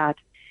after that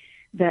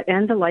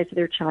end the life of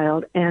their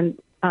child.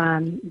 And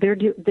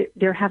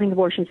they're having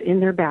abortions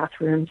in their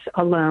bathrooms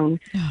alone,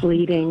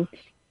 bleeding.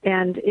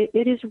 And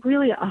it is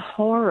really a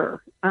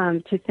horror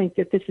to think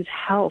that this is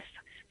health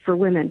for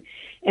women.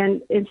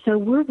 And so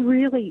we're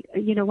really,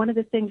 one of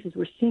the things is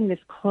we're seeing this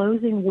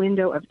closing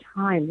window of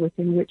time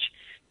within which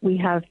we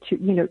have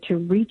to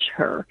reach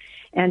her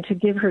and to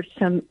give her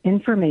some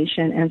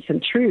information and some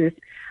truth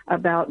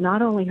about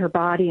not only her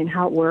body and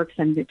how it works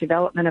and the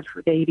development of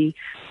her baby,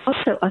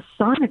 also a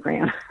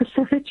sonogram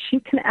so that she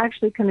can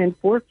actually come in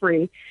for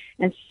free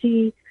and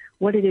see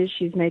what it is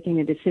she's making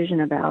a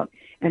decision about,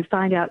 and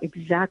find out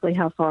exactly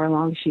how far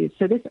along she is.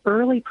 So this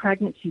early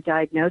pregnancy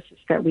diagnosis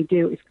that we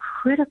do is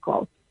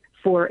critical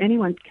for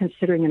anyone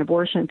considering an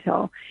abortion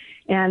pill.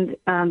 And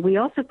we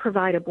also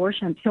provide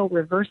abortion pill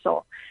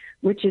reversal,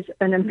 which is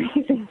an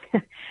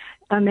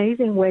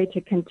amazing way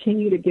to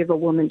continue to give a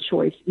woman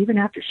choice. Even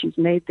after she's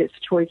made this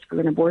choice for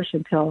an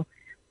abortion pill,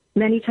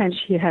 many times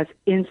she has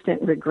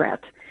instant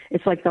regret.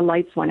 It's like the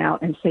lights went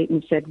out and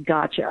Satan said,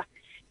 gotcha.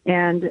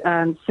 And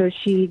so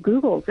she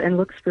Googles and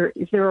looks for,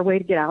 is there a way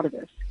to get out of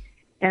this?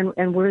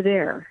 And we're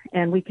there.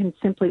 And we can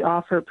simply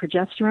offer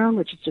progesterone,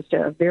 which is just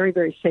a very,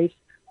 very safe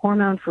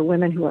hormone for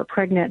women who are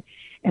pregnant.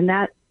 And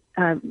that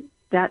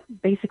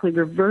basically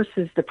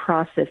reverses the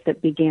process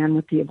that began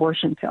with the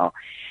abortion pill.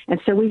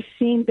 And so we've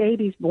seen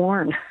babies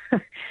born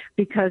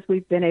because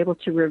we've been able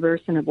to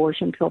reverse an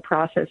abortion pill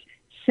process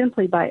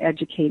simply by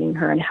educating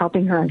her and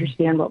helping her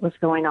understand what was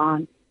going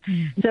on.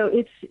 So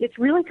it's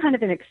really kind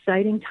of an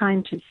exciting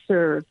time to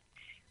serve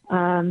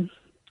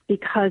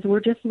because we're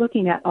just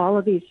looking at all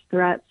of these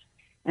threats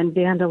and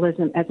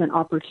vandalism as an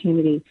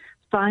opportunity.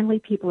 Finally,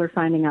 people are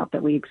finding out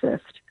that we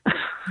exist.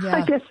 Yeah,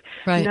 I guess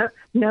right.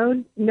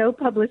 No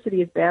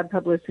publicity is bad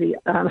publicity,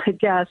 I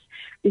guess,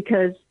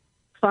 because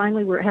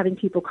finally we're having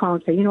people call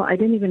and say, I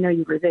didn't even know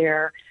you were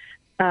there.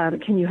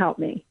 Can you help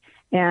me?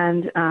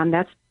 And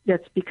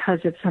that's because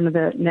of some of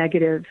the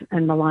negative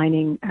and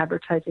maligning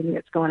advertising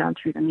that's going on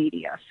through the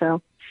media.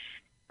 So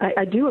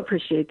I do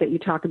appreciate that you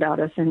talk about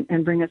us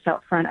and bring us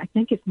out front. I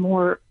think it's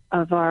more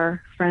of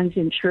our friends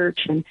in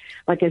church and,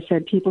 like I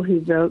said, people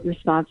who vote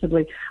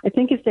responsibly. I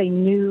think if they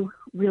knew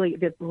really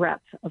the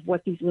breadth of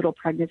what these little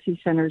pregnancy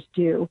centers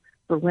do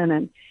for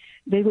women,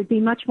 they would be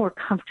much more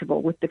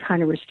comfortable with the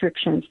kind of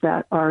restrictions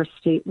that our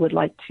state would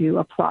like to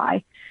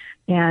apply.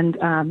 And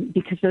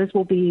because those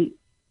will be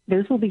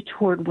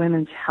toward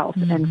women's health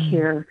and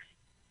care.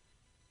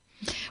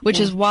 Which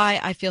is why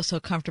I feel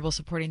so comfortable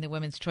supporting the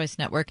Women's Choice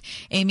Network.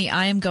 Amy,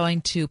 I am going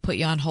to put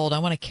you on hold. I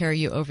want to carry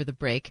you over the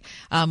break.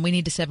 We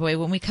need to step away.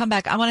 When we come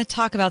back, I want to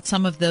talk about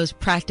some of those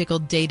practical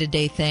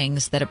day-to-day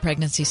things that a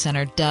pregnancy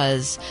center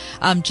does.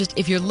 Just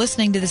if you're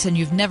listening to this and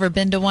you've never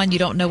been to one, you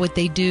don't know what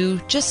they do,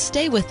 just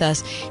stay with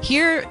us.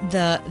 Hear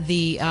the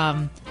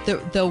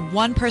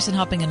one person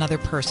helping another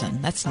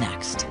person. That's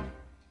next.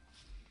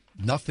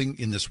 Nothing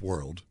in this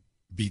world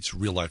beats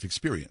real life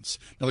experience.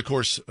 Now, of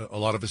course, a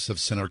lot of us have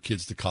sent our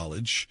kids to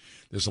college.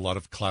 There's a lot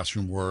of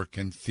classroom work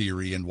and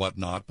theory and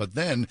whatnot. But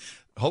then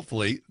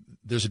hopefully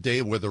there's a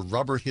day where the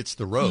rubber hits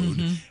the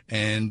road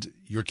and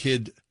your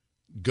kid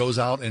goes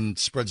out and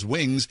spreads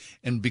wings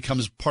and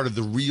becomes part of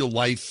the real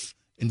life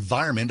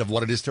environment of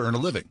what it is to earn a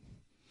living.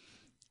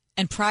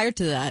 And prior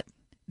to that,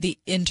 the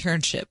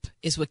internship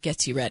is what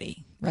gets you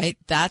ready, right?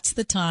 That's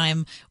the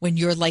time when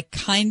you're like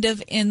kind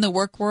of in the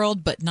work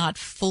world, but not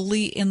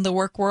fully in the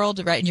work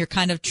world, right? And you're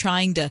kind of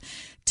trying to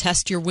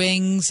test your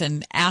wings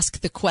and ask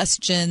the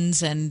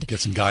questions and get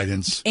some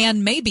guidance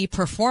and maybe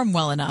perform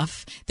well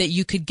enough that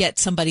you could get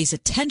somebody's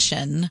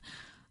attention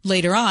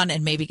later on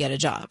and maybe get a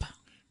job.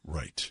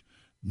 Right.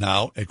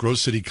 Now at Grove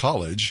City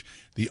College,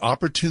 the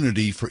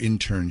opportunity for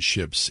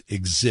internships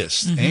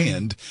exists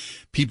and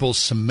people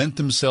cement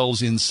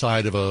themselves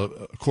inside of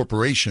a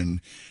corporation.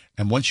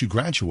 And once you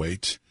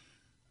graduate,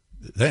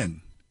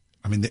 then,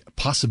 the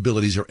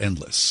possibilities are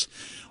endless.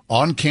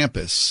 On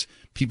campus,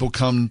 people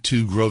come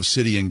to Grove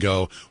City and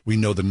go, we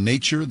know the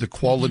nature, the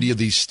quality of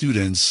these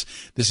students.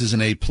 This is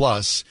an A+.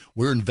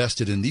 We're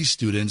invested in these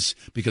students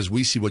because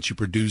we see what you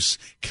produce.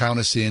 Count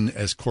us in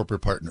as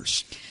corporate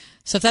partners.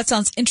 So if that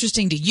sounds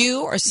interesting to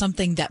you or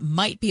something that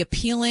might be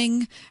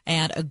appealing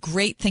and a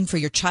great thing for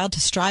your child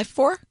to strive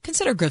for,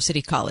 consider Grove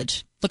City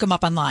College. Look them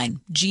up online,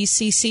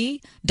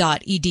 gcc.edu.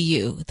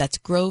 That's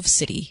Grove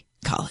City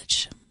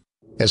College.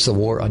 As the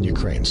war on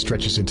Ukraine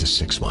stretches into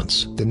 6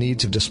 months, the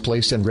needs of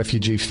displaced and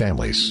refugee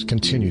families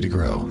continue to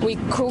grow. We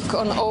cook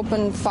on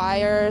open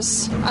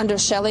fires under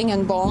shelling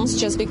and bombs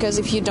just because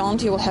if you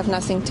don't, you will have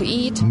nothing to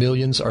eat.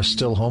 Millions are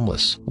still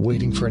homeless,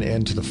 waiting for an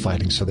end to the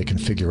fighting so they can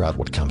figure out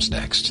what comes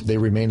next. They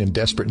remain in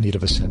desperate need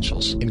of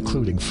essentials,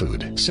 including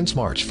food. Since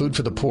March, Food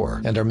for the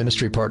Poor and our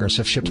ministry partners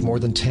have shipped more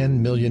than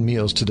 10 million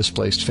meals to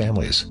displaced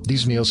families.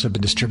 These meals have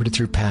been distributed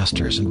through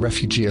pastors and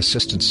refugee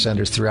assistance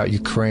centers throughout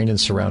Ukraine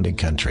and surrounding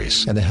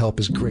countries, and the help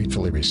is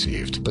gratefully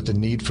received, but the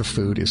need for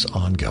food is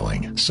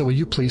ongoing. So will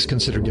you please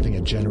consider giving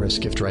a generous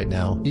gift right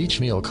now?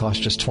 Each meal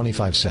costs just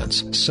 25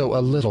 cents, so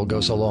a little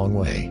goes a long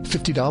way.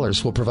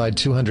 $50 will provide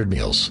 200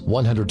 meals.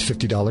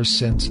 $150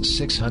 sends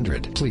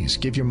 600. Please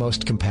give your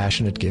most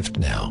compassionate gift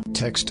now.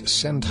 Text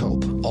SEND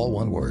HOPE, all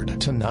one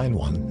word, to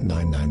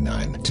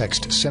 91999.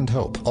 Text SEND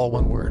HOPE, all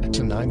one word,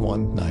 to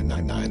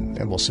 91999,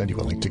 and we'll send you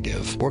a link to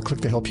give. Or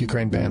click the Help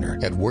Ukraine banner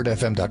at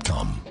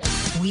wordfm.com.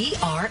 We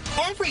are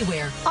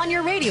everywhere. On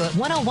your radio at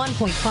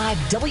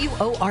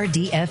 101.5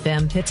 WORD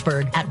FM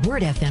Pittsburgh, at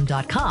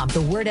wordfm.com,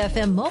 the Word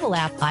FM mobile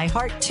app,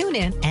 iHeart,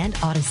 TuneIn, and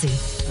Odyssey.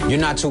 You're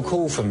not too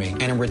cool for me.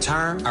 And in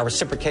return, I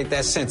reciprocate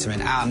that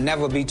sentiment. I'll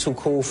never be too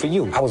cool for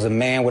you. I was a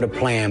man with a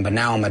plan, but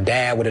now I'm a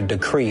dad with a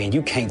decree, and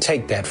you can't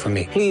take that from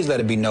me. Please let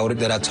it be noted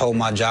that I told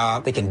my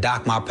job they can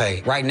dock my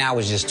pay. Right now,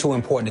 it's just too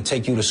important to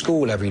take you to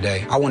school every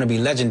day. I want to be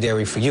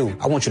legendary for you.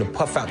 I want you to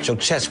puff out your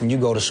chest when you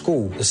go to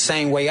school, the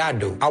same way I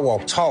do. I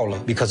walk taller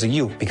because of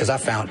you, because I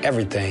found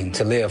everything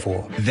to live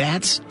for.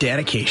 That's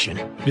dedication.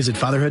 Visit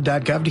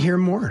fatherhood.gov to hear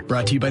more.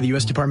 Brought to you by the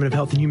U.S. Department of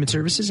Health and Human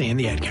Services and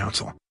the Ad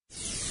Council.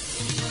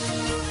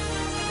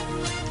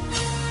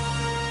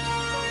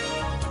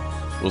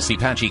 We'll see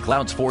patchy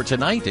clouds for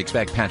tonight.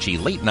 Expect patchy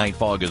late night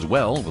fog as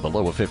well with a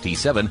low of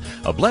 57.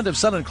 A blend of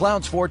sun and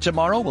clouds for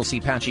tomorrow. We'll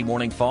see patchy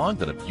morning fog,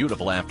 then a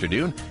beautiful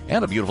afternoon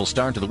and a beautiful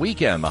start to the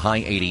weekend. The high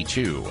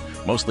 82.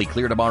 Mostly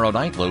clear tomorrow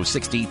night, low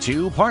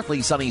 62.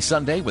 Partly sunny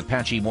Sunday with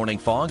patchy morning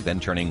fog,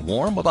 then turning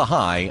warm with a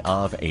high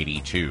of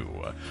 82.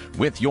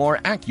 With your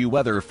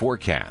AccuWeather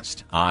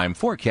forecast, I'm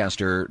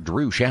forecaster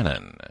Drew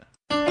Shannon.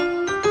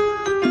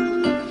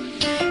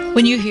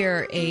 When you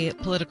hear a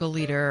political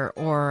leader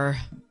or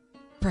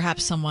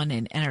perhaps someone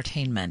in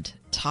entertainment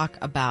talk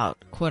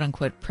about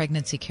quote-unquote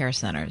pregnancy care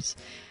centers,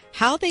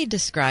 how they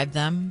describe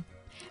them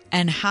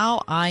and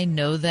how I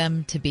know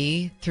them to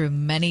be through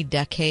many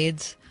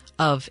decades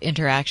of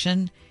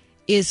interaction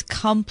is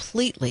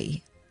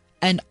completely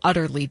and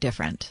utterly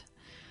different.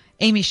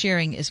 Amy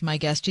Shearing is my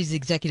guest. She's the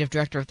executive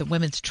director of the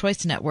Women's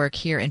Choice Network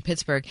here in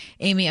Pittsburgh.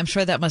 Amy, I'm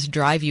sure that must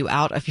drive you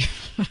out of your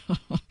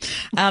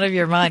out of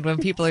your mind when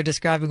people are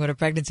describing what a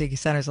pregnancy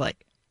center is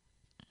like.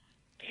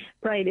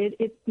 Right.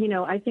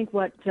 I think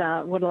what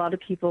a lot of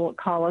people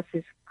call us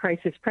is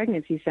Crisis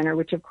Pregnancy Center,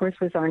 which of course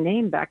was our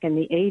name back in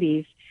the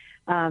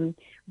 80s.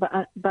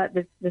 But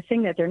the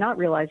thing that they're not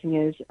realizing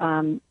is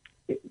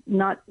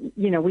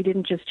we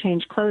didn't just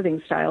change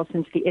clothing style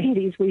since the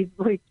 80s.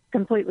 We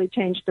completely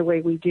changed the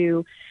way we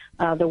do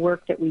the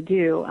work that we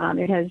do.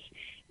 It has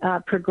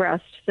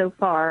progressed so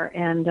far.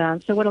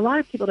 And so what a lot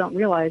of people don't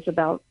realize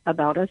about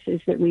us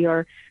is that we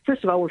are,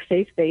 first of all, we're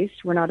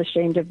faith-based. We're not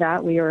ashamed of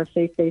that. We are a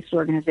faith-based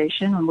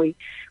organization, and we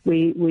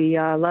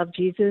love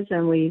Jesus,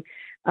 and we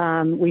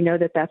know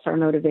that that's our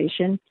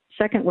motivation.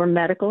 Second, we're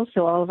medical,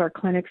 so all of our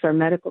clinics are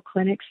medical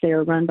clinics. They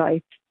are run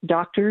by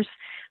doctors,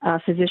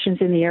 physicians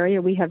in the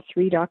area. We have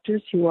 3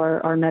 doctors who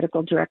are our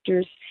medical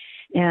directors,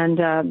 and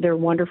they're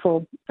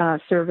wonderful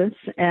service.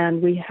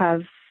 And we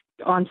have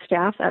on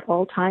staff at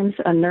all times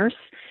a nurse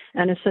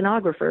and a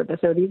sonographer.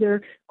 So these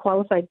are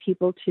qualified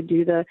people to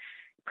do the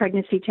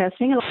pregnancy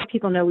testing. A lot of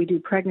people know we do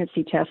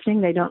pregnancy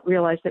testing. They don't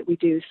realize that we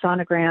do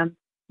sonogram,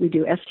 we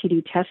do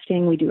STD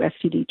testing, we do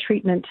STD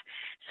treatment.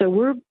 So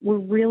we're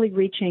really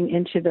reaching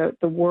into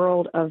the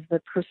world of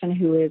the person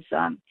who is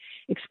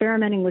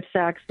experimenting with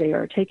sex. They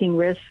are taking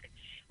risks.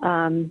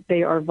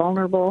 They are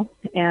vulnerable,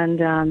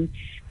 and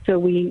so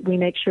we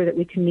make sure that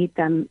we can meet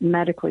them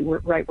medically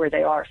right where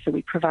they are. So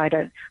we provide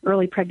an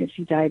early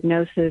pregnancy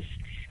diagnosis.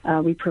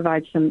 We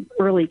provide some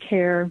early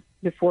care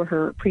before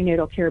her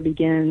prenatal care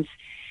begins,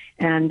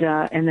 and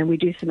then we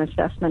do some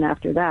assessment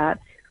after that.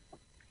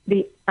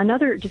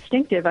 Another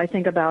distinctive, I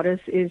think, about us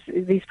is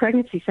these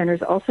pregnancy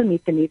centers also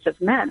meet the needs of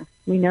men.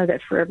 We know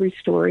that for every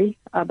story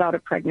about a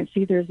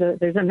pregnancy, there's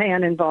a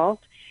man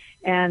involved,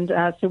 and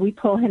so we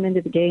pull him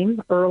into the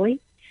game early.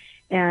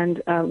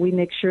 And we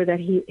make sure that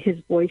his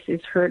voice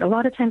is heard. A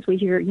lot of times we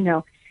hear,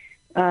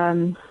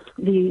 the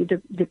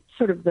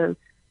sort of the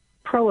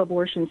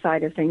pro-abortion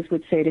side of things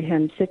would say to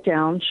him, sit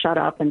down, shut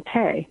up, and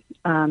pay.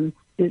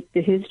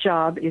 His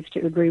job is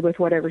to agree with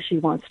whatever she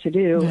wants to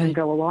do and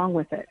go along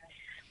with it.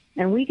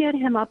 And we get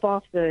him up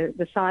off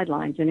the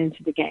sidelines and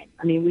into the game.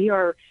 I mean, we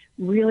are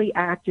really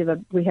active.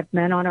 We have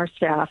men on our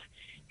staff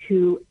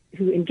who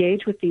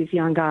engage with these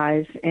young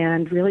guys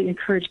and really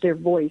encourage their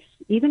voice,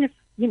 even if,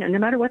 no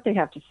matter what they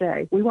have to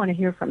say, we want to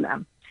hear from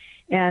them.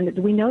 And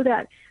we know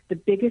that the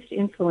biggest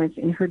influence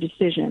in her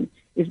decision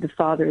is the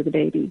father of the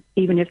baby,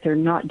 even if they're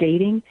not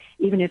dating,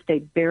 even if they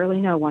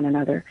barely know one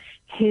another.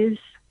 His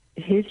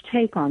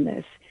take on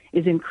this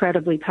is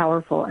incredibly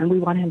powerful, and we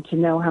want him to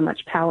know how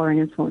much power and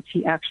influence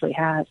he actually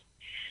has.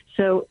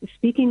 So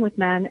speaking with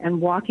men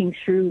and walking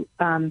through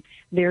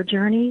their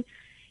journey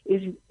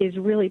is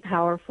really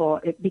powerful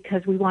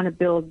because we want to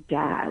build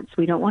dads.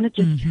 We don't want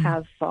to just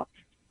have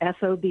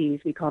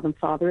FOBs, we call them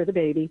father of the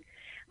baby.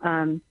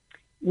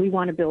 We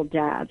want to build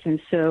dads,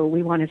 and so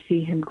we want to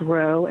see him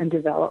grow and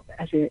develop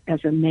as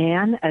a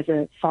man, as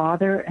a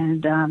father,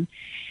 and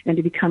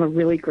to become a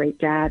really great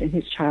dad in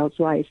his child's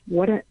life.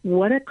 What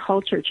a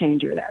culture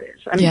changer that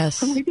is. I mean,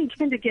 when we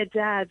begin to get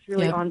dads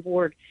really on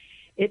board,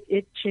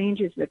 it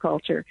changes the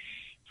culture.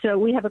 So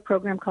we have a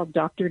program called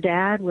Dr.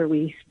 Dad, where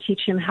we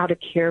teach him how to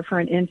care for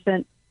an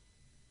infant,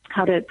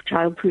 how to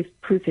child-proof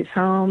his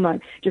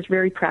home, just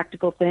very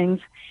practical things.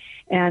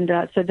 And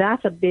so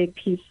that's a big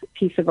piece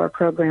of our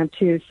program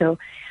too. So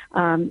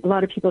a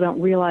lot of people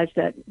don't realize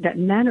that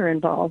men are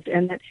involved,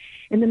 and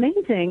the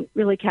main thing,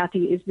 really,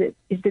 Kathy, is that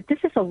this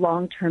is a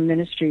long-term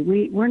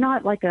ministry. We're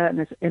not like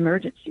an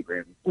emergency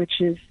room, which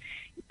is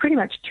pretty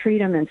much treat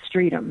them and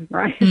street them,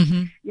 right?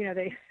 Mm-hmm. You know,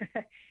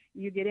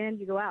 you get in,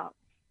 you go out,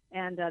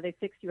 and they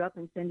fix you up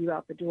and send you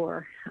out the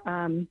door.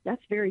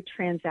 That's very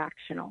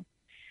transactional,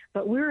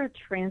 but we're a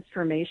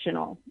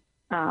transformational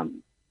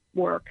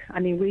work. I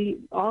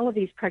mean, all of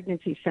these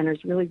pregnancy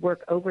centers really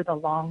work over the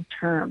long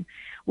term.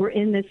 We're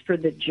in this for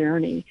the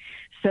journey.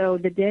 So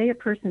the day a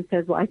person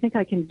says, well, I think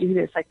I can do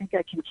this, I think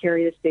I can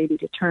carry this baby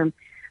to term,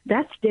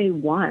 that's day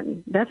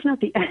one. That's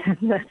not the end.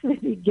 That's the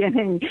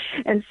beginning.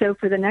 And so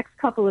for the next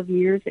couple of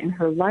years in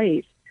her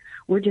life,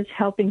 we're just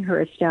helping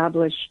her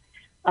establish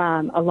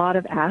a lot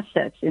of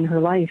assets in her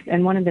life.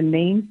 And one of the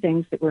main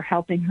things that we're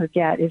helping her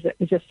get is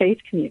a faith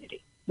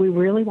community. We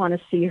really want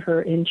to see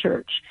her in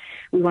church.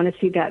 We want to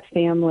see that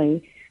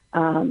family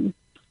come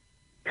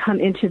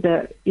into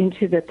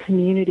the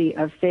community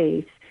of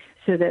faith,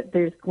 so that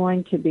there's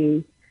going to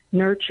be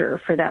nurture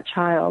for that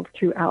child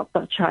throughout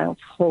the child's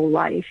whole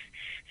life.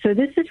 So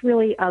this is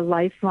really a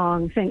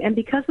lifelong thing. And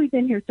because we've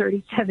been here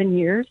 37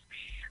 years,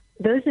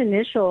 those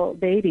initial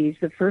babies,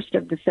 the first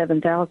of the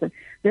 7,000,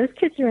 those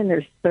kids are in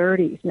their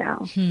 30s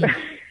now.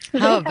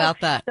 How about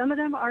that? Some of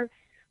them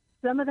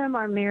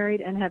are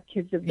married and have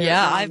kids of their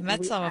own. I've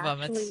met some of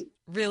them. It's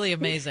really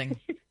amazing.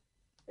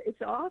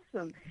 It's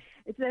awesome.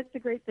 That's the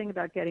great thing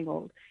about getting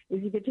old,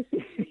 is you get to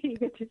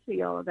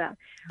see all of that.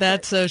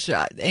 That's so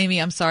sure. Amy,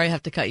 I'm sorry I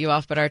have to cut you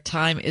off, but our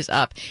time is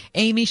up.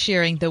 Amy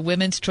Shearing, the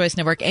Women's Choice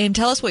Network. Amy,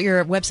 tell us what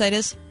your website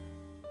is.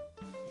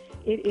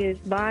 It is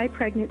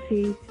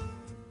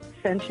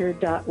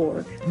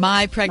mypregnancycenter.org.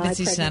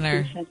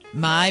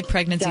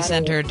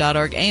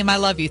 mypregnancycenter.org. Amy, I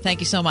love you. Thank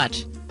you so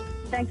much.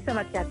 Thanks so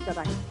much, guys.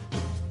 Bye-bye.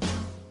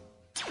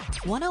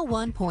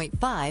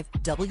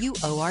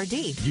 101.5 WORD.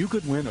 You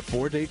could win a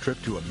 4-day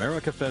trip to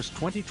AmericaFest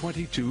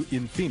 2022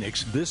 in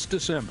Phoenix this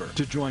December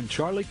to join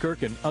Charlie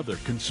Kirk and other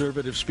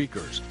conservative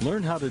speakers.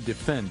 Learn how to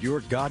defend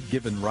your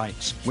God-given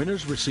rights.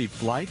 Winners receive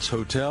flights,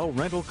 hotel,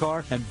 rental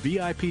car, and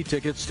VIP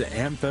tickets to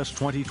AmFest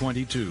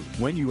 2022.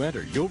 When you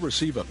enter, you'll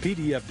receive a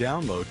PDF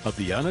download of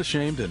the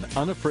Unashamed and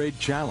Unafraid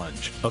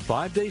Challenge, a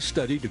 5-day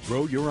study to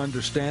grow your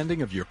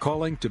understanding of your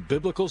calling to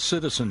biblical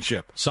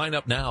citizenship. Sign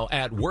up now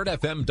at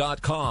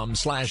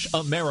wordfm.com/America.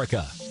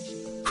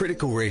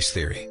 Critical race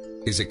theory.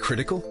 Is it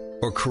critical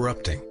or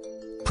corrupting?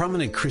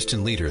 Prominent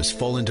Christian leaders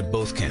fall into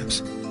both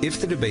camps.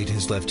 If the debate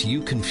has left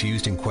you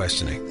confused and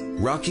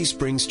questioning, Rocky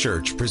Springs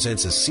Church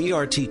presents a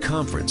CRT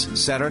conference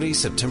Saturday,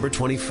 September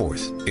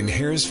 24th in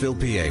Harrisville,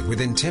 PA,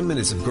 within 10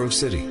 minutes of Grove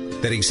City,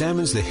 that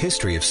examines the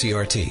history of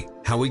CRT,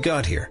 how we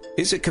got here,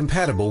 is it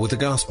compatible with the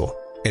gospel,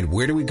 and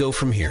where do we go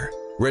from here?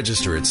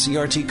 Register at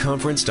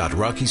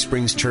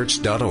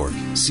crtconference.rockysprings.church.org.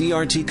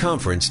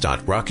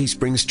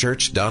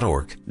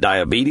 crtconference.rockysprings.church.org.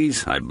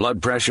 Diabetes, high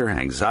blood pressure,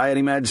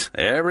 anxiety meds,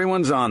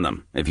 everyone's on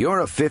them. If you're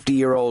a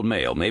 50-year-old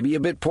male, maybe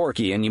a bit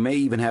porky, and you may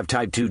even have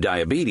type 2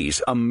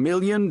 diabetes, $1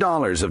 million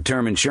of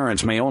term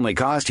insurance may only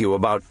cost you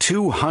about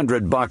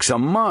 $200 a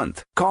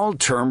month. Call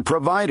Term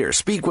Provider.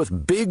 Speak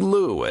with Big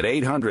Lou at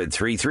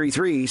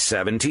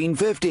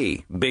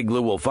 800-333-1750. Big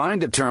Lou will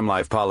find a term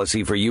life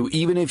policy for you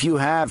even if you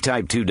have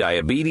type 2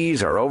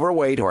 diabetes, are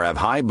overweight, or have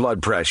high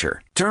blood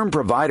pressure. Term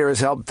Provider has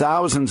helped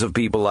thousands of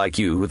people like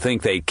you who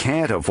think they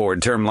can't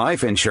afford term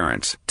life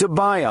insurance. To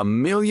buy $1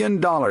 million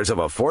of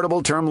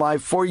affordable term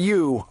life for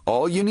you,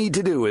 all you need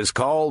to do is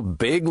call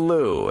Big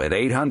Lou at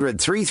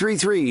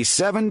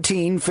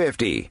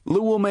 800-333-1750.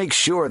 Lou will make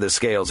sure the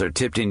scales are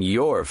tipped in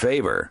your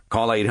favor.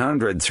 Call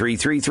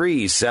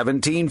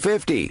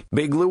 800-333-1750.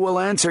 Big Lou will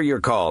answer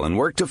your call and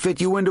work to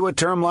fit you into a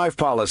term life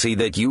policy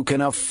that you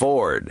can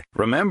afford.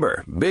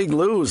 Remember, Big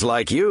Lou's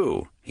like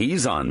you.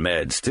 He's on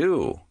meds,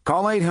 too.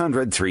 Call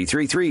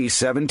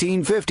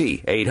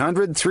 800-333-1750.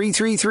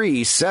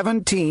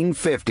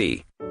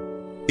 800-333-1750.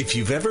 If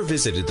you've ever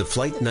visited the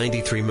Flight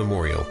 93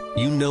 Memorial,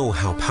 you know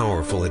how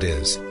powerful it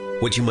is.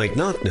 What you might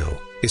not know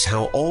is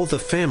how all the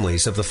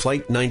families of the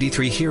Flight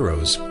 93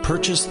 heroes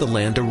purchased the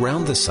land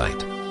around the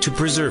site to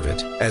preserve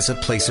it as a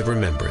place of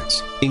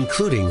remembrance,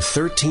 including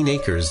 13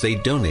 acres they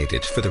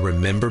donated for the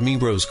Remember Me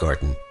Rose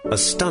Garden, a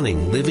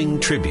stunning living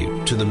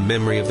tribute to the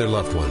memory of their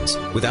loved ones,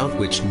 without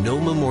which no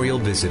memorial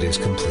visit is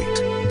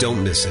complete.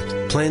 Don't miss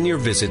it. Plan your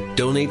visit,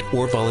 donate,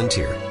 or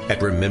volunteer at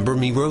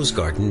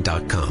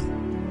RememberMeRoseGarden.com.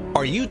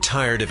 Are you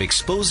tired of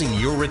exposing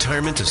your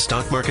retirement to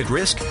stock market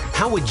risk?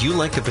 How would you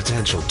like the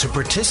potential to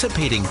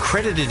participate in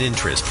credited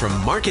interest from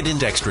market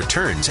indexed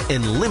returns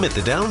and limit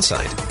the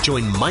downside?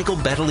 Join Michael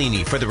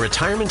Battolini for the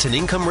Retirement and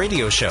Income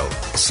Radio Show,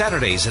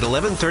 Saturdays at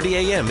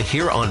 11:30 a.m.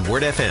 here on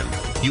Word FM.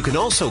 You can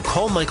also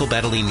call Michael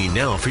Battolini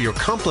now for your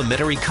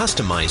complimentary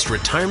customized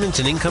Retirement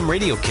and Income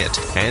Radio Kit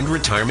and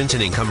Retirement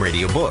and Income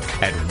Radio book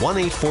at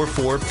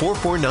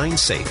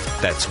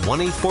 1-844-449-SAFE. That's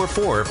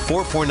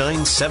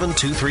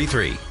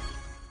 1-844-449-7233.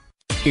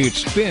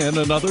 It's been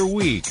another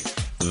week.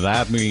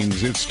 That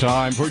means it's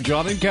time for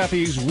John and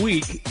Kathy's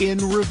Week in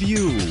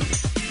Review.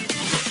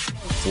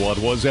 What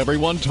was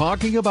everyone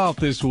talking about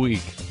this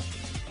week?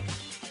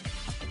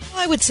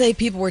 I would say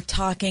people were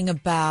talking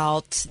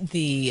about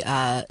the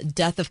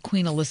death of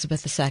Queen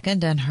Elizabeth II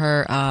and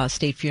her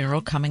state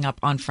funeral coming up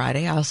on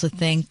Friday. I also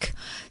think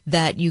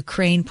that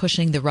Ukraine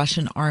pushing the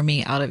Russian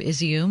army out of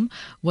Izium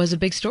was a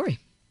big story.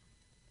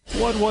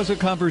 What was a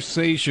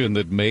conversation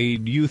that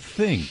made you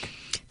think?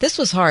 This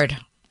was hard.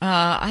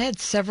 I had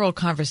several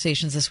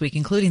conversations this week,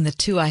 including the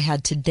two I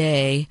had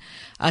today,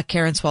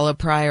 Karen Swallow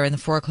Prior in the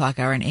 4 o'clock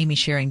hour and Amy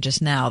Shearing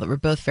just now, that were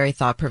both very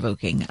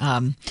thought-provoking.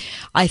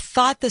 I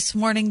thought this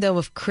morning, though,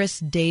 of Chris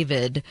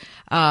David,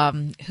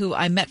 who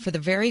I met for the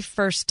very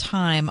first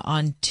time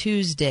on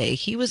Tuesday.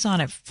 He was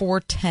on at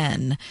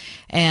 4:10,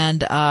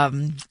 and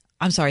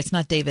I'm sorry, it's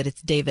not David,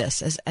 it's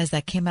Davis. As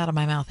that came out of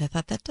my mouth, I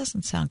thought that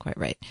doesn't sound quite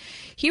right.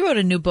 He wrote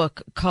a new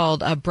book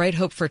called Bright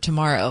Hope for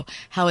Tomorrow,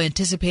 How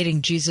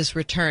Anticipating Jesus'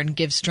 Return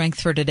Gives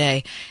Strength for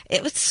Today.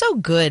 It was so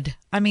good.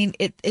 I mean,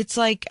 it's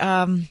like,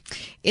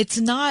 it's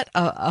not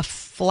a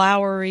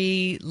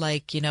flowery,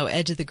 like,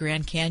 Edge of the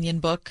Grand Canyon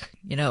book,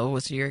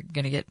 so you're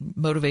going to get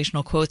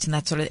motivational quotes and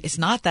that sort of, it's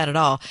not that at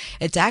all.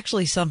 It's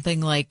actually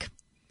something like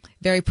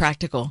very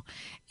practical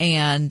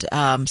and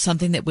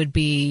something that would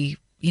be,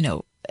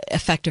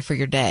 effective for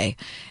your day.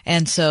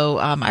 And so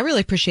I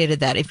really appreciated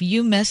that. If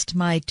you missed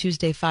my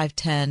Tuesday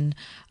 5:10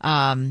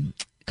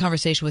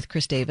 conversation with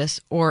Chris Davis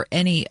or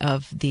any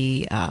of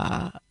the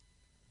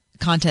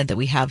content that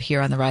we have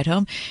here on The Ride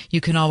Home,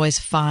 you can always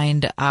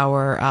find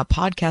our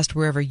podcast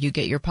wherever you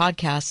get your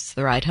podcasts,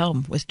 The Ride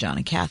Home with John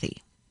and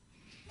Kathy.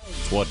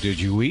 What did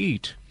you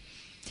eat?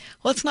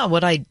 Well, it's not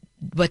what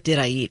did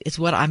I eat? It's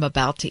what I'm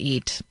about to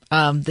eat.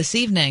 This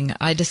evening,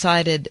 I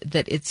decided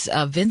that it's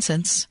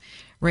Vincent's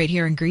right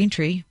here in Green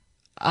Tree.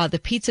 The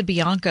Pizza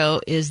Bianco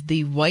is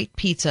the white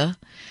pizza,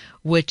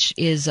 which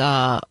is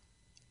olive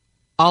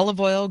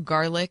oil,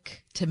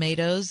 garlic,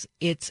 tomatoes.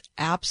 It's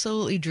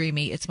absolutely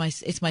dreamy. It's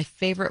my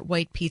favorite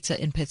white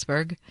pizza in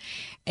Pittsburgh.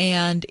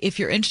 And if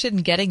you're interested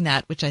in getting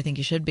that, which I think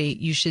you should be,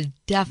 you should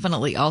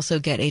definitely also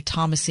get a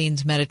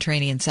Thomasin's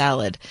Mediterranean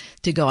salad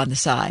to go on the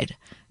side,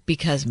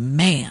 because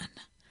man,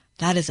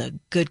 that is a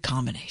good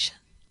combination.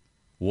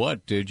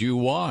 What did you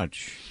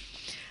watch?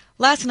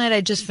 Last night, I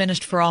just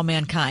finished For All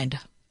Mankind.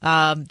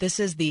 This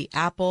is the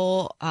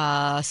Apple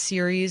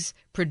series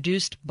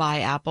produced by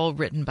Apple,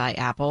 written by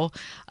Apple,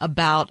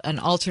 about an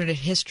alternate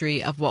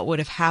history of what would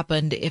have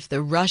happened if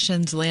the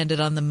Russians landed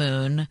on the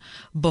moon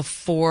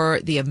before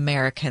the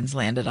Americans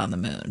landed on the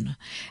moon.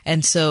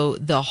 And so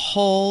the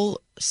whole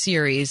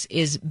series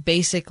is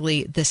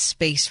basically the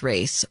space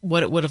race,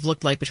 what it would have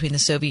looked like between the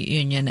Soviet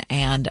Union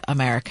and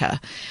America.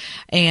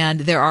 And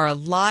there are a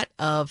lot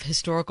of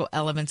historical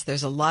elements.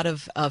 There's a lot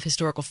of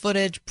historical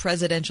footage,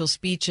 presidential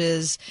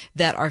speeches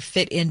that are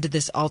fit into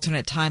this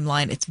alternate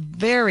timeline. It's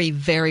very,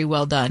 very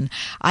well done.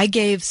 I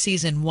gave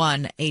season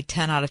 1 a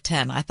 10 out of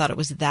 10. I thought it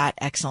was that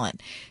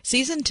excellent.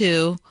 Season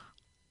 2,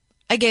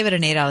 I gave it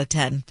an 8 out of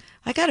 10.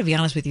 I got to be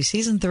honest with you,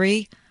 season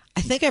 3,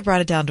 I think I brought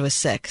it down to a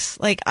 6.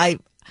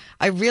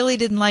 I really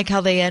didn't like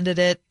how they ended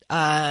it.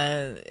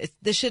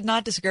 This should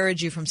not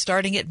discourage you from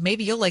starting it.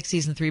 Maybe you'll like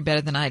season 3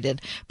 better than I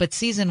did, but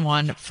season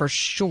 1 for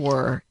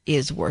sure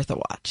is worth a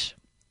watch.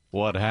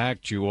 What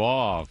hacked you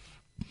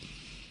off?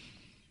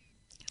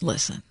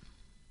 Listen.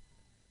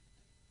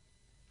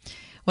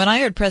 When I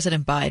heard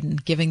President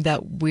Biden giving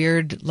that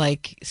weird,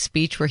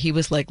 speech where he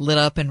was, lit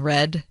up in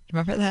red,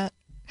 remember that?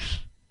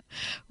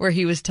 Where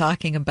he was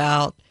talking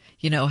about,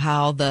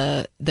 how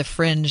the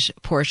fringe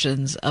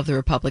portions of the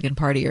Republican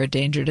Party are a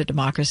danger to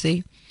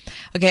democracy.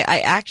 Okay, I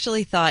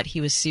actually thought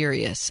he was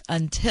serious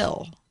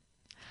until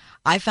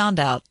I found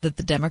out that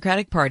the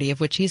Democratic Party,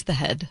 of which he's the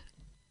head,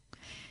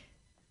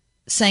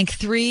 sank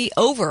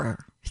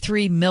over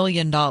 $3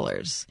 million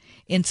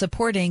in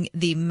supporting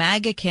the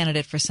MAGA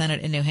candidate for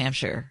Senate in New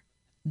Hampshire,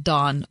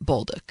 Don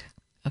Bolduc.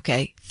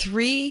 Okay,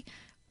 $3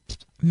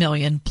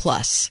 million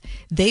plus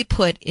they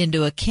put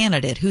into a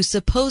candidate who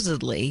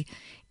supposedly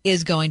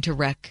is going to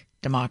wreck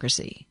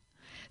democracy.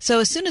 So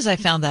as soon as I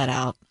found that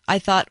out, I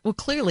thought, well,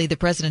 clearly the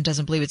president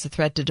doesn't believe it's a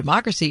threat to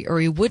democracy, or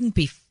he wouldn't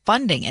be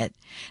funding it.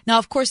 Now,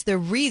 of course, the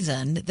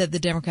reason that the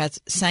Democrats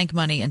sank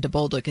money into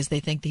Bolduc is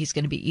they think that he's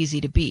going to be easy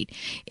to beat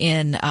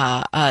in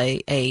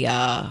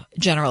a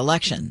general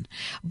election.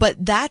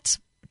 But that's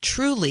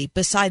truly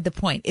beside the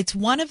point. It's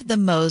one of the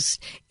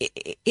most,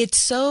 it's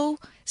so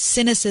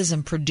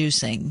cynicism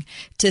producing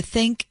to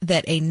think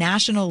that a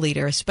national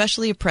leader,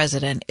 especially a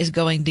president, is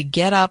going to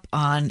get up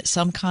on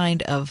some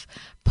kind of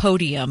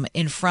podium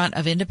in front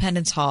of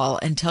Independence Hall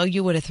and tell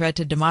you what a threat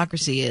to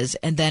democracy is,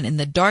 and then in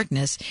the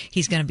darkness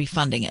he's going to be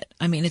funding it.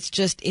 I mean,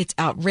 it's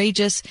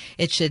outrageous.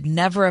 It should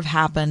never have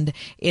happened.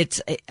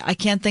 I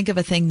can't think of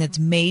a thing that's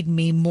made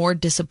me more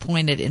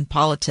disappointed in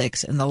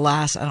politics in the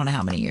last, I don't know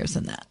how many years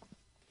than that.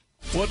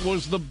 What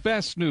was the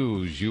best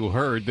news you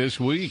heard this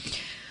week?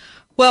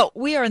 Well,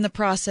 we are in the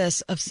process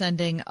of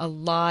sending a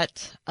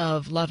lot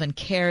of love and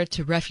care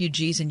to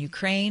refugees in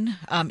Ukraine.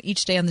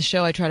 Each day on the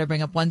show, I try to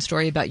bring up one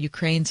story about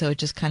Ukraine, so it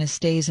just kind of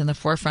stays in the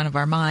forefront of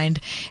our mind.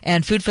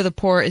 And Food for the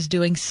Poor is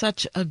doing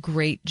such a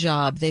great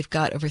job. They've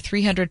got over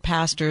 300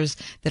 pastors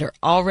that are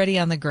already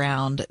on the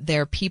ground.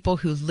 They're people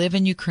who live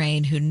in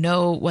Ukraine, who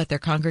know what their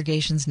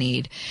congregations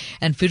need.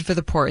 And Food for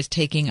the Poor is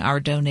taking our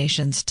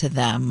donations to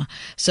them.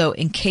 So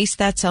in case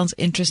that sounds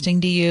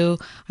interesting to you,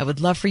 I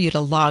would love for you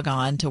to log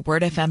on to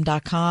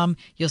wordfm.com.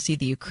 You'll see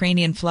the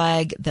Ukrainian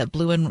flag, the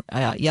blue and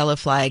yellow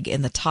flag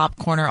in the top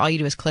corner. All you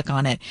do is click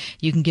on it.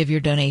 You can give your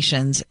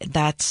donations.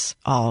 That's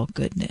all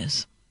good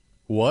news.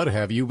 What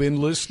have you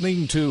been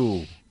listening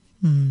to?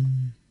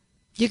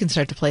 You can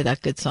start to play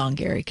that good song,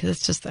 Gary, because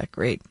it's just that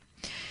great.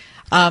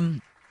 My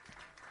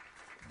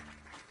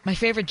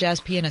favorite jazz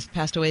pianist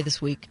passed away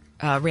this week,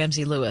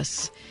 Ramsey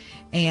Lewis.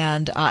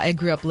 And I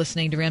grew up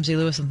listening to Ramsey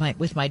Lewis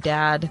with my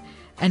dad.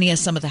 And he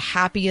has some of the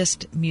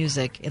happiest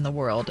music in the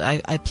world.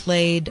 I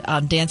played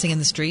Dancing in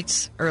the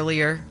Streets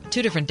earlier,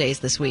 2 different days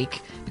this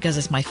week, because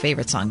it's my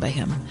favorite song by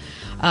him.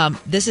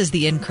 This is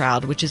The In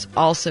Crowd, which is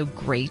also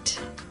great.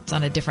 It's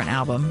on a different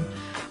album.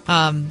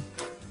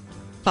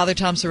 Father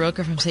Tom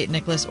Soroka from St.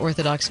 Nicholas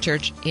Orthodox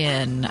Church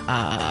in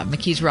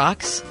McKees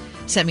Rocks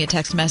sent me a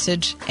text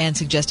message and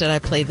suggested I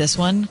play this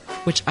one,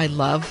 which I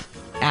love,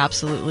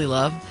 absolutely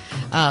love.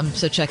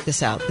 So check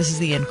this out. This is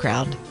The In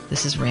Crowd.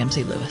 This is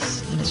Ramsey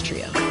Lewis and his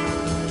trio.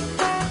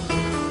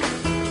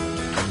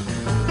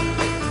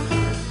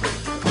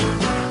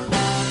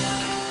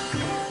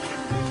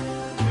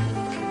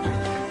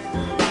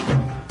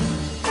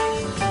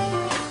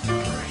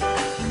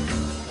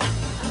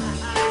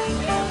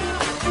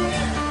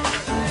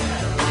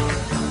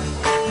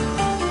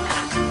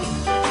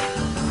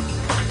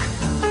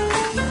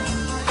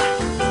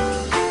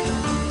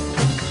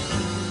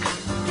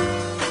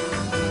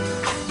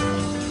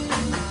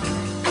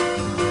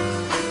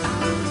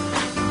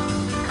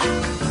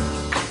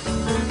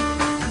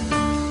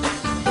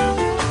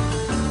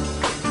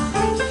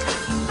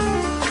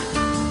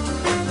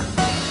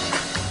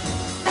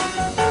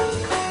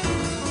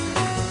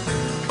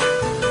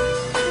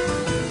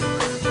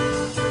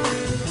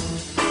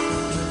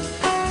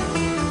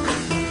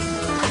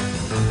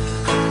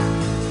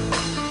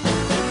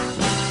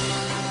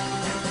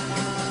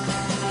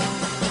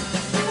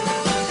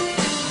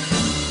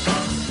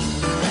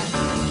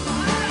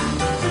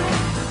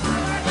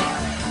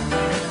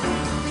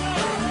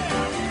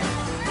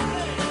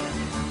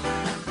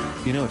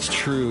 You know, it's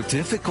true.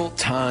 Difficult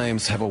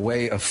times have a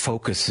way of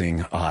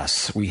focusing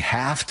us. We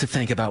have to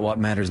think about what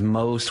matters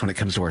most when it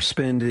comes to our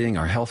spending,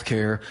 our health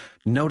care.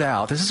 No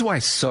doubt. This is why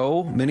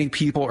so many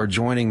people are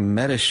joining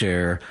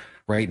Medi-Share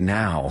right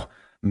now.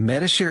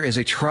 Medi-Share is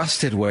a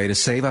trusted way to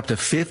save up to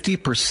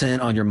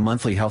 50% on your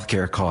monthly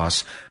healthcare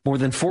costs. More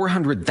than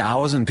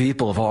 400,000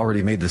 people have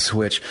already made the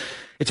switch.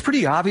 It's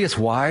pretty obvious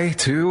why,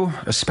 too,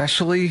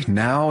 especially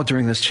now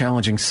during this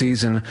challenging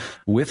season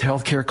with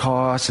healthcare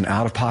costs and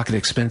out-of-pocket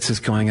expenses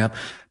going up.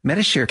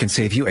 Medi-Share can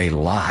save you a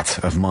lot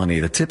of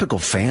money. The typical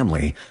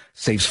family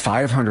saves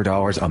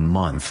 $500 a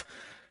month.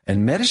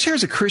 And Medi-Share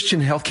is a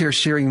Christian healthcare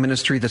sharing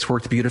ministry that's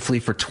worked beautifully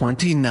for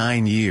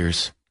 29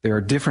 years. There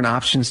are different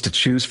options to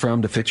choose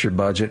from to fit your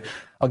budget.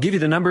 I'll give you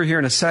the number here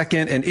in a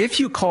second. And if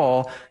you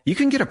call, you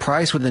can get a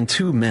price within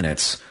 2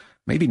 minutes.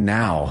 Maybe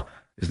now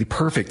is the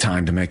perfect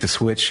time to make the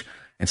switch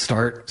and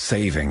start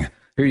saving.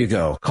 Here you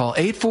go. Call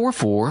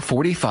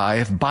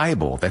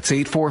 844-45-BIBLE. That's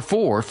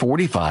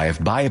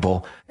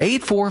 844-45-BIBLE.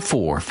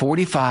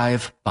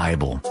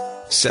 844-45-BIBLE.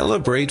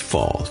 Celebrate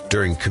fall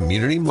during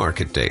Community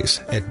Market Days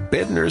at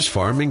Bednar's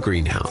Farm and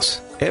Greenhouse.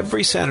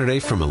 Every Saturday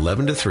from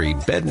 11 to 3,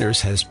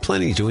 Bednar's has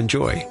plenty to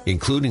enjoy,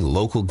 including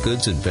local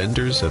goods and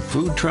vendors, a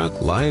food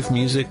truck, live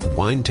music,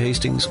 wine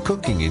tastings,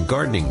 cooking and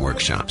gardening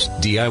workshops,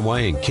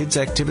 DIY and kids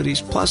activities,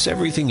 plus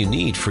everything you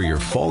need for your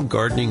fall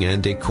gardening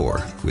and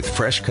decor, with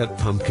fresh-cut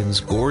pumpkins,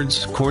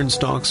 gourds, corn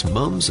stalks,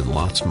 mums, and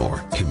lots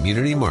more.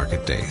 Community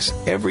Market Days,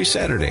 every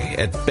Saturday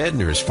at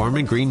Bednar's Farm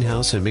and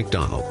Greenhouse in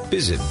McDonald.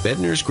 Visit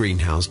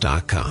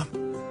bednarsgreenhouse.com.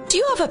 Do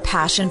you have a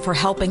passion for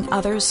helping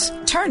others?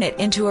 Turn it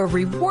into a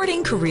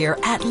rewarding career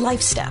at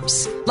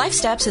LifeSteps.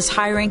 LifeSteps is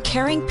hiring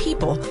caring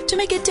people to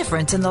make a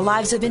difference in the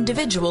lives of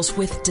individuals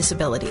with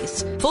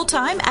disabilities.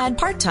 Full-time and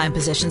part-time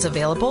positions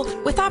available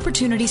with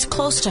opportunities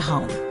close to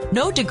home.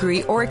 No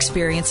degree or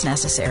experience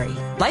necessary.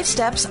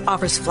 LifeSteps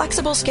offers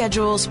flexible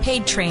schedules,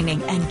 paid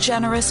training, and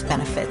generous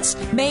benefits.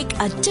 Make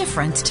a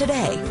difference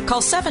today.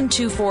 Call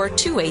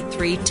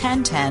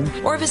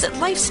 724-283-1010 or visit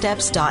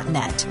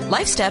lifesteps.net.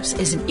 LifeSteps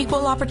is an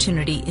equal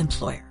opportunity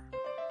employer.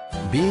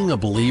 Being a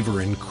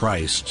believer in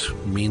Christ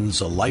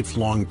means a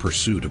lifelong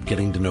pursuit of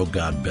getting to know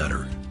God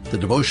better. The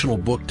devotional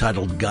book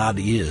titled God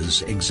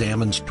Is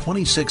examines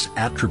 26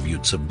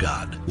 attributes of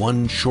God,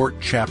 one short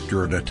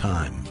chapter at a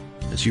time.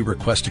 As you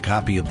request a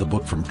copy of the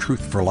book from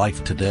Truth for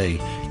Life today,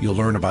 you'll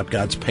learn about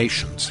God's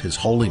patience, His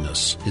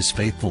holiness, His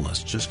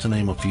faithfulness, just to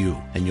name a few.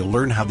 And you'll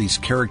learn how these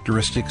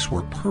characteristics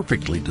were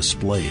perfectly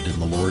displayed in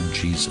the Lord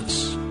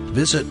Jesus.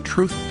 Visit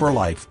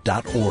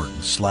truthforlife.org/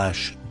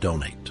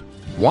 donate.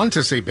 Want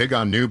to say big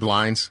on new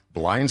blinds?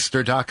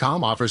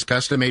 Blindster.com offers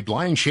custom-made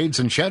blind shades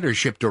and shutters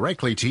shipped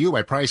directly to you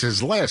at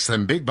prices less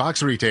than big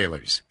box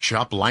retailers.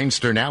 Shop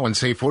Blindster now and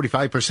save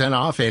 45%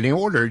 off any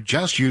order.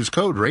 Just use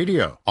code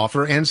RADIO.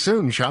 Offer ends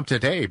soon. Shop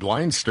today.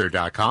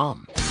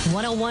 Blindster.com.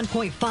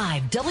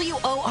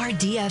 101.5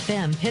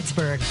 WORD-FM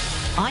Pittsburgh.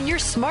 On your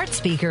smart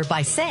speaker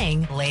by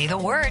saying, play the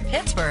word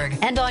Pittsburgh.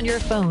 And on your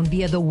phone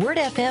via the Word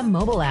FM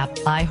mobile app,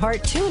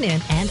 iHeart,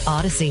 TuneIn, and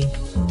Odyssey.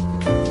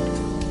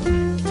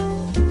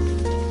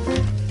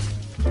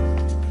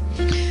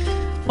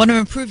 Want to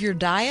improve your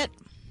diet?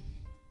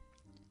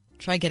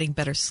 Try getting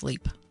better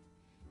sleep.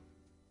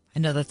 I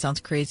know that sounds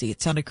crazy.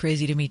 It sounded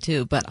crazy to me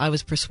too, but I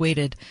was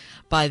persuaded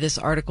by this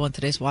article in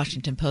today's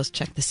Washington Post.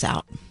 Check this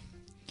out.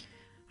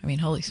 I mean,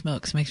 holy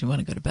smokes, makes me want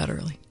to go to bed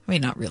early. I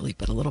mean, not really,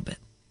 but a little bit.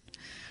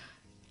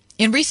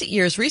 In recent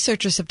years,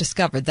 researchers have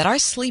discovered that our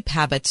sleep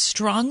habits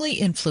strongly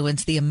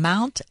influence the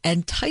amount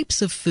and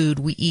types of food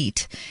we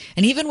eat,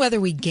 and even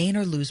whether we gain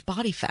or lose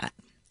body fat.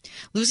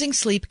 Losing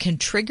sleep can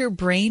trigger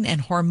brain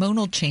and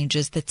hormonal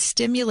changes that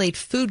stimulate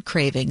food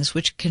cravings,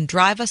 which can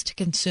drive us to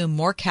consume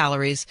more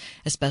calories,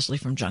 especially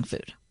from junk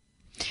food.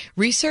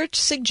 Research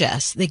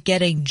suggests that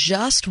getting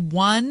just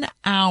 1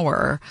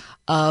 hour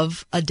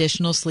of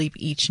additional sleep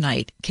each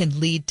night can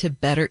lead to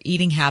better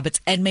eating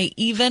habits and may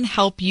even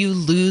help you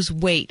lose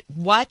weight.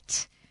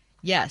 What?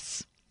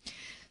 Yes.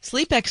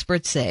 Sleep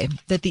experts say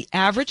that the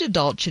average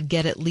adult should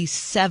get at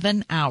least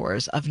 7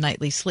 hours of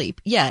nightly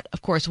sleep. Yet,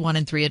 of course, 1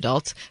 in 3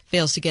 adults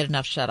fails to get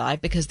enough shut-eye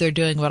because they're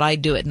doing what I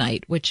do at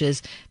night, which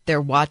is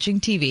they're watching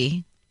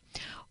TV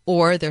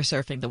or they're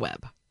surfing the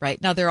web, right?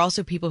 Now, there are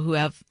also people who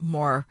have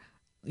more,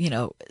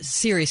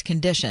 serious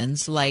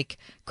conditions like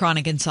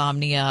chronic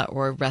insomnia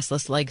or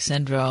restless leg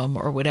syndrome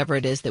or whatever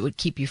it is that would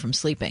keep you from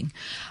sleeping.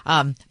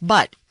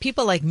 But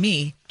people like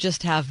me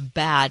just have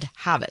bad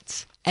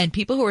habits. And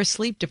people who are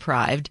sleep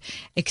deprived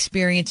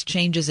experience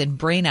changes in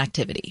brain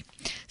activity.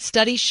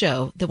 Studies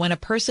show that when a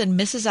person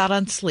misses out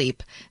on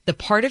sleep, the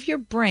part of your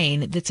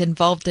brain that's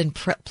involved in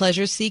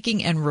pleasure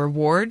seeking and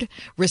reward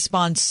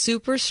responds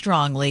super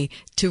strongly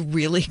to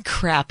really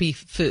crappy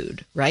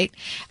food, right?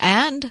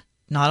 And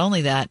not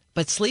only that,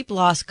 but sleep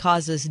loss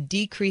causes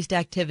decreased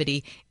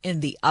activity in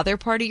the other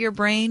part of your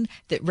brain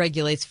that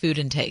regulates food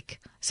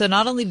intake. So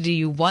not only do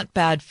you want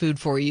bad food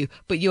for you,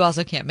 but you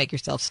also can't make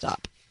yourself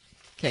stop.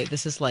 Okay,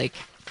 this is like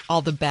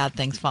all the bad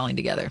things falling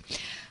together.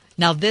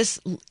 Now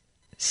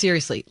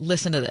seriously,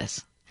 listen to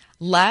this.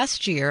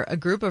 Last year, a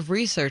group of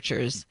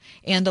researchers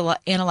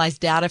analyzed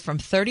data from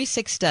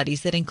 36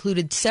 studies that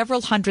included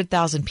several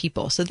 100,000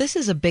 people. So this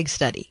is a big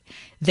study.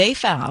 They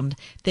found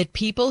that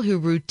people who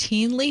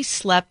routinely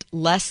slept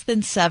less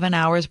than 7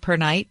 hours per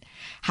night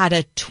had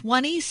a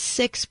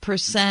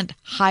 26%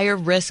 higher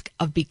risk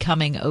of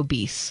becoming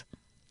obese.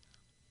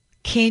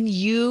 Can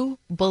you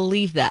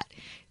believe that?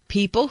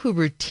 People who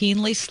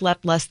routinely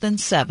slept less than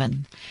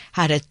 7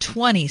 had a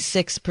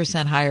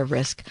 26% higher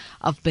risk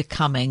of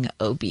becoming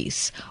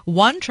obese.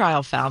 One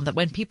trial found that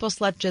when people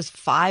slept just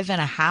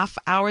 5.5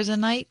 hours a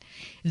night,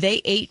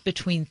 they ate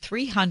between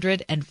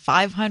 300 and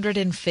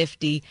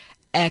 550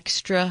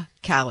 extra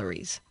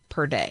calories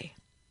per day.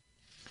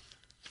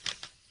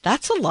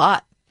 That's a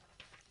lot.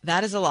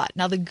 That is a lot.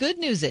 Now, the good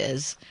news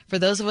is, for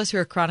those of us who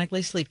are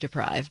chronically sleep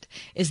deprived,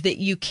 is that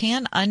you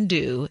can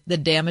undo the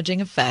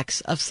damaging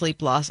effects of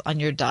sleep loss on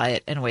your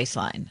diet and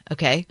waistline.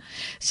 Okay?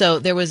 So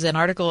there was an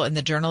article in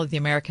the Journal of the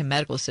American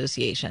Medical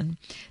Association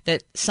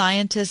that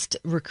scientists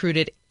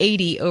recruited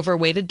 80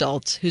 overweight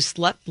adults who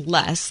slept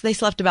less. They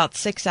slept about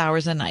 6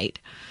 hours a night.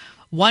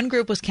 One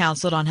group was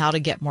counseled on how to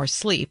get more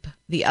sleep.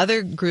 The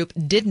other group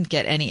didn't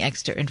get any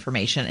extra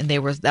information, and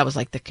that was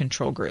like the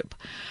control group.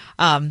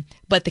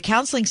 But the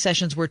counseling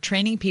sessions were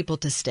training people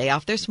to stay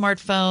off their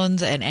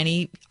smartphones and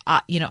any,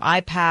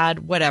 iPad,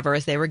 whatever,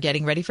 as they were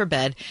getting ready for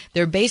bed.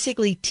 They're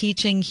basically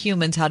teaching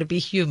humans how to be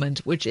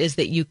humans, which is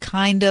that you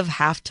kind of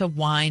have to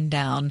wind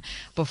down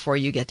before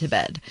you get to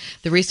bed.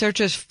 The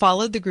researchers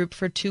followed the group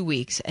for 2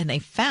 weeks, and they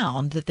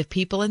found that the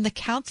people in the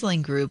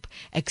counseling group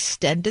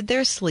extended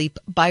their sleep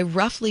by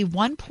roughly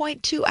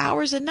 1.2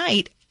 hours a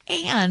night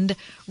and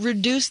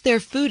reduced their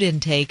food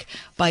intake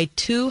by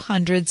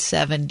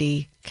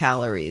 270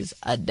 calories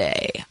a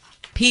day.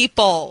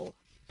 People.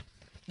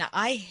 Now,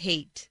 I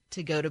hate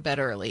to go to bed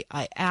early.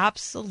 I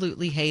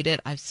absolutely hate it.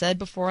 I've said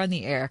before on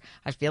the air,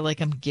 I feel like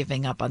I'm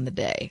giving up on the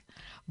day.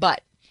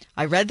 But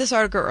I read this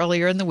article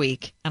earlier in the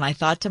week, and I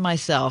thought to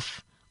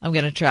myself, I'm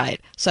going to try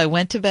it. So I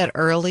went to bed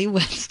early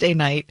Wednesday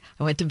night.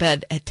 I went to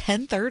bed at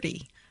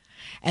 10:30.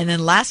 And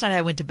then last night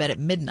I went to bed at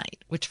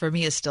midnight, which for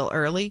me is still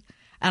early.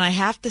 And I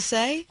have to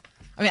say,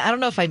 I don't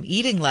know if I'm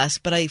eating less,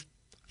 but I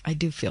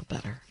do feel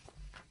better.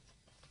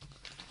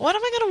 When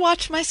am I going to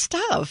watch my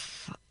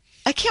stuff?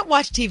 I can't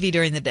watch TV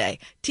during the day.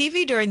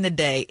 TV during the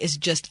day is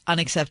just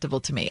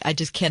unacceptable to me. I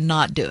just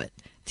cannot do it.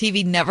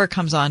 TV never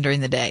comes on during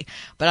the day.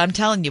 But I'm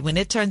telling you, when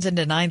it turns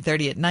into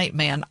 9:30 at night,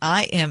 man,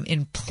 I am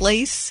in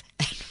place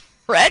and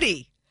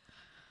ready.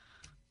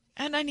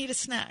 And I need a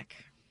snack.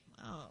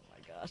 Oh, my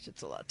gosh,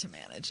 it's a lot to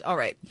manage. All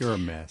right. You're a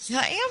mess.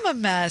 Yeah, I am a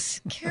mess.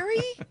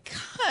 Carrie,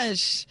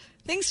 gosh,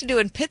 things to do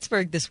in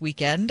Pittsburgh this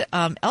weekend.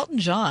 Elton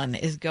John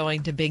is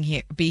going to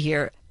be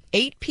here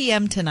 8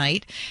 p.m.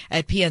 tonight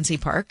at PNC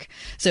Park.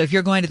 So if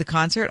you're going to the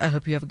concert, I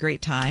hope you have a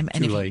great time.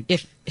 And Too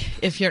late.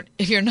 If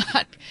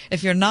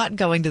you're not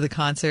going to the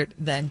concert,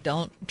 then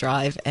don't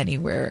drive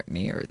anywhere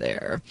near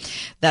there.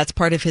 That's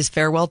part of his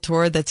farewell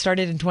tour that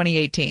started in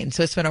 2018.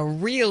 So it's been a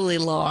really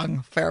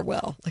long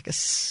farewell, like a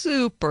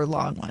super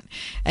long one.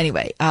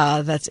 Anyway,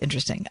 that's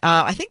interesting.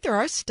 I think there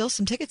are still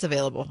some tickets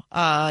available.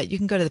 You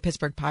can go to the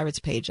Pittsburgh Pirates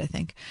page, I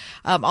think.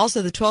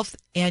 Also, the 12th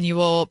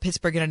annual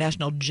Pittsburgh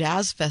International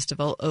Jazz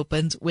Festival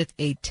opens with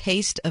a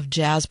Taste of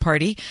Jazz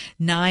party,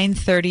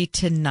 9:30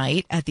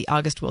 tonight at the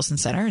August Wilson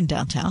Center in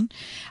downtown.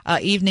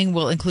 Evening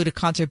will include a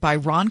concert by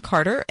Ron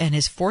Carter and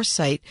his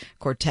Foresight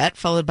Quartet,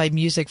 followed by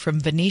music from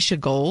Venetia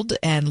Gold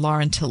and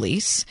Lauren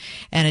Talese,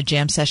 and a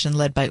jam session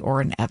led by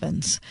Orrin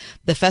Evans.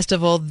 The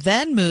festival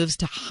then moves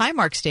to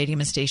Highmark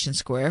Stadium in Station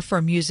Square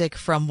for music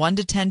from 1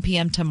 to 10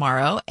 p.m.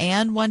 tomorrow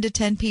and 1 to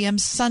 10 p.m.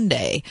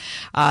 Sunday.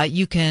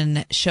 You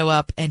can show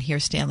up and hear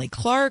Stanley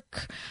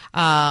Clark,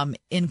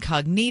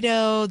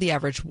 Incognito, The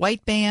Average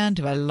White Band,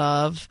 who I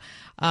love,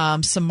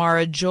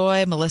 Samara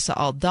Joy, Melissa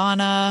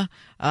Aldana,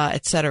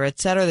 et cetera, et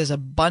cetera. There's a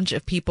bunch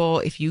of people.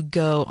 If you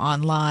go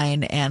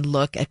online and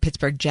look at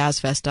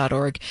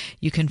pittsburghjazzfest.org,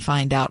 you can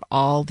find out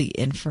all the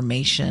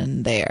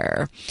information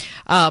there.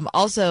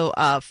 Also,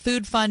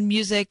 food, fun,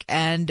 music,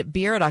 and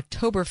beer at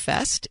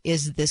Oktoberfest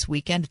is this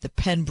weekend at the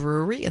Penn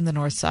Brewery in the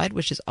North Side,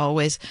 which is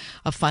always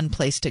a fun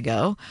place to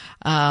go.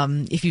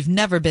 If you've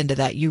never been to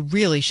that, you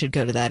really should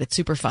go to that. It's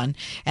super fun.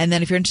 And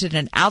then if you're interested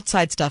in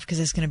outside stuff, because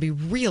it's going to be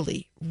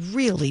really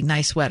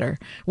nice weather.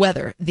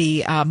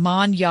 The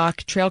Mon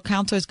Yacht Trail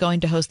Council is going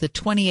to host the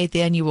 28th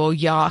annual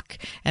Yacht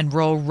and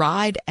Roll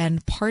Ride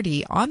and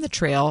Party on the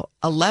trail,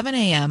 11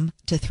 a.m.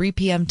 to 3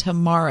 p.m.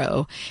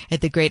 tomorrow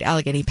at the Great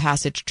Allegheny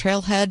Passage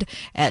Trailhead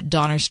at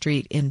Donner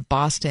Street in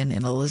Boston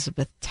in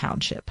Elizabeth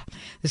Township.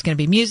 There's going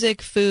to be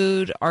music,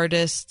 food,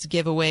 artists,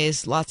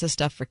 giveaways, lots of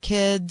stuff for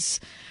kids,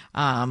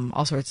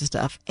 all sorts of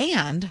stuff.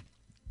 And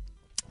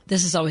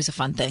this is always a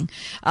fun thing.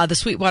 The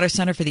Sweetwater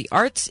Center for the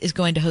Arts is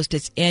going to host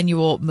its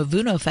annual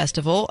Mavuno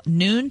Festival,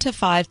 noon to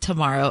 5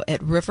 tomorrow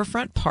at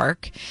Riverfront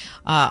Park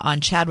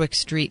on Chadwick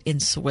Street in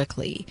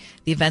Sewickley.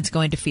 The event's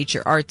going to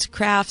feature arts,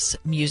 crafts,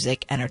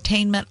 music,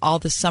 entertainment, all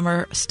the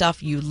summer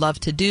stuff you love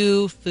to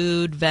do,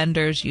 food,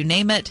 vendors, you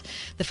name it.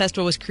 The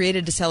festival was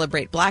created to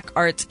celebrate Black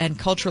arts and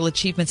cultural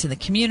achievements in the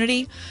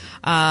community.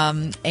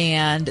 And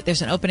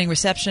there's an opening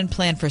reception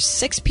planned for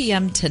 6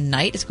 p.m.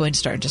 tonight. It's going to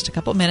start in just a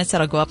couple minutes.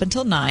 That'll go up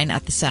until 9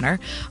 at the center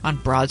on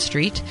Broad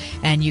Street.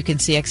 And you can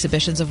see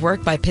exhibitions of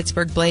work by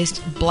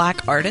Pittsburgh-based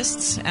Black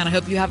artists. And I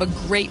hope you have a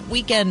great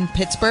weekend,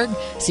 Pittsburgh.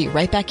 See you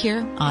right back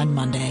here on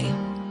Monday.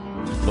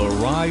 The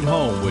Ride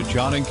Home with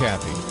John and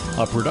Kathy,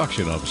 a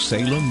production of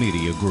Salem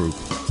Media Group.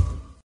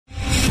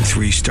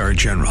 3-star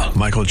General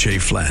Michael J.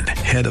 Flynn,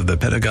 head of the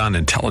Pentagon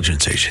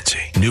Intelligence Agency,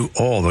 knew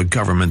all the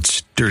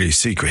government's dirty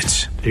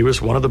secrets. He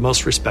was one of the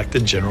most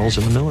respected generals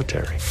in the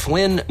military.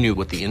 Flynn knew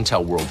what the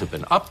intel world had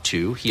been up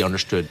to. He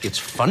understood its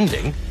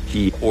funding.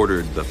 He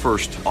ordered the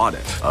first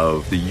audit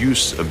of the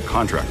use of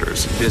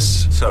contractors.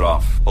 This set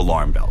off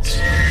alarm bells.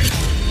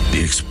 The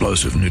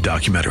explosive new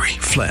documentary,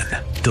 Flynn,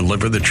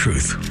 Deliver the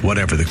Truth,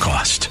 Whatever the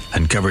Cost,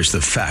 uncovers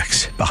the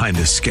facts behind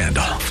this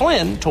scandal.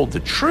 Flynn told the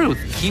truth.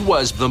 He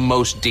was the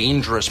most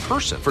dangerous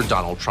person for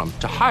Donald Trump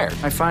to hire.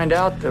 I find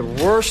out the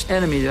worst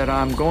enemy that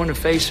I'm going to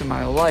face in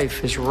my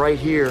life is right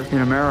here in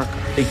America.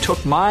 They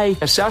took my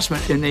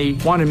assessment and they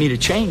wanted me to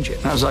change it.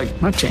 And I was like,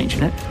 I'm not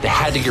changing it. They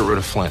had to get rid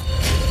of Flynn.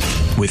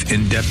 With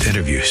in-depth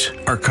interviews,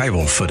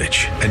 archival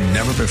footage, and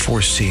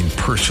never-before-seen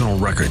personal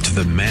records of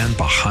the man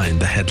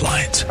behind the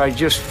headlines. I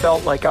just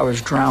felt like I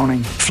was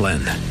drowning. Flynn,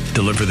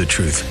 Deliver the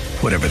Truth,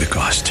 Whatever the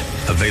Cost.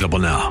 Available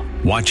now.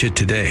 Watch it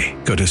today.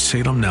 Go to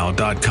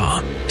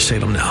salemnow.com.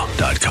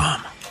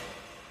 salemnow.com.